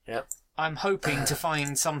 Yep. I'm hoping to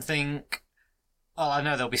find something. Oh, I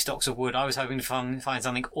know there'll be stocks of wood. I was hoping to find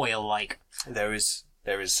something oil-like. There is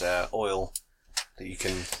oil that you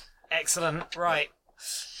can. Excellent. Right.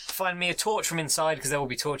 Find me a torch from inside because there will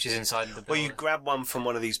be torches inside the building. Well, you grab one from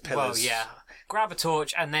one of these pillars. Well, yeah. Grab a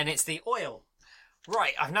torch and then it's the oil.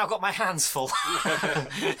 Right. I've now got my hands full.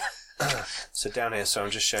 So down here, so I'm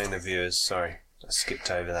just showing the viewers. Sorry, I skipped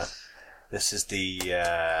over that. This is the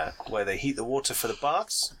where they heat the water for the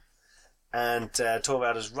baths. And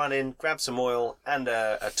Torvald has run in, grabbed some oil and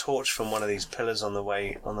a torch from one of these pillars on the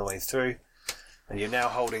way through. And you're now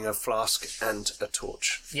holding a flask and a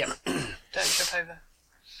torch. Yep. Don't trip over.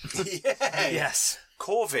 Yeah. Yes.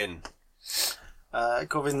 Corvin.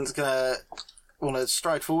 Corvin's gonna want to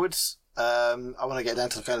stride forwards. I want to get down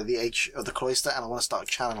to kind of the edge of the cloister, and I want to start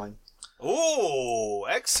channeling. Oh,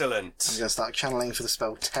 I'm excellent. going to start channeling for the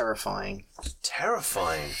spell Terrifying.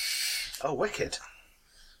 Terrifying. Oh, wicked.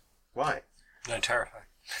 Right. No, terrifying.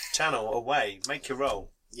 Channel away. Make your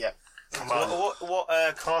roll. Yep. Come on. What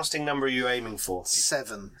casting number are you aiming for?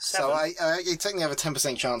 7. Seven? So I technically have a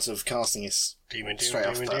 10% chance of casting this. Demon, Straight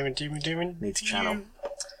demon, after. demon, demon, demon. Need to channel.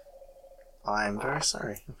 I'm very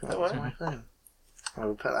sorry. That was my phone. I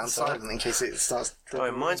will put that on silent in case it starts. Oh,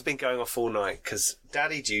 mine's been going off all night because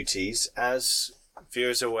daddy duties, as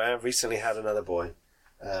viewers are aware, recently had another boy.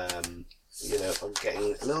 I'm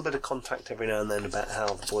getting a little bit of contact every now and then about how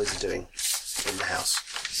the boys are doing in the house.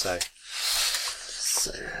 So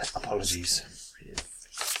apologies.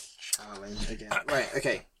 Channeling again. Right.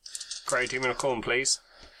 Okay. Grey demon of corn, please.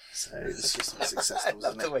 So this is some success. I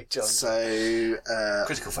love the way John. So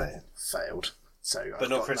Critical failure. failed. So But I've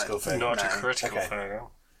not got critical failure. Not a No. critical Okay. failure.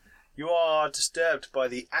 You are disturbed by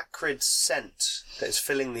the acrid scent that is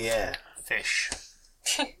filling the air. Fish.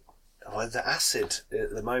 Well, the acid at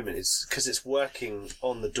the moment is because it's working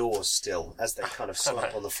on the doors still as they kind of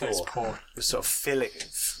slump on the It's floor. poor. We're sort of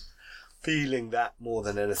feeling that more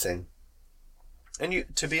than anything. And you,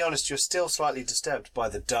 to be honest, you're still slightly disturbed by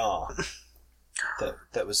the dar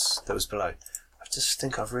that was below. I just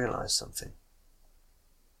think I've realised something.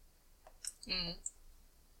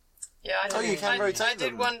 Yeah, I, Oh, you can rotate I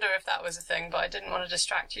did them. wonder if that was a thing, but I didn't want to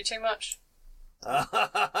distract you too much. There we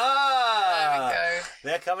go.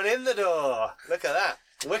 They're coming in the door. Look at that.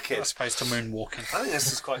 Wicked. As opposed to moonwalking. I think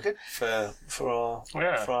this is quite good for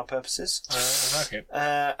our purposes. I like it.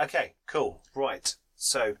 Okay, cool. Right.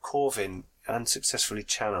 So Corvin unsuccessfully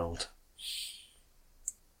channeled.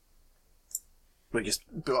 We just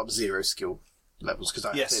built up 0 skill levels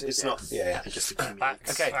because Yes, it's not. Yeah. Just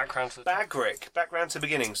Okay. Background for Bagric, back round to the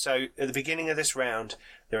beginning. So at the beginning of this round,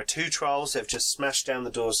 there are 2 trolls that have just smashed down the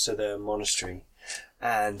doors to the monastery.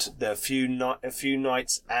 and there are a few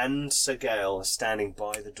knights and Sir Gale are standing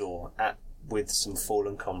by the door with some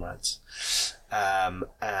fallen comrades,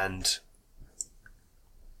 and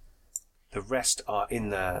the rest are in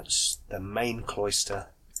the main cloister.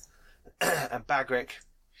 And Bagric,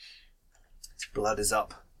 his blood is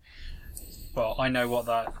up. Well, I know what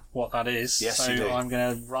that is. Yes, so you do. I'm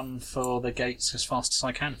going to run for the gates as fast as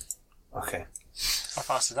I can. Okay. How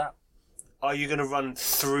fast is that? Are you going to run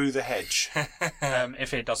through the hedge?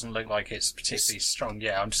 If it doesn't look like it's particularly strong,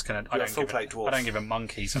 yeah, I'm just going to. You're a full-plate dwarf. I don't give them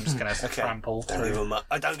monkeys. I'm just going to trample Don't give through. them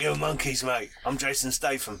I don't give them monkeys, mate. I'm Jason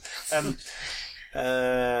Statham.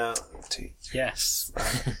 Yes.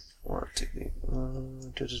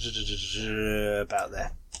 About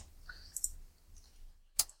there.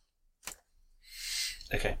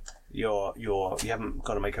 Okay. You haven't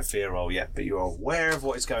got to make a fear roll yet, but you're aware of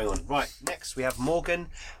what is going on. Right, next we have Morgan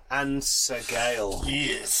and Sir Gale.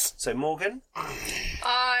 Yes. So Morgan,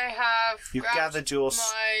 I have you've grabbed gathered your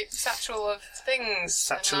my satchel of things,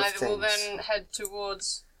 Satchel and of I will things. then head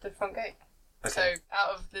towards the front gate. Okay. So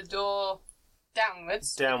out of the door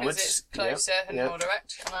downwards, Downwards, because it's closer and yep. more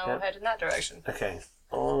direct, and I will head in that direction. Okay.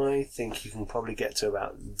 I think you can probably get to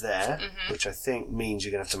about there, Mm-hmm. which I think means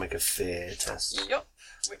you're going to have to make a fear test. Yup,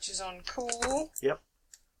 which is on cool. Yep.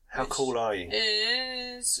 How cool are you?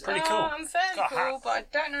 Is Pretty cool. I'm fairly Got a hat. cool, but I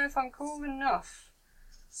don't know if I'm cool enough.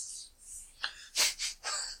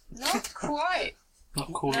 Not quite.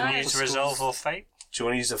 Not cool No. enough Can you for use schools. resolve or fate? Do you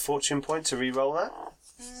want to use a fortune point to re-roll that?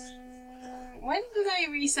 When do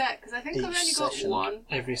they reset? Because I think I've Each only session. got one.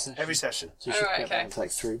 Every session. Every session. So you should Alright, get that okay. and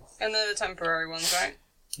take 3. And they're the temporary ones, right?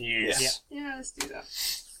 Yes. Yeah, let's do that.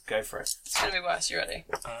 Go for it. It's going to be worse, you ready?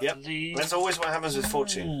 Yep. That's always what happens with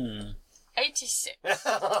fortune. 86. But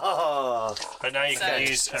now you So, can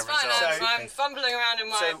use a it's fine, resolve. I'm fumbling around in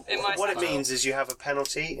my So what it satchel. means is you have a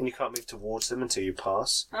penalty and you can't move towards them until you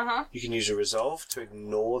pass. Uh-huh. You can use a resolve to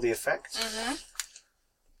ignore the effect. Mm-hmm.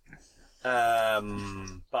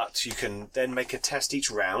 But you can then make a test each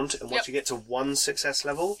round, and once Yep. you get to 1 success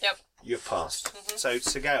level, Yep. you've passed. So,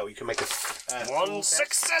 Gale, you can make a One full test.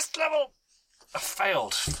 success level! I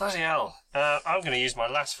failed. Bloody hell. I'm going to use my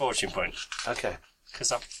last fortune point. Okay.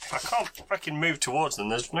 Because I can't fucking move towards them.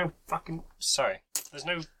 There's no fucking... Sorry. There's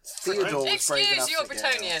no... Theodore was brave Excuse enough your to get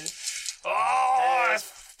Bretonian. Oh! I this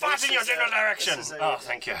fart in your is general a- direction! this is a- Oh,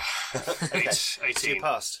 thank you. 8, So you 18.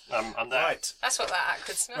 passed. I'm there. Right. That's what that act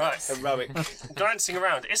could smell. Right. Heroic. Glancing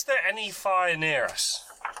around, is there any fire near us?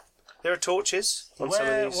 There are torches on some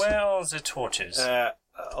of these. Where are the torches?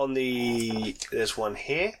 There's one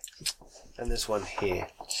here, and there's one here.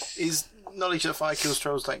 Is knowledge that fire kills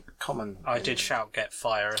trolls like common? I did shout get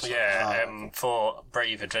fire as well. Yeah, for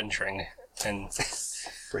brave adventuring. And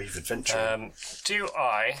Brave adventure. do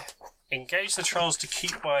I engage the trolls to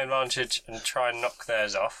keep my advantage and try and knock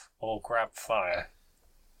theirs off, or grab fire?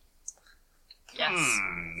 Yes.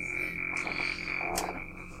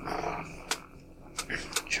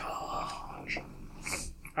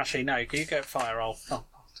 Actually, no. You get fire roll. Oh.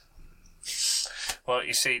 Well,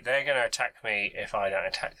 you see, they're going to attack me if I don't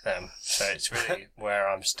attack them, so it's really where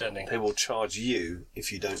I'm stunning. They will charge you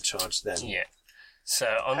if you don't charge them. Yeah. So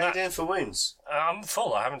on How are you that, doing for wounds? I'm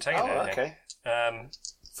full. I haven't taken Oh, anything. okay.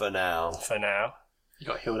 For now. For now, You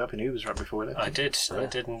got healed up in Ubers right before we left. I did. I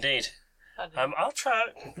did indeed. I did. I'll try.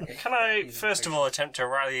 Can I first of all attempt to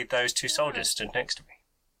rally those 2 soldiers stood next to me?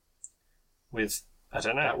 With I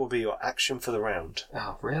don't know. That will be your action for the round.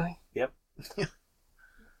 Oh, really? Yep.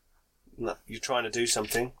 No, you're trying to do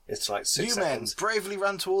something. It's like 6 You men seconds. bravely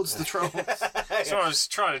run towards the troll. That's what I was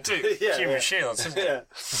trying to do. Yeah, Human yeah. shields, isn't it?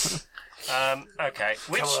 Yeah. Okay.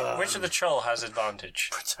 Which of the troll has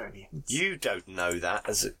advantage? Bretonian. You don't know that.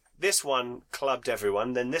 This one clubbed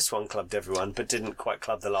everyone, then this one clubbed everyone, but didn't quite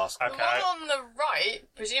club the last one. The Okay. one on the right,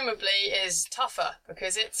 presumably, is tougher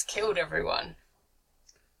because it's killed everyone.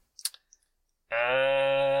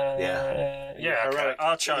 Yeah. Yeah. Okay. Heroic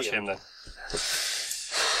I'll charge idiot. him then.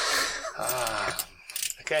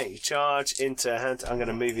 Okay, you charge into hand. I'm going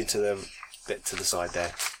to move you to the bit to the side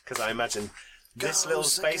there, because I imagine this little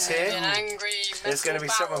space An here. angry There's going to be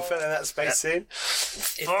metal someone barrel. filling that space soon.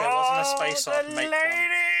 If there wasn't a space, For I'd the make one.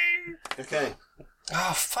 lady! Okay.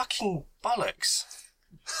 Oh, fucking bollocks.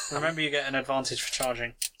 Remember, you get an advantage for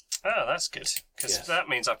charging. Oh, that's good. Because Yes. that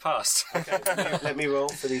means I passed. Let me roll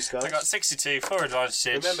for these guys. I got 62, 4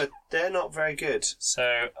 advantage. Remember, they're not very good.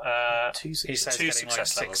 So, 2 He successes. says Two getting like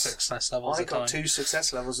success 6 levels. success levels I a got time. 2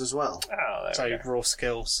 success levels as well. oh, there So we go. raw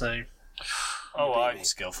skill. So Oh, beat I'm me.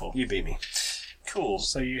 skillful. You beat me. Cool.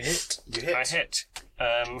 you hit. You hit. I hit.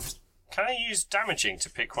 Can I use damaging to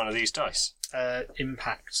pick one of these dice?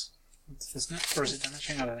 Impact. isn't it? Or is it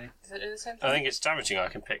damaging? I don't know. Does it do the same thing? I think it's damaging. I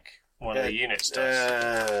can pick one of the units dice.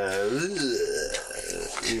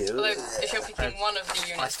 Although, if you're picking one of the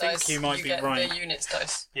units think dice, you might be get right. the units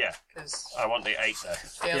dice. Yeah, Because I want the 8 though.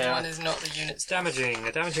 the other Yeah. one is not the units dice. Damaging.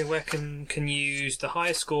 A damaging weapon can use the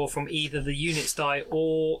highest score from either the units die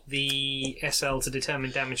or the SL to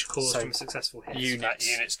determine damage caused So, from a successful hit. That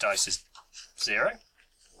units dice is 0.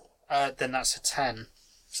 Then that's a 10.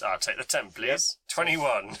 So I'll take the 10, please.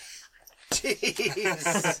 21.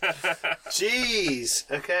 Jeez. Jeez.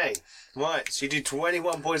 Okay. Right, so you do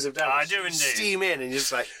 21 points of damage. I do You indeed. Steam in and you're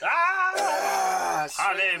just like, Ah!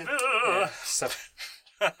 hallelujah. Hallelujah! So,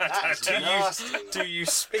 That's nasty. do you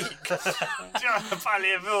speak?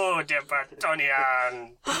 Hallelujah, de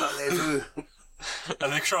Bartonian. Hallelujah.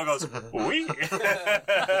 And the troll goes, oui.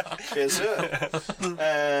 Yes, sir.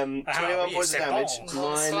 21 oui, points of c'est damage bon.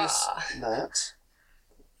 minus Bonsoir. that.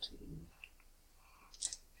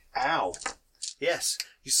 Ow. Yes,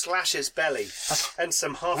 you slash its belly, and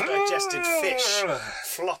some half-digested fish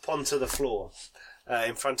flop onto the floor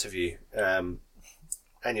in front of you. And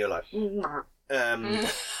you're like,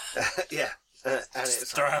 yeah. And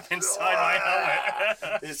it's Throw him inside my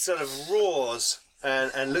helmet. it sort of roars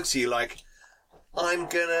and looks at you like, I'm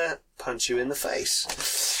gonna punch you in the face.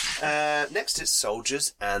 Next, it's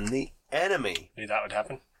soldiers and the enemy. Knew that would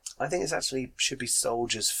happen. I think it's actually should be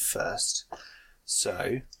soldiers first.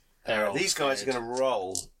 So They're all these guys scared. are going to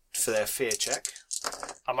roll for their fear check.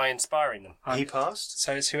 Am I inspiring them? He passed.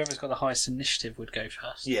 So it's whoever's got the highest initiative would go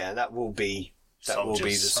first. Yeah, that will be the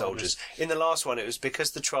soldiers. In the last one, it was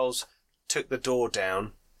because the trolls took the door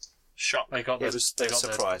down. Shot. They got It the, was they their got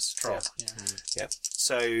the surprise. troll. Yeah. Yeah. Yeah.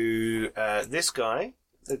 So this guy,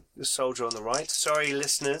 the soldier on the right. Sorry,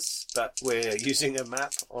 listeners, but we're using a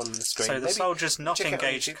map on the screen. So the Maybe soldier's not check it out on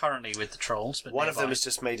engaged YouTube. currently with the trolls, but One of them nearby. has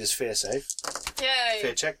just made his fear save, Yay!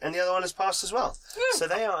 fear check, and the other one has passed as well. So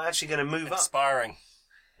they are actually going to move up. Inspiring.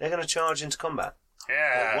 They're going to charge into combat.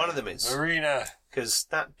 Yeah. Well, one of them is. Marina. Because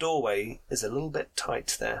that doorway is a little bit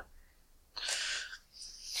tight there.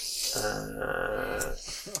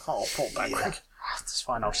 Oh, poor Bagrick. It's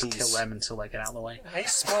fine. I'll just He's- kill them until they get out of the way.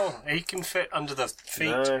 He's small. He can fit under the feet.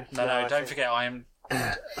 No, I don't think forget I am.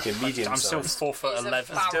 you're medium I'm still sized.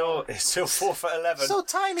 4'11". It's still 4'11". So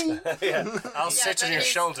tiny. yeah. I'll sit on your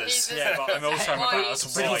shoulders. Yeah, but I'm also about as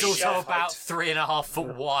But he's wide. also Yeah. about 3.5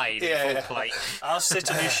 foot wide. Yeah, full yeah. plate. I'll sit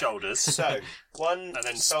on your shoulders. So, one And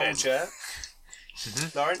then spin. soldier.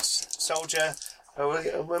 Lawrence, soldier.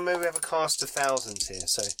 Well, maybe we have a cast of thousands here.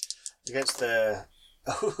 So, against the...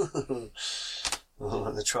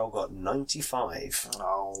 the troll got 95.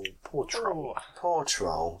 Oh, poor troll. Poor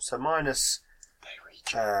troll. So, minus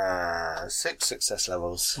 6 success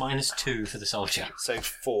levels. -2 for the soldier. So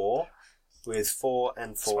 4 with 4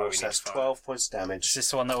 and That's why 4, we so need that's 5. 12 points of Is damage. this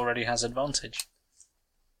the one that already has advantage?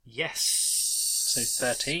 Yes. So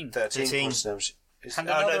 13. 13 13. points of damage. And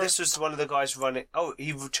Oh no, another- this was one of the guys running. Oh,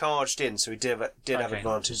 he charged in, so he did have Okay.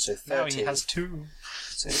 advantage. So 13. Now he has 2.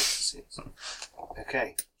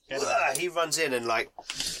 Okay. Get him. He runs in and like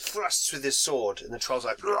thrusts with his sword, and the troll's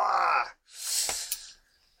like. "Rah!"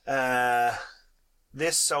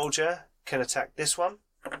 This soldier can attack this one.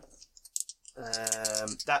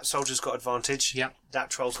 That soldier's got advantage. Yep. That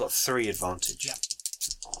troll's got 3 advantage. Yep.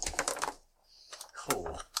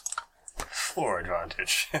 Cool. 4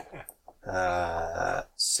 advantage.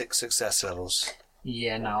 6 success levels.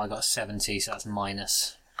 Yeah, now I got 70, so that's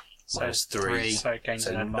minus. Minus 3. So it gains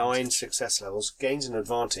So an advantage. 9 success levels. Gains an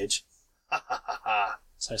advantage.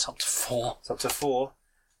 So it's up to 4. It's up to 4.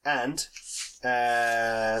 And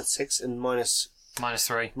 6 and minus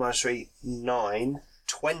 -3. -3, 9.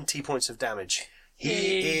 20 points of damage.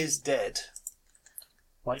 He is dead.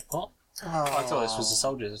 Wait, what? I thought this was the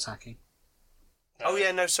soldiers attacking. Oh,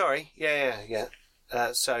 yeah, no, sorry. Yeah.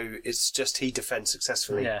 So it's just he defends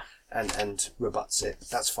successfully Yeah. and rebuts it.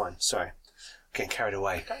 That's fine. Sorry. Getting carried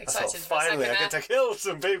away. Got I excited thought, for a finally, I second get to kill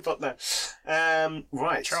some people now.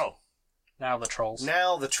 Right. Troll. Now the trolls.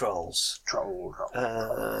 Now the trolls. Troll.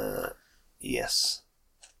 Yes.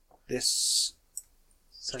 This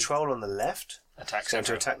So troll on the left Attacks is going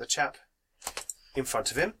to everyone. attack the chap in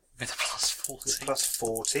front of him. with a plus 40. Plus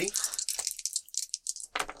 40.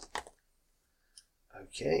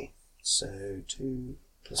 Okay. So 2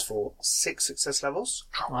 plus 4, 6 success levels.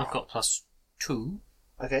 I've got +2.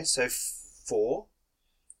 Okay, so 4.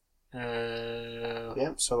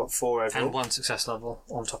 Yeah, so I've got 4 overall. And 1 success level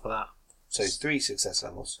on top of that. So 3 success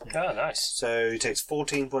levels. Oh, nice. So he takes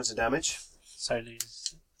 14 points of damage. So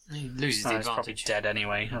he's, He loses no, the he's probably advantage. dead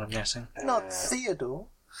anyway, I'm guessing. Not Theodore.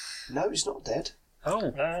 No, he's not dead. Oh,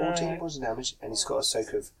 14 points of damage, and he's got a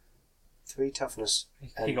soak of 3 toughness, He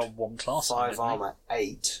and got 1 class. 5 armour,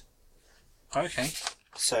 8. Okay.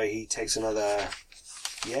 So he takes another.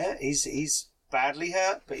 Yeah, he's badly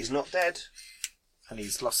hurt, but he's not dead. And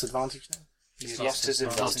he's lost advantage now. He's lost his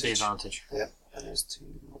advantage. the advantage. Yep, and there's 2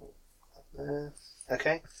 more up there.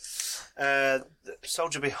 Okay. The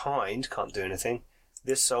soldier behind can't do anything.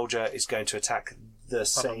 This soldier is going to attack the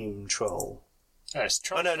same troll. Oh, it's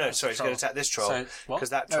troll. Oh, no, sorry, he's going to attack this troll. So, what? Because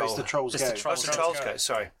that No, troll... it's the troll's It's go. the troll. Oh, it's the troll's go,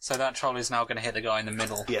 sorry. So that troll is now going to hit the guy in the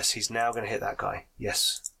middle. Yes, he's now going to hit that guy.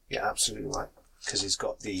 Yes. Yeah, absolutely right. Because he's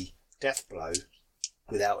got the death blow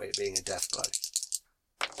without it being a death blow.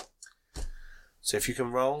 So if you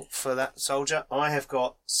can roll for that soldier, I have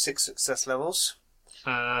got 6 success levels.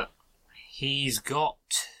 He's got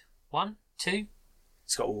 1, 2,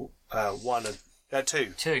 He's got 1 and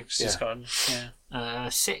 2. 2, He's got, yeah.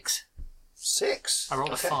 6. 6. I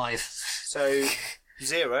rolled Okay. a 5. So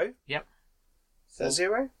 0. Yep. Is that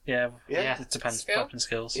 0? Yeah. Yeah. It depends. Skill? Weapon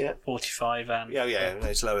skills. Yeah. 45 and. Yeah, no,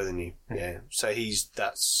 it's lower than you. Yeah. So he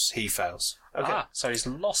fails. Okay. Ah, so he's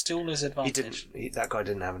lost all his He advantage. didn't. That guy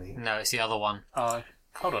didn't have any. No, it's the other one. Oh,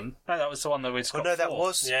 hold on. No, that was the one that we'd Oh got no, that 4.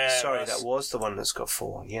 was. Yeah, it sorry, was. that was the one that's got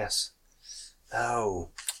 4. Yes. Oh,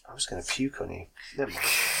 I was going to puke on you. Never mind.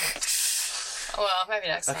 Well, maybe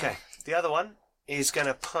next time. Okay, the other one is going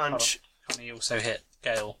to punch. And he also hit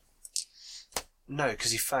Gale. No,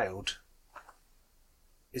 because he failed.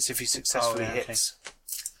 It's if he successfully Oh, yeah, okay. hits.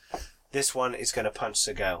 This one is going to punch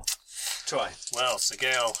Sir Gale. Try. Well, Sir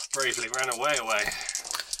Gale bravely ran away.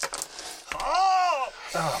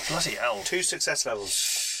 Oh, bloody hell. 2 success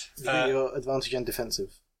levels. You get your advantage and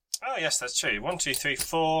defensive. Oh, yes, that's true. 1, 2, 3,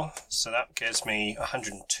 4. So that gives me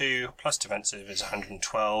 102, plus defensive is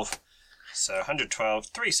 112. So 112,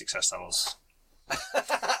 3 success levels.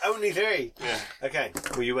 Only 3. Yeah. Okay,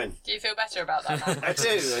 well you win. Do you feel better about that now? I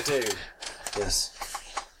do.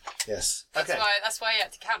 Yes. Okay. That's why you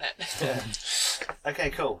have to count it. Okay,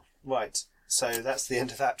 cool. Right. So that's the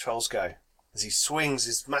end of that troll's go. As he swings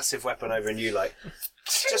his massive weapon over and you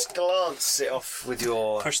just glance it off with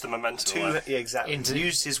your Push the momentum 2. away. Yeah, exactly. Into-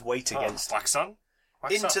 Use his weight against Wax on.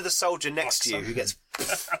 Wax into on. the soldier next to you Wax who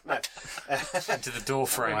gets no. Into the door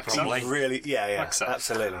frame, Wax probably. Really, yeah, Wax up.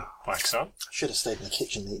 absolutely. Wax on. Should have stayed in the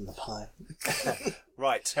kitchen eating the pie.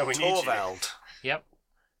 Right, Yeah, we need you. Torvald, Yep.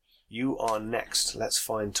 you are next. Let's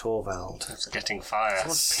find Torvald. It's getting fire.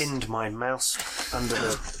 Someone pinned my mouse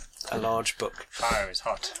under a large book. Fire is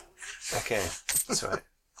hot. Okay, that's right.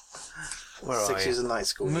 Where 6 are years you? of night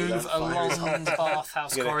school. you Move learn fire is along the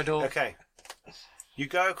bathhouse You're gonna- corridor. Okay. You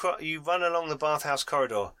go across. You run along the bathhouse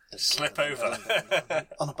corridor. Slip over.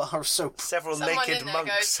 on a bar of soap. Several Someone naked in there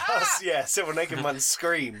monks. goes, "Ah!" Several naked monks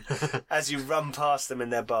scream as you run past them in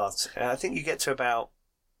their baths. I think you get to about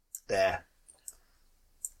there.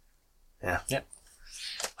 Yeah. Yep.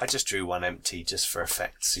 I just drew one empty just for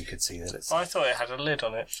effect, so you could see that it's. I thought it had a lid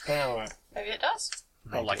on it. Oh, right. Maybe it does.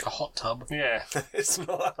 Not like a hot tub. Yeah, It's not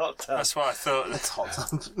a hot tub. that's what I thought. It's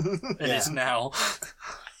hot. It is now.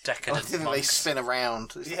 I Decadent think they monks. spin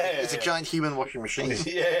around. It's a yeah. giant human washing machine.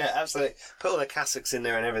 Yeah, absolutely. Put all the cassocks in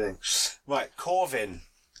there and everything. Right, Corvin.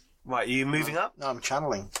 Right, are you moving up? No, I'm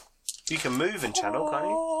channeling. You can move and channel, can't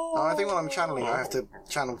you? Oh, I think when I'm channeling, I have to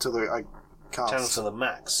channel till I cast. Channel to the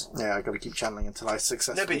max. Yeah, I got to keep channeling until I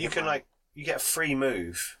successfully. No, but you hit can my- you get a free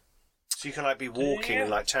move, so you can be walking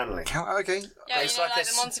and channeling. Okay. Yeah, It's you know, like like a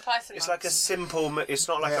the Monty Python It's ones. like a simple. It's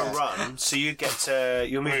not like Yeah. a run, so you get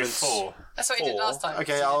your Move movements 4. That's what you did 4. last time.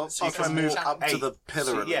 Okay, I'll So you try can and move walk up to 8. the pillar.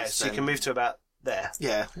 So, at yeah, least, so you then. can move to about there.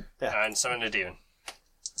 Yeah. And summon a demon.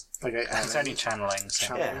 Okay. And It's then- only channeling, so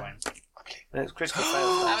Channeling. it won't. And it's critical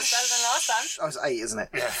fail. That was better than last time. That was 8, isn't it?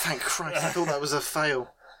 Yeah. Thank Christ. I thought that was a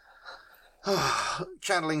fail.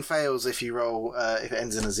 Channeling fails if you roll if it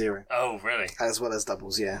ends in a 0, Oh, really? as well as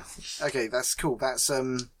doubles. Yeah. Okay, that's cool. That's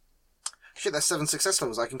shit. That's 7 success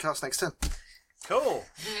levels. I can cast next turn. Cool.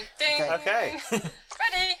 Ding. Okay.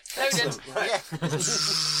 Ready. Loaded. Yeah.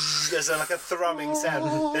 There's like a thrumming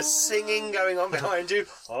sound. There's singing going on behind you.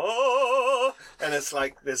 Oh, and it's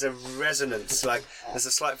like there's a resonance. Like there's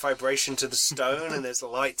a slight vibration to the stone, and there's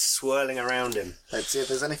light swirling around him. Let's see if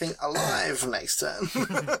there's anything alive next turn.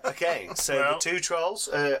 Okay, so Well- the 2 trolls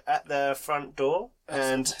are at the front door,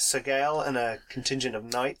 and Sir Gale and a contingent of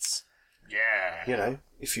knights. Yeah. You know,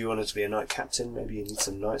 if you wanted to be a knight captain, maybe you need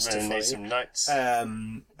some knights to Really fight need you. some knights.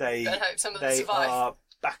 They Better hope some of them they survive. are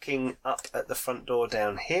backing up at the front door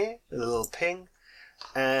down here with a little ping,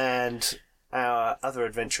 and our other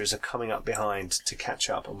adventurers are coming up behind to catch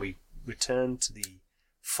up, and we return to the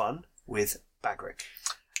fun with Bagric.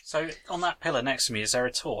 So, on that pillar next to me, is there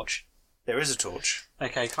a torch? There is a torch.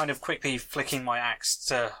 Okay, kind of quickly flicking my axe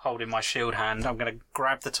to hold in my shield hand, I'm going to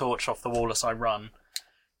grab the torch off the wall as I run,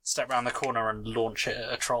 step round the corner and launch it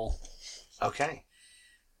at a troll. Okay.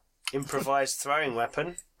 Improvised throwing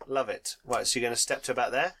weapon. Love it. Right, so you're going to step to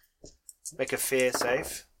about there. Make a fear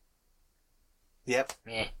save. Yep.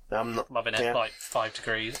 Yeah. I'm not Loving it, yeah. like 5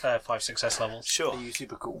 success levels. Sure. Are you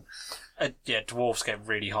super cool? Yeah, dwarves get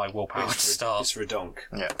really high willpower to start. It's redonk.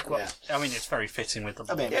 Yeah. Yeah. I mean, it's very fitting with the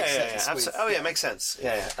I mean, Yeah, makes yeah, yeah. sense with- Oh, yeah, makes sense.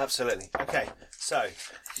 Yeah, absolutely. Okay, so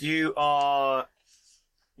you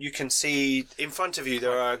can see in front of you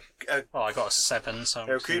there are Well, I got a 7, so I'm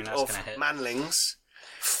a assuming group that's of going to hit. manlings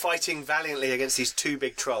fighting valiantly against these two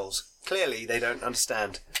big trolls. Clearly, they don't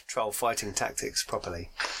understand troll fighting tactics properly.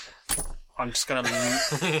 I'm just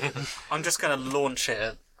gonna launch it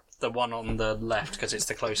at the one on the left because it's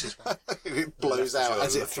the closest one. It blows out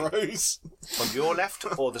as it throws. On your left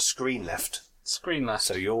or the screen left? Screen left.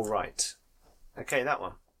 So you're right. Okay, that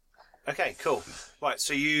one. Okay, cool. Right,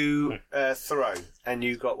 so you throw, and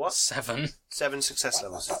you got what? 7. 7 success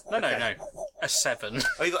levels. No, a 7.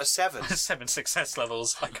 Oh, you got a 7. 7 success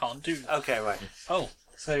levels. I can't do that. Okay, right. Oh,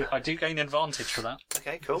 so I do gain advantage for that.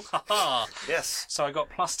 Okay, cool. Haha. Yes. So I got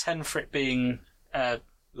plus 10 for it being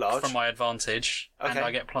Large. from my advantage, and Okay.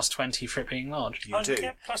 I get plus 20 for it being large. You do.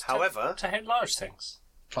 get plus 10 However, to hit large things.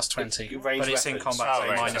 Plus 20. Your ranged But it's in weapons. combat, Oh, so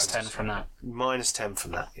ranged minus weapons. 10 from that. minus 10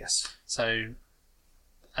 from that, yes. So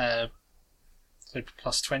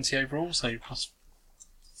plus 20 overall, so plus...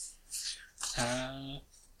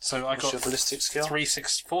 so I What's your got ballistic skill?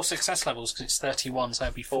 4 success levels, because it's 31, so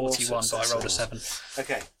it'd be 4 41, but I rolled a success 7.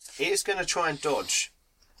 Okay. It is going to try and dodge,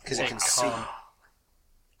 because it It can see. can't.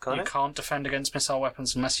 Can't You it? can't defend against missile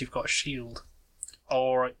weapons unless you've got a shield.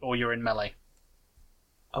 Or you're in melee.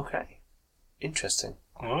 Okay. Interesting.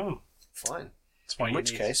 Oh. Fine. That's why In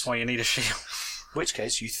which case- that's why you need a shield. In which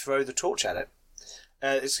case, you throw the torch at it.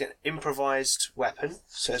 It's an improvised weapon,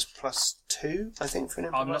 so it's plus 2, I think, for an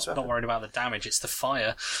I'm improvised not weapon. worried about the damage, it's the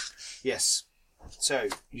fire. Yes. So,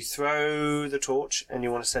 you throw the torch, and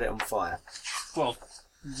you want to set it on fire. Well,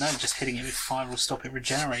 no, just hitting it with fire will stop it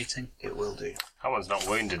regenerating. It will do. That one's not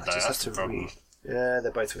wounded, though. Just That's have the problem. Yeah,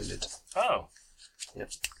 they're both wounded. Oh. Yep.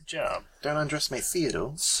 Good job. Don't underestimate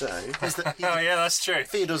Theodore. So, Oh, yeah, that's true.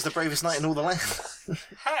 Theodore's the bravest knight in all the land.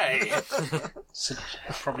 Hey! So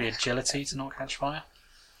probably agility to not catch fire.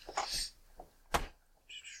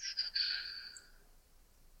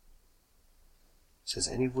 says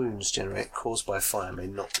any wounds caused by fire may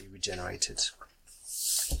not be regenerated.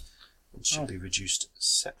 It should be reduced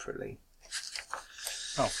separately.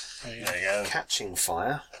 Oh, there you go. There you go. Catching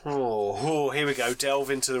fire. Oh, here we go. Delve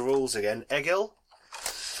into the rules again. Egil?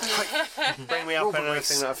 Bring me up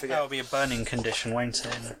anything that I forget. That'll be a burning condition, won't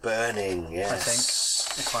it? Burning, yes. I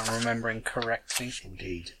think, if I'm remembering correctly.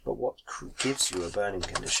 Indeed. But what gives you a burning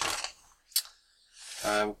condition?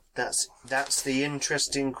 That's the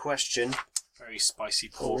interesting question. Very spicy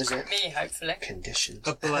What pork. is it? Me, hopefully. Conditions.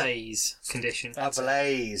 A blaze condition. A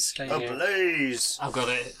blaze. There you A go. blaze. I've got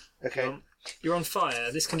it. Okay. You're on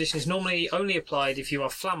fire. This condition is normally only applied if you are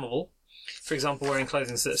flammable. For example, wearing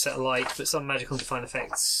clothing that set alight, but some magical defined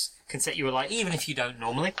effects can set you alight, even if you don't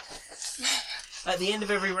normally. At the end of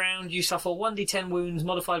every round, you suffer 1d10 wounds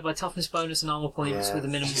modified by toughness bonus and armor points Yeah. with a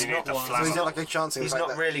minimum He's of not the 1. So he's got like a chance in He's fact not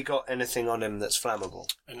that- really got anything on him that's flammable.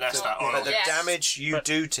 Unless that But oil. the Yes. damage you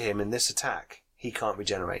do to him in this attack, he can't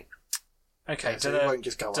regenerate. Okay, Yeah, so do it won't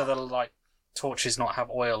just go the up. torches not have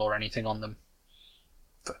oil or anything on them?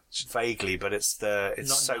 Vaguely, but it's Not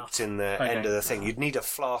soaked enough. in the Okay. end of the thing. You'd need a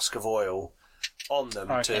flask of oil on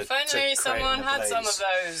them Okay. to If only to create someone a had some blaze.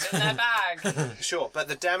 of those in their bag. Sure, but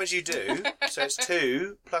the damage you do, so it's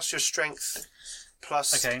 2 plus your strength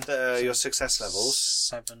plus Okay. your success levels,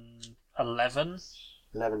 7, 11.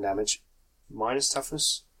 11 damage, minus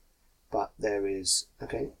toughness, but there is...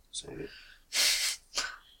 Okay, so...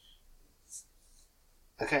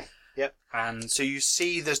 Okay, yep. And So you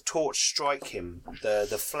see the torch strike him,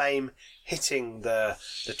 the flame hitting the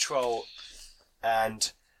troll,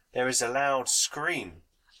 and there is a loud scream.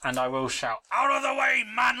 I will shout, "Out of the way,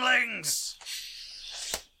 manlings!"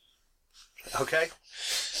 Okay,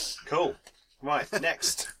 cool. Right,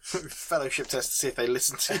 next. Fellowship test to see if they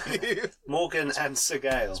listen to you. Morgan and Sir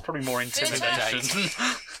Gale. Probably more intimidation. You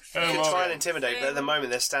can try and intimidate, but at the moment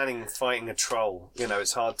they're standing fighting a troll. You know,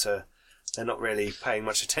 it's hard to... They're not really paying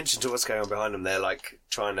much attention to what's going on behind them. They're, like,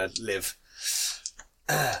 trying to live.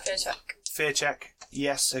 Fear check. Fear check.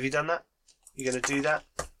 Yes, have you done that? You going to do that?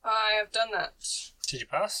 I have done that. Did you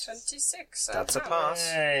pass? 26. That's a Oh. pass.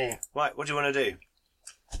 Yay. Right, what do you want to do?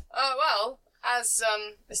 Well, as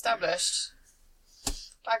established,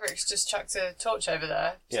 Bagrix just chucked a torch over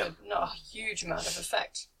there to not a huge amount of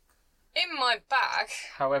effect. In my bag,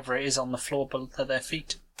 However, it is on the floor below their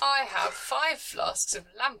feet. I have 5 flasks of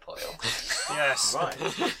lamp oil. Yes. Right.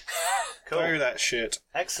 Throw that shit.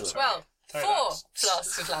 Excellent. Well, Throw 4 that.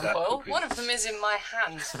 flasks of lamp That oil. would be- One of them is in my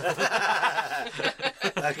hand.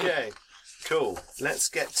 Okay, cool. Let's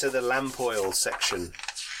get to the lamp oil section.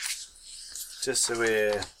 Just so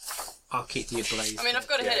we're... I'll keep the ablaze. I mean, I've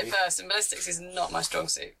got to hit it first, and ballistics is not my strong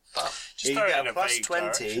suit. But Just You throw it get in a a plus vague 20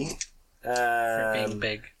 direction. For it being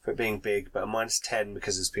big. for it being big, but a minus 10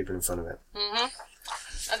 because there's people in front of it.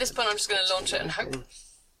 at this point, I'm just going to launch it and hope.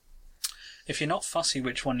 If you're not fussy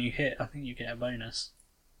which one you hit, I think you get a bonus.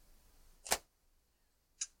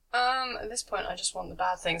 At this point, I just want the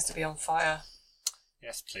bad things to be on fire.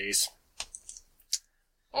 Yes, please.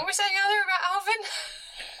 What were we saying earlier about Alvin?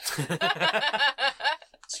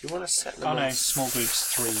 So you want to set them Oh no, on small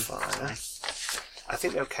groups 3. fire. I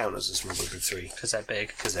think they'll count as a small group of 3 Because they're big.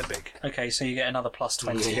 because they're big. Okay, so you get another plus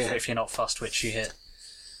 20 Yeah. if you're not fussed which you hit.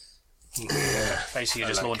 Basically, you're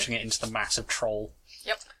just launching it into the massive troll.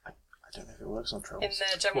 Yep, I don't know if it works on trolls. in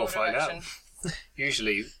their general We'll find direction.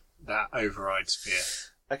 Usually that overrides fear.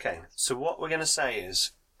 Okay, so what we're going to say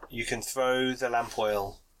is you can throw the lamp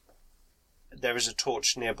oil. There is a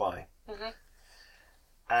torch nearby.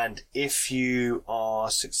 And if you are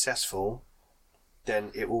successful,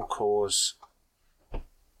 then it will cause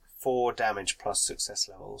 4 damage plus success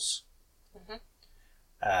levels.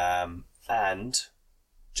 And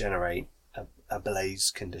generate a blaze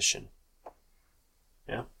condition.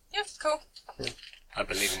 Yeah? Yep, cool. I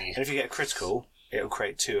believe in you. And if you get critical, it'll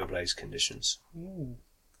create 2 ablaze conditions.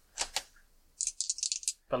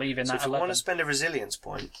 Believe in So that if you 11. want to spend a resilience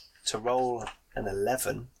point to roll an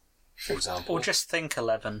 11, for example, Or just think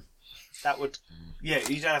 11. that would... Yeah,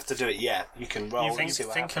 you don't have to do it yet. You can roll You and think, see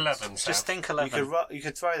what think happens. 11, Sam. Just think You 11. could, you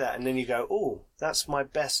could throw that and then you go, oh, that's my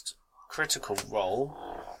best critical roll.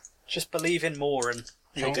 Just believe in more and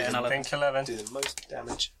you'll think, get an 11. think 11. Do the most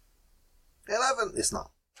damage. 11? It's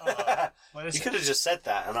not. What is You it? could have just said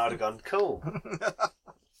that and I'd have gone, cool. Because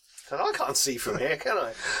I can't see from here, can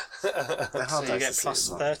I? They're So hard you to get see plus as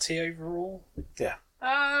well. 30 overall. Yeah.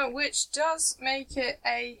 Which does make it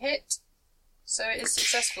a hit. So it is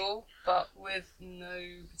successful, but with no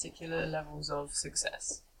particular levels of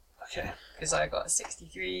success. Okay. Because I got a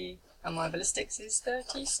 63 and my ballistics is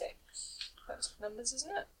 36. That's numbers,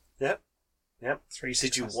 isn't it? Yep. Yep. 3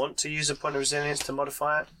 Did you success. want to use a point of resilience to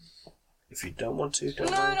modify it? If you don't want to, don't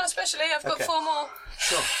No, worry. not especially. I've got Okay. 4 more.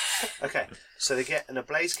 Sure. Okay. So they get an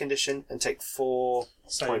ablaze condition and take 4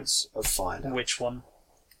 So- points of fire damage. Which one?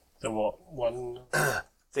 The what? One.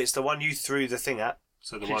 It's the one you threw the thing at.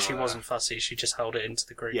 So the one. She on wasn't fussy, she just held it into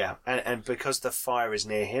the group. Yeah. And because the fire is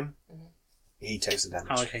near him, he takes the damage.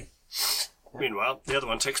 Oh, okay. there. Meanwhile, the other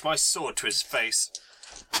one takes my sword to his face.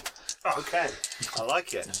 Okay. I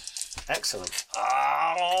like it. Excellent. Oh,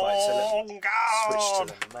 Right, so Switch God!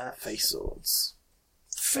 to the map. Face swords.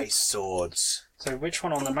 Face swords. So which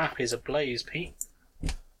one on the map is ablaze, Pete?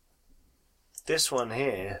 This one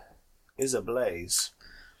here is ablaze.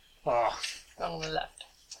 Oh, One on the left.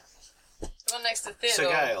 The one next to So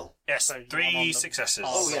Theodore. Gale. Yes, So one on 3 the- successes.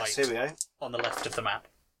 Oh, Oh, yes, right. here we go. on the left of the map.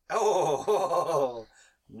 Oh,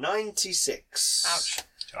 96. Ouch.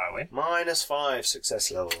 Do I win? Minus 5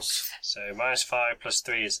 success levels. So minus 5 plus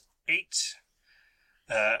 3 is 8.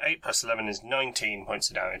 8 plus 11 is 19 points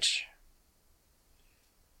of damage.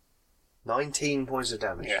 19 points of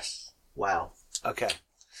damage. Yes. Wow. Okay.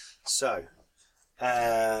 So,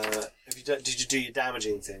 did you do your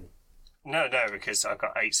damaging thing? No, because I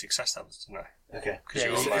got 8 success levels, didn't I? Okay.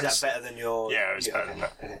 Yeah, is you- that better than your... Yeah, it was better okay. than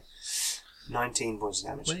that. Okay. 19 points of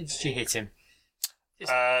damage. Where did you hit him?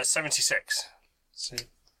 76. So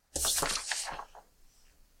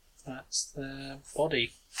that's the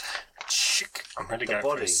body. Chick. I'm ready to The go for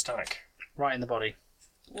body. a stomach. Right in the body.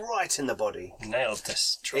 Right in the body. Nailed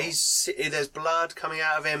this troll. There's blood coming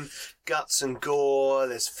out of him, guts and gore.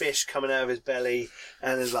 There's fish coming out of his belly,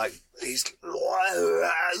 and there's like he's. But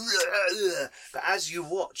as you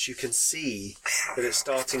watch, you can see that it's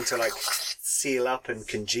starting to like seal up and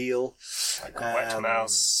congeal. Like wet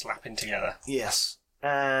mouths slapping together. Yes,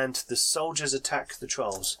 and the soldiers attack the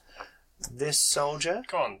trolls. This soldier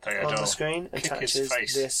Go on, Theodore. on the screen Kick his attaches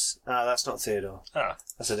face. this. Ah, that's not Theodore. Ah,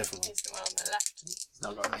 That's a different one. He's the one on the left. He's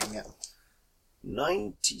not got a name yet.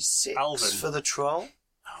 96 Alvin. for the troll.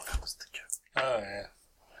 Oh, that was the joke. oh yeah.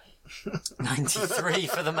 93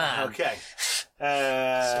 for the man. Okay.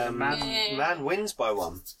 man- Man wins by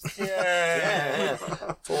 1. Yeah. Yeah.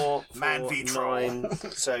 4, Man v troll. 9.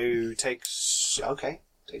 So takes a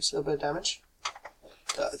little bit of damage.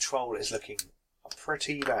 The troll is looking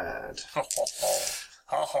pretty bad. Ho, ho, ho.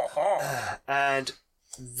 Ho, ho, ho. And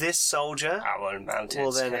this soldier, I will mount Will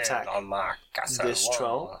its then head attack on my castle this wall.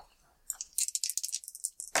 troll.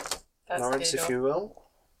 That's Lawrence, Theodore. if you will.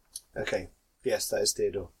 Okay. Yes, that is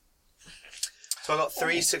Theodore. So I got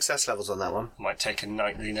 3 success levels on that one. Might take a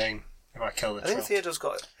knightly name if I kill the I think troll. Theodore's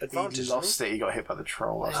got advantage. He lost it. He got hit by the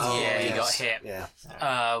troll. Yeah, he yes. got hit.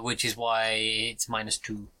 Yeah. Which is why it's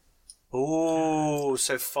 -2. Ooh,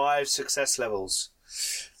 so 5 success levels.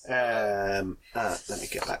 Let me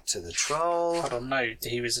get back to the troll. Hold on, no,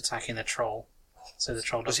 he was attacking the troll. So the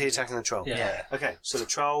troll Was he attacking the troll? Yeah. Okay, so the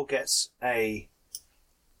troll gets an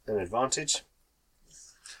advantage.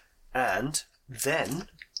 And then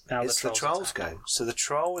Now it's the troll's go. So the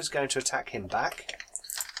troll is going to attack him back.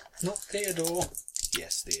 Not Theodore.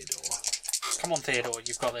 Yes, Theodore. Come on, Theodore,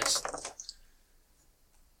 you've got this.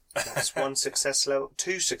 That's 1 success level,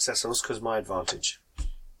 2 success levels because my advantage.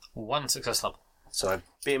 1 success level. So I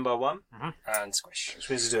beat him by 1, And squish. which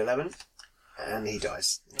means I do 11, and he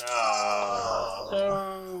dies. Oh.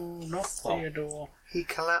 Oh, not Theodore. He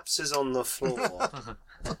collapses on the floor.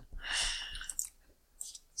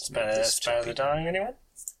 Spare the dying, anyone?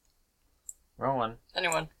 Wrong one.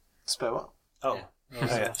 Anyone? Spare what? Oh,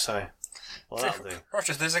 yeah, sorry. Well, that'll do.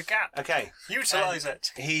 Roger, there's a gap. Okay, Utilise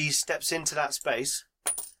it. he steps into that space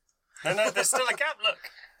No, there's still a gap, look.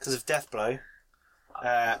 because of death blow,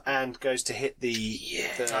 and goes to hit the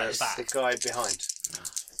guy behind.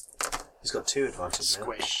 He's got 2 advantages now.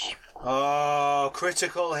 Squish. Oh,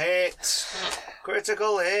 critical hit!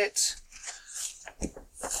 Critical hit!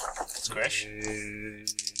 Squish.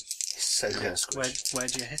 He's so gonna squish.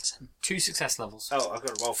 Where'd you hit him? 2 success levels. Oh, I've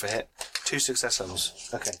got to roll for hit. 2 success levels.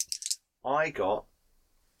 Okay. I got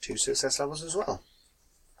 2 success levels as well.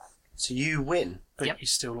 So you win, But Yep. you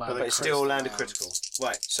still But land. but it still landed critical.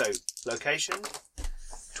 Right, so location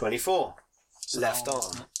 24. Left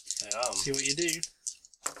arm. Yeah. See what you do.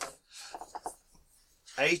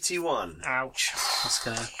 81. Ouch. That's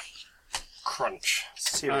gonna... Crunch.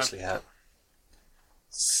 Seriously hurt.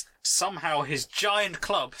 Somehow his giant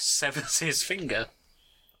club severs his finger,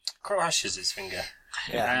 Crushes his finger.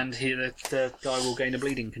 and the guy will gain a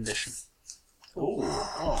bleeding condition.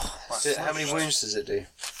 How many wounds does it do?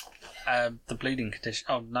 The bleeding condition.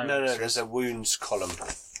 Oh no! No, there's a wounds column.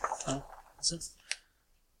 Is it?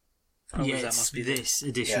 Oh, Yeah, that it's must be this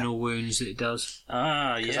additional wounds that it does.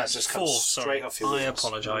 Ah, yes. that just comes 4. straight Sorry, off your I wounds.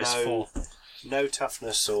 apologise. No. 4. No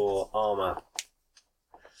toughness or armour.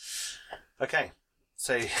 Okay,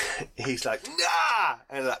 so he's like, nah!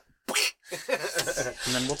 And like,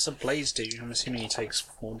 And then what's a blaze do? I'm assuming he takes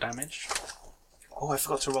 4 damage. oh, I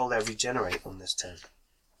forgot to roll their regenerate on this turn.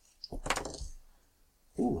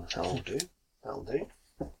 Ooh, that'll do. That'll do.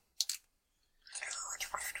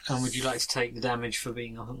 And would you like to take the damage for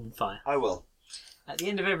being on fire? I will. At the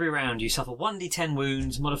end of every round, you suffer 1d10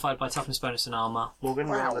 wounds, modified by toughness bonus and armour, Morgan,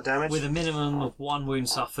 roll the damage. with a minimum of 1 wound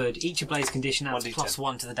suffered. Each ablaze condition adds 1d10. plus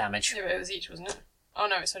 1 to the damage. Yeah, but it was each, wasn't it? Oh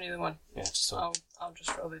no, it's only the one. Yeah, just I'll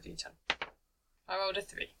just roll the d10. I rolled a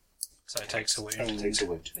 3, So it takes a wound. takes a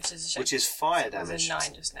wound. which is a shame. Which is fire It was damage. a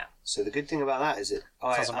 9 just now. So the good thing about that is that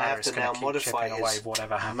I Doesn't have matter, to it's gonna now keep modify chipping away his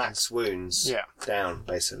whatever happens. max wounds Yeah. down,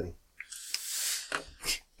 basically.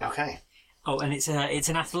 Okay. Oh, and it's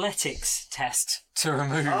an athletics test to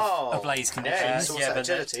remove Oh, ablaze conditions. yeah, so what's that, but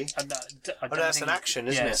that- agility? I Oh, no, that's an action,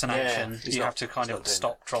 isn't yeah, it? it's an Yeah, action. he's You not- have to kind he's of not doing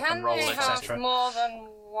stop, drop, Can and roll, they have etc. more than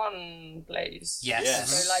one blaze? Yes.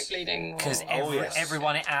 Yes. So like bleeding. Because or... yes.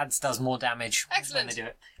 everyone it adds does more damage Excellent. when they do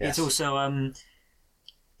it. Yes. It's also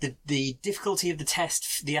the difficulty of the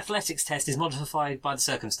test, the athletics test, is modified by the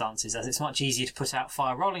circumstances, as it's much easier to put out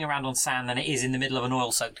fire rolling around on sand than it is in the middle of an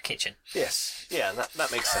oil-soaked kitchen. Yes. Yeah,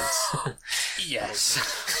 that makes sense.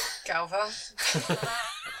 Yes. Galva.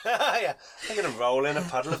 Yeah. I'm going to roll in a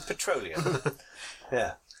puddle of petroleum.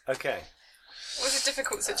 Yeah. Okay. It was a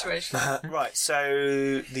difficult situation. Right,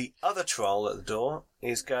 so the other troll at the door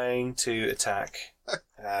is going to attack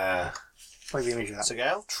Play the image of that.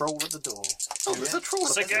 Sagale. Troll at the door. Oh, there's a troll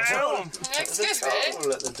at the door. Sagale! Excuse me.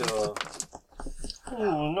 Troll at the door.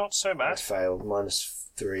 Ooh, not so I bad. failed.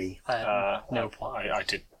 -3. No point. I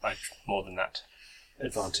did more than that.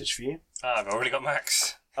 Advantage for you. I've already got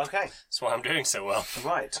max. Okay. That's why I'm doing so well.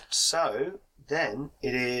 Right. So then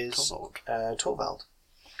it is Torvald.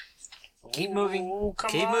 Keep moving. Ooh,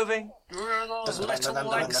 come Keep on. moving. Those little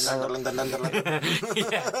legs.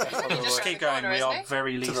 Just keep going. We are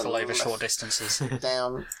very To the lethal over left. short distances.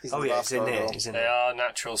 Down. Oh yeah, it's in there. It's in They there. are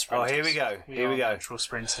natural Oh, sprinters. here we go. Here we go. Natural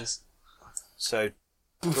sprinters. So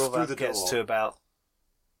through Torvald the gets door. to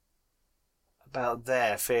about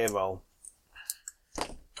there. Fear roll.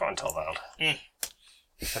 Go on, Torvald.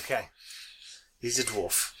 Okay. He's a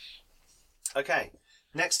dwarf. Okay.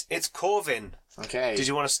 Next, it's Corvin. Okay. Did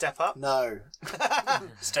you want to step up? No.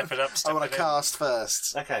 Step it up, I step want it to in. cast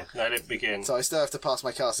first. Okay. Let it begin. So I still have to pass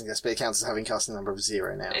my casting test, but it counts as having casting number of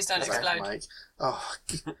 0 now. Please don't Because I have explode. Oh,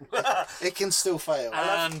 it can still fail.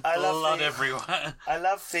 And I love blood the- everywhere. I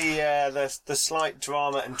love the slight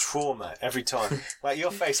drama and trauma every time. Like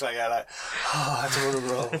your face, like oh, I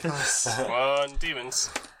don't want to roll. 1 demons.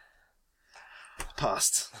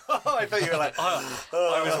 Passed. Oh, I thought you were like, I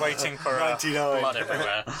was waiting for 99. blood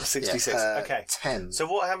everywhere. 66. Yeah, Okay. 10. So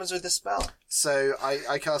what happens with the spell? So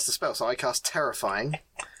I cast a spell. So I cast Terrifying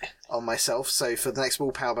on myself. So for the next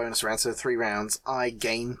willpower bonus round, so 3 rounds, I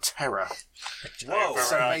gain terror. Whoa.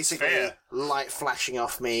 So Right, basically, fair. light flashing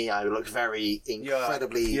off me. I look very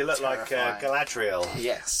incredibly. You look like terrifying. Galadriel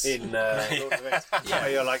Yes. in Lord of the Rings. Where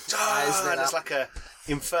you're like, Eyes lit and it's up. like a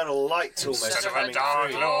infernal light almost Instead of a coming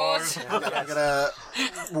dark through. lord. I'm gonna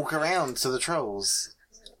walk around to the trolls,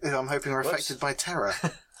 who I'm hoping are affected by terror.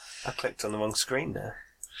 I clicked on the wrong screen there.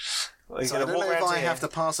 Well, So I don't know if I have to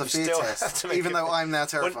pass a fear still have test, to make even a- though I'm now When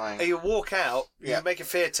terrifying. you walk out, Yeah. you make a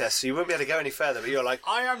fear test, so you won't be able to go any further, but you're like,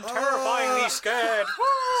 I am terrifyingly scared.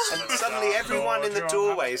 and suddenly everyone in the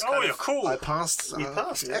doorway is Oh, kind you're of... cool. I passed. You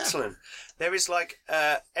passed, yeah. excellent. There is like,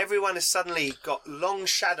 everyone has suddenly got long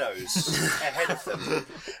shadows ahead of them,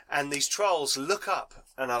 and these trolls look up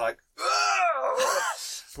and are like,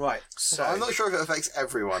 right, so... I'm not sure if it affects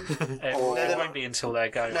everyone. It won't be until they're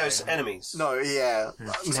going. No, it's enemies. No, yeah.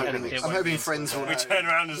 enemies. I'm hoping friends will We know. turn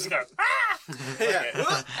around and just go, Yeah.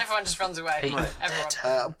 Everyone just runs away.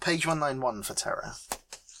 Everyone. Page 191 for terror.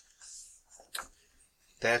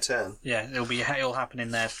 Their turn. Yeah, it'll happen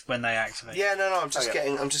in there when they activate. Yeah, no, I'm just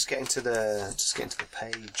Okay. I'm just getting to the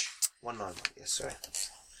page 191. Yes, sorry.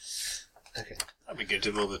 Okay. that'd be good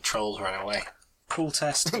if all the trolls ran away. Cool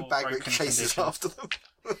test. Or Bagric broken chases condition. after them.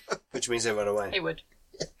 Which means they run away. He would.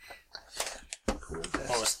 Cool What test.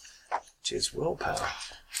 was- Which is willpower.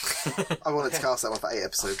 I wanted to cast that one for 8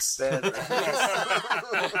 episodes. There.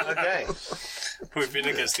 Okay. We've been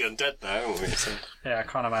against the undead now, haven't we? So, Yeah, I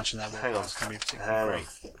can't imagine that. Hang on. It's going to be particularly Hang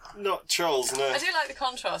on. great. not trolls, no. I do like the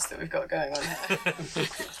contrast that we've got going on here.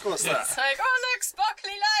 What's that? It's like, oh look,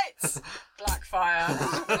 sparkly lights! Black fire.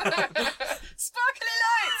 Sparkly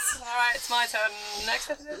lights! Alright, it's my turn. Next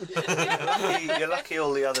episode. You're lucky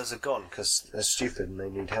all the others are gone because they're stupid and they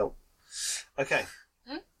need help. Okay.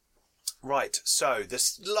 Right, so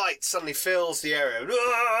this light suddenly fills the area.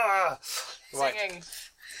 Ah! Right, Singing.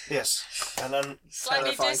 yes. And then Slightly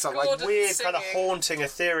terrifying, so like discordant weird, singing. kind of haunting,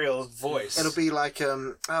 ethereal voice. It'll be like,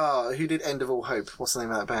 who did End of All Hope? What's the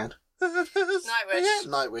name of that band? Nightwish.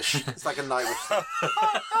 Nightwish. It's like a Nightwish thing.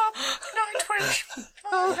 Nightwish.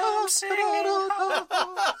 I'm singing.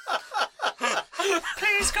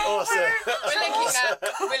 Please go Awesome.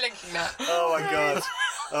 We're linking that. Oh my god.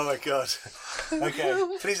 Oh my god.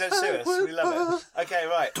 Okay, please don't sue us. We love it. Okay,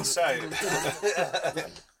 right. So,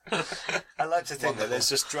 I like to think that there's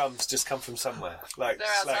just drums just come from somewhere, like They're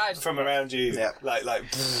outside. from around you, Yeah. like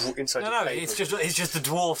inside. No, your no, face. it's just the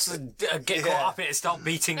dwarfs that get Yeah. caught up in it and start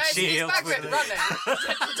beating No, it's shields. Bagric running.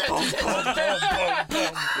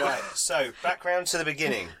 Right. So back round to the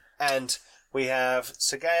beginning, and we have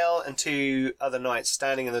Segale and 2 other knights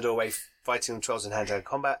standing in the doorway, fighting the trolls in hand-to-hand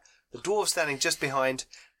combat. The dwarves standing just behind.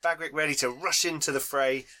 Bagric ready to rush into the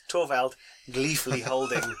fray. Torvald gleefully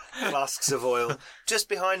holding flasks of oil. Just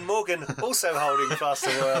behind Morgan, also holding flasks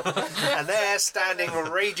of oil. And there, standing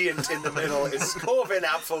radiant in the middle, is Corvin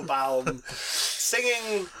Apfelbaum,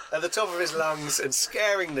 singing at the top of his lungs and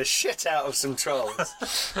scaring the shit out of some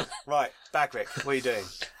trolls. Right, Bagric, what are you doing?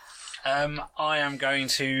 I am going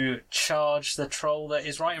to charge the troll that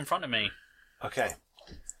is right in front of me. Okay.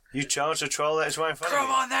 You charge the troll that is right in front of Come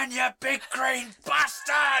you. on then, you big green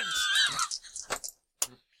bastard!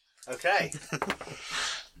 Okay.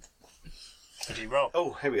 Did he roll?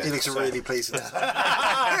 Oh, here we go. He looks Sorry. really pleased with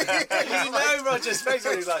that. You know Roger's face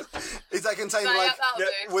when he's like, Is that contained No, like that'll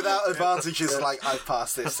do. without advantages? Like I've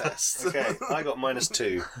passed this test. okay, I got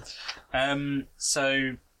 -2.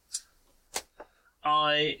 So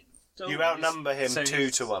I. You outnumber him So 2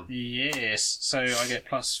 to 1. Yes, so I get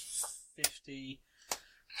plus 50.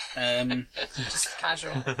 Just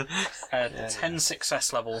casual. 10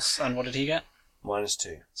 success levels, and what did he get?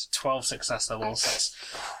 -2. So 12 success levels. That's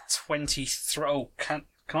 23. Oh, can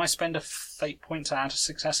I spend a fate point to add a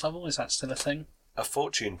success level? Is that still a thing? A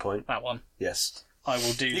fortune point. That one. Yes. I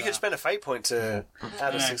will do You that. can spend a fate point to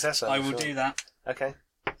add a No, success level. I will do that. Okay.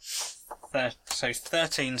 So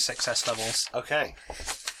 13 success levels. Okay.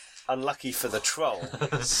 Unlucky for the troll.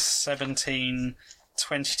 17,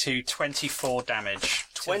 22, 24 damage.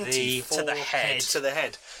 24 to the head. to the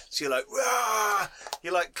head. So you're like, "Rah!"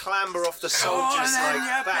 You like clamber off the soldiers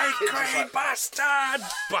like back. It's just like, bastard!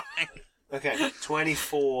 Bang! okay,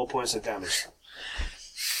 24 points of damage.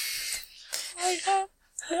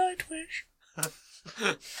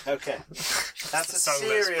 Okay, that's a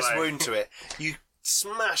Songless serious play. wound to it. You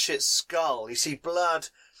smash its skull. You see blood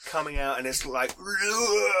coming out, and it's like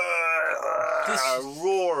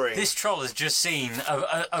roaring. This troll has just seen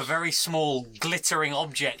a very small glittering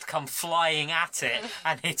object come flying at it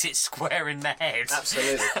and hit it square in the head.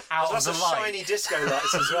 Absolutely. Out There's of the lots of light. shiny disco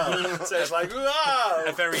lights as well. So it's like, whoa!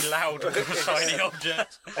 A very loud, shiny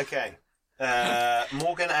object. Okay.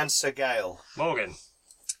 Morgan and Sir Gale. Morgan.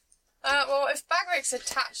 Well, if Bagrick's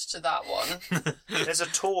attached to that one, There's a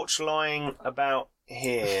torch lying about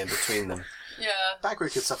here between them. yeah.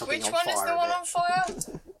 Bagrick could suffer being Which on one fire. is the a one bit. on fire?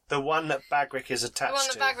 The one that Bagrick is The attached one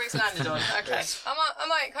to. that Bagrick's landed on. Okay. Yes. I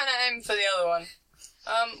might kind of aim for the other one.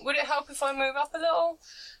 Would it help if I move up a little?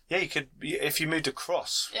 Yeah, you could. If you moved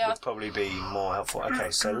across, Yeah. would probably be more helpful. Okay,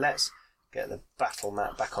 so let's get the battle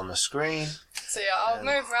map back on the screen. So yeah, I'll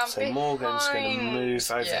move around So behind. Morgan's going to move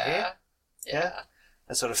over here Yeah.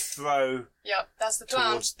 and sort of throw Yep, that's the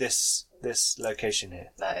plan. towards this location here.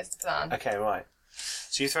 That is the plan. Okay, right.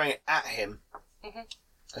 So you're throwing it at him. Mhm.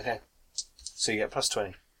 Okay. So you get plus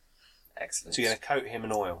 20. Excellent. So you're going to coat him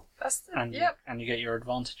in oil. That's the, And, yep. and you get your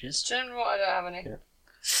advantages. General, I don't have any. Yeah.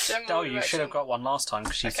 General Oh, you should have got one last time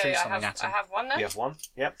because you Okay, threw I something have. at I him. have one now. You have one.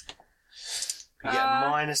 Yep. You get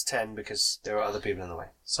minus 10 because there are other people in the way.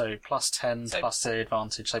 So plus 10 So- plus the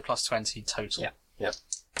advantage, so plus 20 total. Yeah. Yep.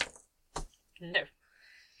 No,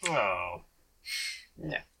 Oh.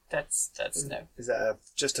 no. That's no. Is that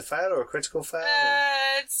just a fail or a critical fail?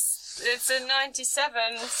 It's a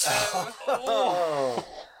 97, so Oh.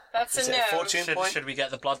 that's Is a it a no. fortune Should, point? should we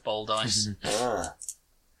get the Blood Bowl dice? Ah.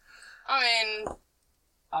 I mean,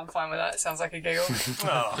 I'm fine with that. It sounds like a giggle.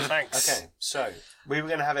 Oh, thanks. Okay, so we were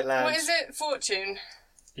going to have it land. What is it? Fortune.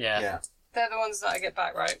 Yeah. Yeah. They're the ones that I get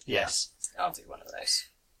back, right? Yes. I'll do one of those.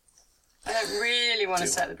 I don't really want to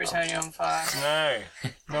set the Britannia on fire.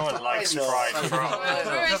 No. No one likes not? fried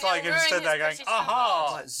frog. Just like him stood there going,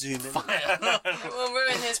 aha! Like zoom in. We'll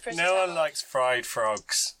ruin his pretty No one tower. likes fried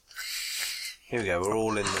frogs. Here we go. We're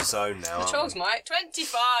all in the zone now. The aren't trolls we? might.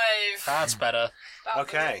 25! That's better. That was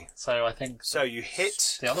Okay. So I think So you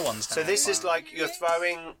hit. the other one's So down. this is like you're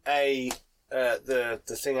throwing a the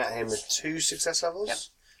thing at him with 2 success levels. Yep.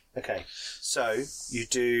 Okay. So you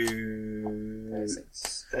do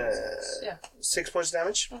Yeah. 6 points of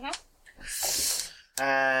damage,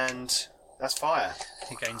 and that's fire.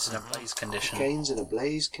 He gains in a blaze condition. Gains in a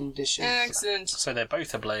blaze condition. Excellent. So they're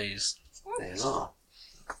both ablaze. There you are.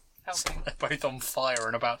 Helping. They're both on fire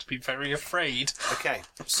and about to be very afraid. Okay,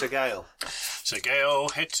 Sir Gale. So Gale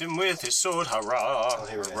hit him with his sword. Hurrah!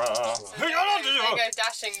 here we go. Hurrah! They go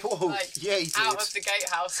dashing like, yeah, he did. out of the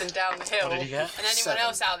gatehouse and down the hill. What did he get? And anyone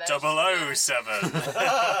else out there. 007.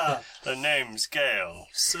 The name's Gale.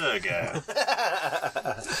 Sir Gale.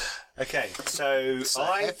 Okay, so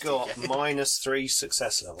I hefty got game. minus 3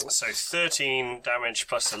 success levels. So 13 damage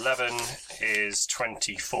plus 11 is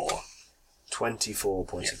 24 24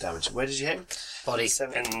 points of damage. Where did you hit? Body.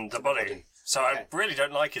 7. in the body. So I really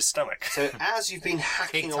don't like his stomach. So as you've been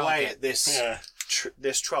hacking Big away target. at this Yeah.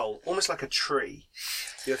 this troll, almost like a tree,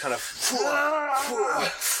 you're kind of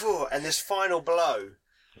and this final blow,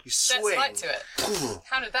 you Let's swing light to it.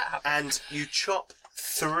 How did that happen? and you chop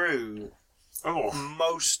through Oh,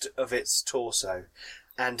 most of its torso,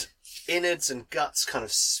 and innards and guts kind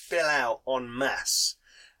of spill out en masse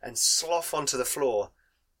and slough onto the floor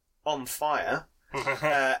on fire.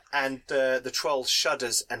 And the troll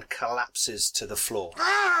shudders and collapses to the floor.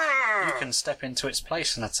 You can step into its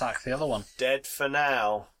place and attack the other one. Dead for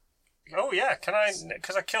now. oh yeah. Can I?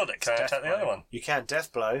 Because I killed it. Can I Death attack the blow. other one? You can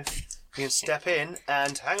death blow. You can step in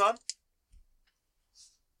and hang on.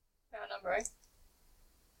 No number, eh?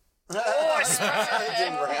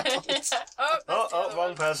 Oh,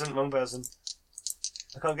 wrong person, wrong person.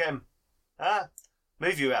 I can't get him.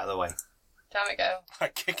 Move you out of the way. Damn it, go. I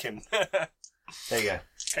kick him. There you go.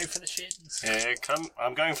 Go for the shins. Here come.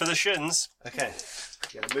 I'm going for the shins. Okay.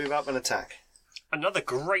 You're gonna move up and attack. Another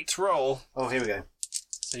great roll. Oh, here we go.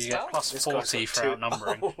 So you get Well, plus This guy's 40 got for 2.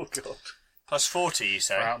 outnumbering. Oh god. Plus 40, you For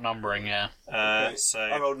say? outnumbering, yeah. I So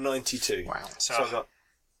rolled 92. Wow. So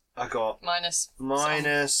I got Minus.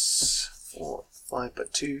 minus 4, 5,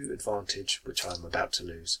 but 2 advantage, which I'm about to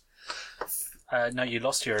lose. No, you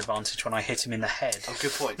lost your advantage when I hit him in the head. Oh,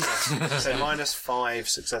 good point. Yes. So minus 5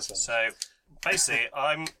 success levels. So basically,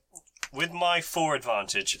 I'm with my 4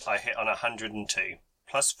 advantage. I hit on 102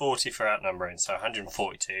 plus 40 for outnumbering, so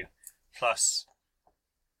 142 plus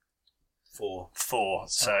 4. 4,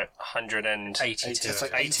 so 182. 82. It's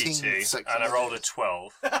like 82, 18 and I rolled a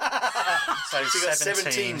 12. So So you got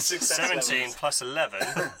 17 17. success 17 levels. plus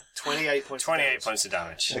 11, 28 points. 28 points of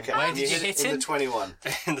damage. Okay. Where and did you hit hit in him? the 21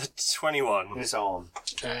 In the 21. in his arm.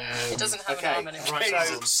 He doesn't have Okay. an arm anymore.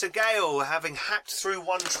 So Sir Gale, having hacked through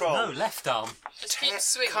one troll, No, left arm. Just keep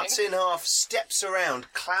swinging. cuts in half, steps around,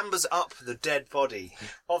 clambers up the dead body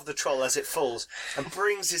of the troll as it falls, and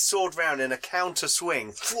brings his sword round in a counter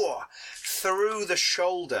swing through the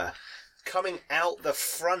shoulder, coming out the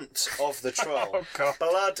front of the troll. Oh, God.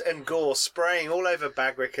 Blood and gore spraying all over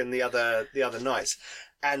Bagric and the other knights,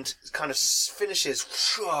 and kind of finishes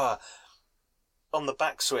on the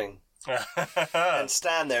backswing and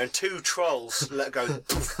stand there, and 2 trolls let go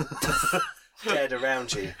dead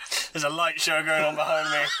around you. There's a light show going on behind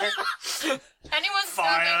me.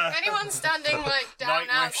 Fire. Anyone standing like down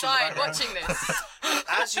Night wish in the outside background. watching this?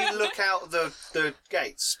 As you look out the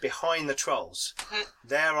gates behind the trolls,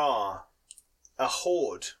 there are a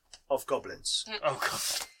horde of goblins, Oh, God.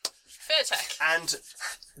 Fear check. and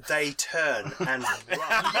they turn and run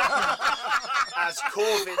as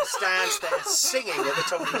Corvin stands there singing at the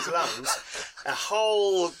top of his lungs. A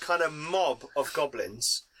whole kind of mob of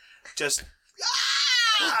goblins just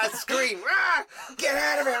scream, "Rah! Get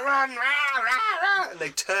out of here, run, rah, rah, rah," and they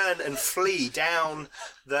turn and flee down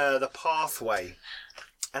the pathway.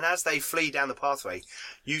 And as they flee down the pathway,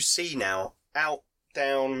 you see now, out,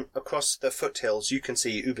 down, across the foothills, you can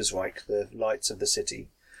see Ubersreich, the lights of the city.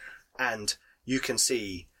 And you can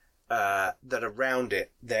see that around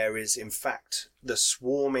it, there is, in fact, the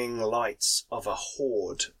swarming lights of a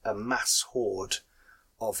mass horde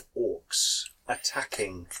of orcs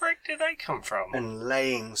attacking Frick did they come from? and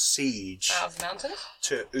laying siege Out of the mountains.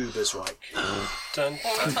 to Ubersreich. Dun,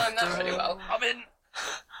 Well, we timed that really well. I'm in.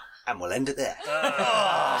 And we'll end it there.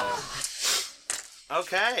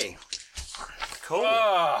 Okay. Cool.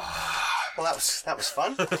 Well, that was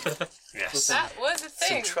fun. Yes. That was a Some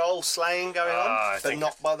thing. troll slaying going on, I but think-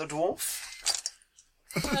 not by the dwarf.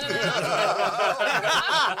 I'm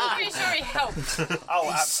pretty sure he helped.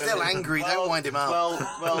 Oh, He's still angry, don't wind him up.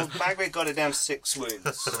 Well, Bagric got it down to 6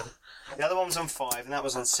 wounds. The other one was on 5, and that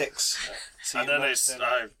was on 6. So And you then might it's, say-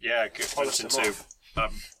 went Polished them into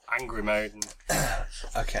off. angry mode and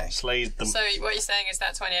Okay. slayed them. So what you're saying is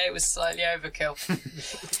that 28 was slightly overkill.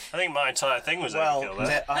 I think my entire thing was Well, overkill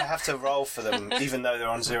there. I have to roll for them, even though they're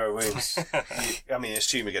on 0 wounds.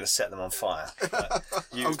 Assume you're going to set them on fire.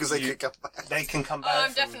 Because they could come back. They can come Oh, back.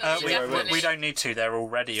 I'm from definitely- 0 definitely. wounds. We don't need to. They're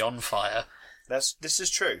already on fire. This is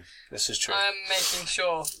true. This is true. I'm making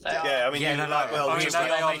sure they are. Yeah, I mean, Yeah, you no, like, no, well, I mean, just they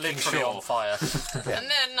like, are making literally sure. on fire. And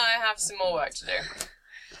then I have some more work to do.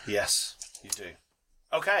 yes, you do.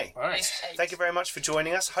 Okay. Right. Thank you very much for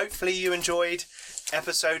joining us. Hopefully you enjoyed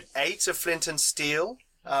episode 8 of Flint and Steel,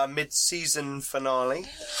 mid-season finale.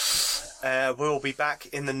 We'll be back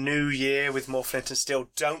in the new year with more Flint and Steel.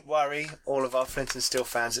 Don't worry, all of our Flint and Steel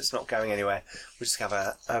fans, it's not going anywhere. We'll just have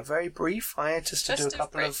a very brief hiatus to do a Festive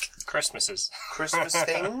couple break. of Christmases. Christmas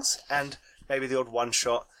things and maybe the odd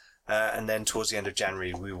one-shot. And then towards the end of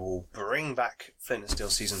January, we will bring back Flint and Steel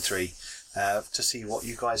Season 3 to see what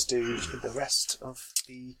you guys do with the rest of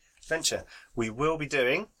the adventure. We will be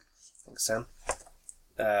doing, thanks Sam,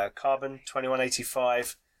 Carbon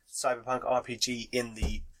 2185 Cyberpunk RPG in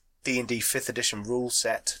the D&D 5th edition rule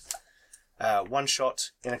set one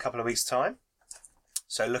shot in a couple of weeks' time.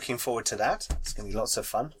 So looking forward to that. It's going to be lots of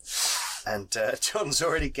fun. And John's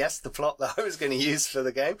already guessed the plot that I was going to use for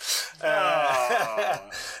the game.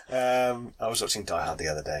 I was watching Die Hard the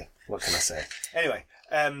other day. What can I say? Anyway,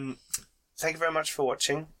 thank you very much for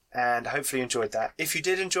watching, and hopefully you enjoyed that. If you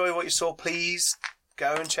did enjoy what you saw, please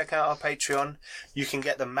go and check out our Patreon. You can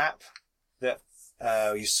get the map that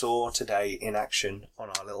you saw today in action on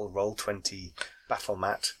our little Roll20 battle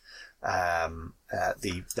mat.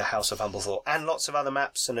 The House of Humblethorpe, and lots of other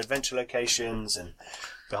maps and adventure locations and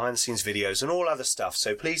behind the scenes videos and all other stuff.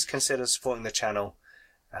 So please consider supporting the channel.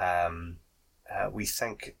 We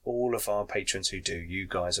thank all of our patrons who do. You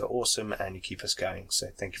guys are awesome and you keep us going. So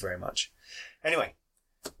thank you very much. Anyway,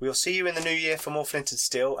 we'll see you in the new year for more Flint and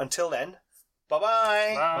Steel. Until then,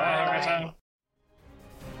 bye-bye. Bye.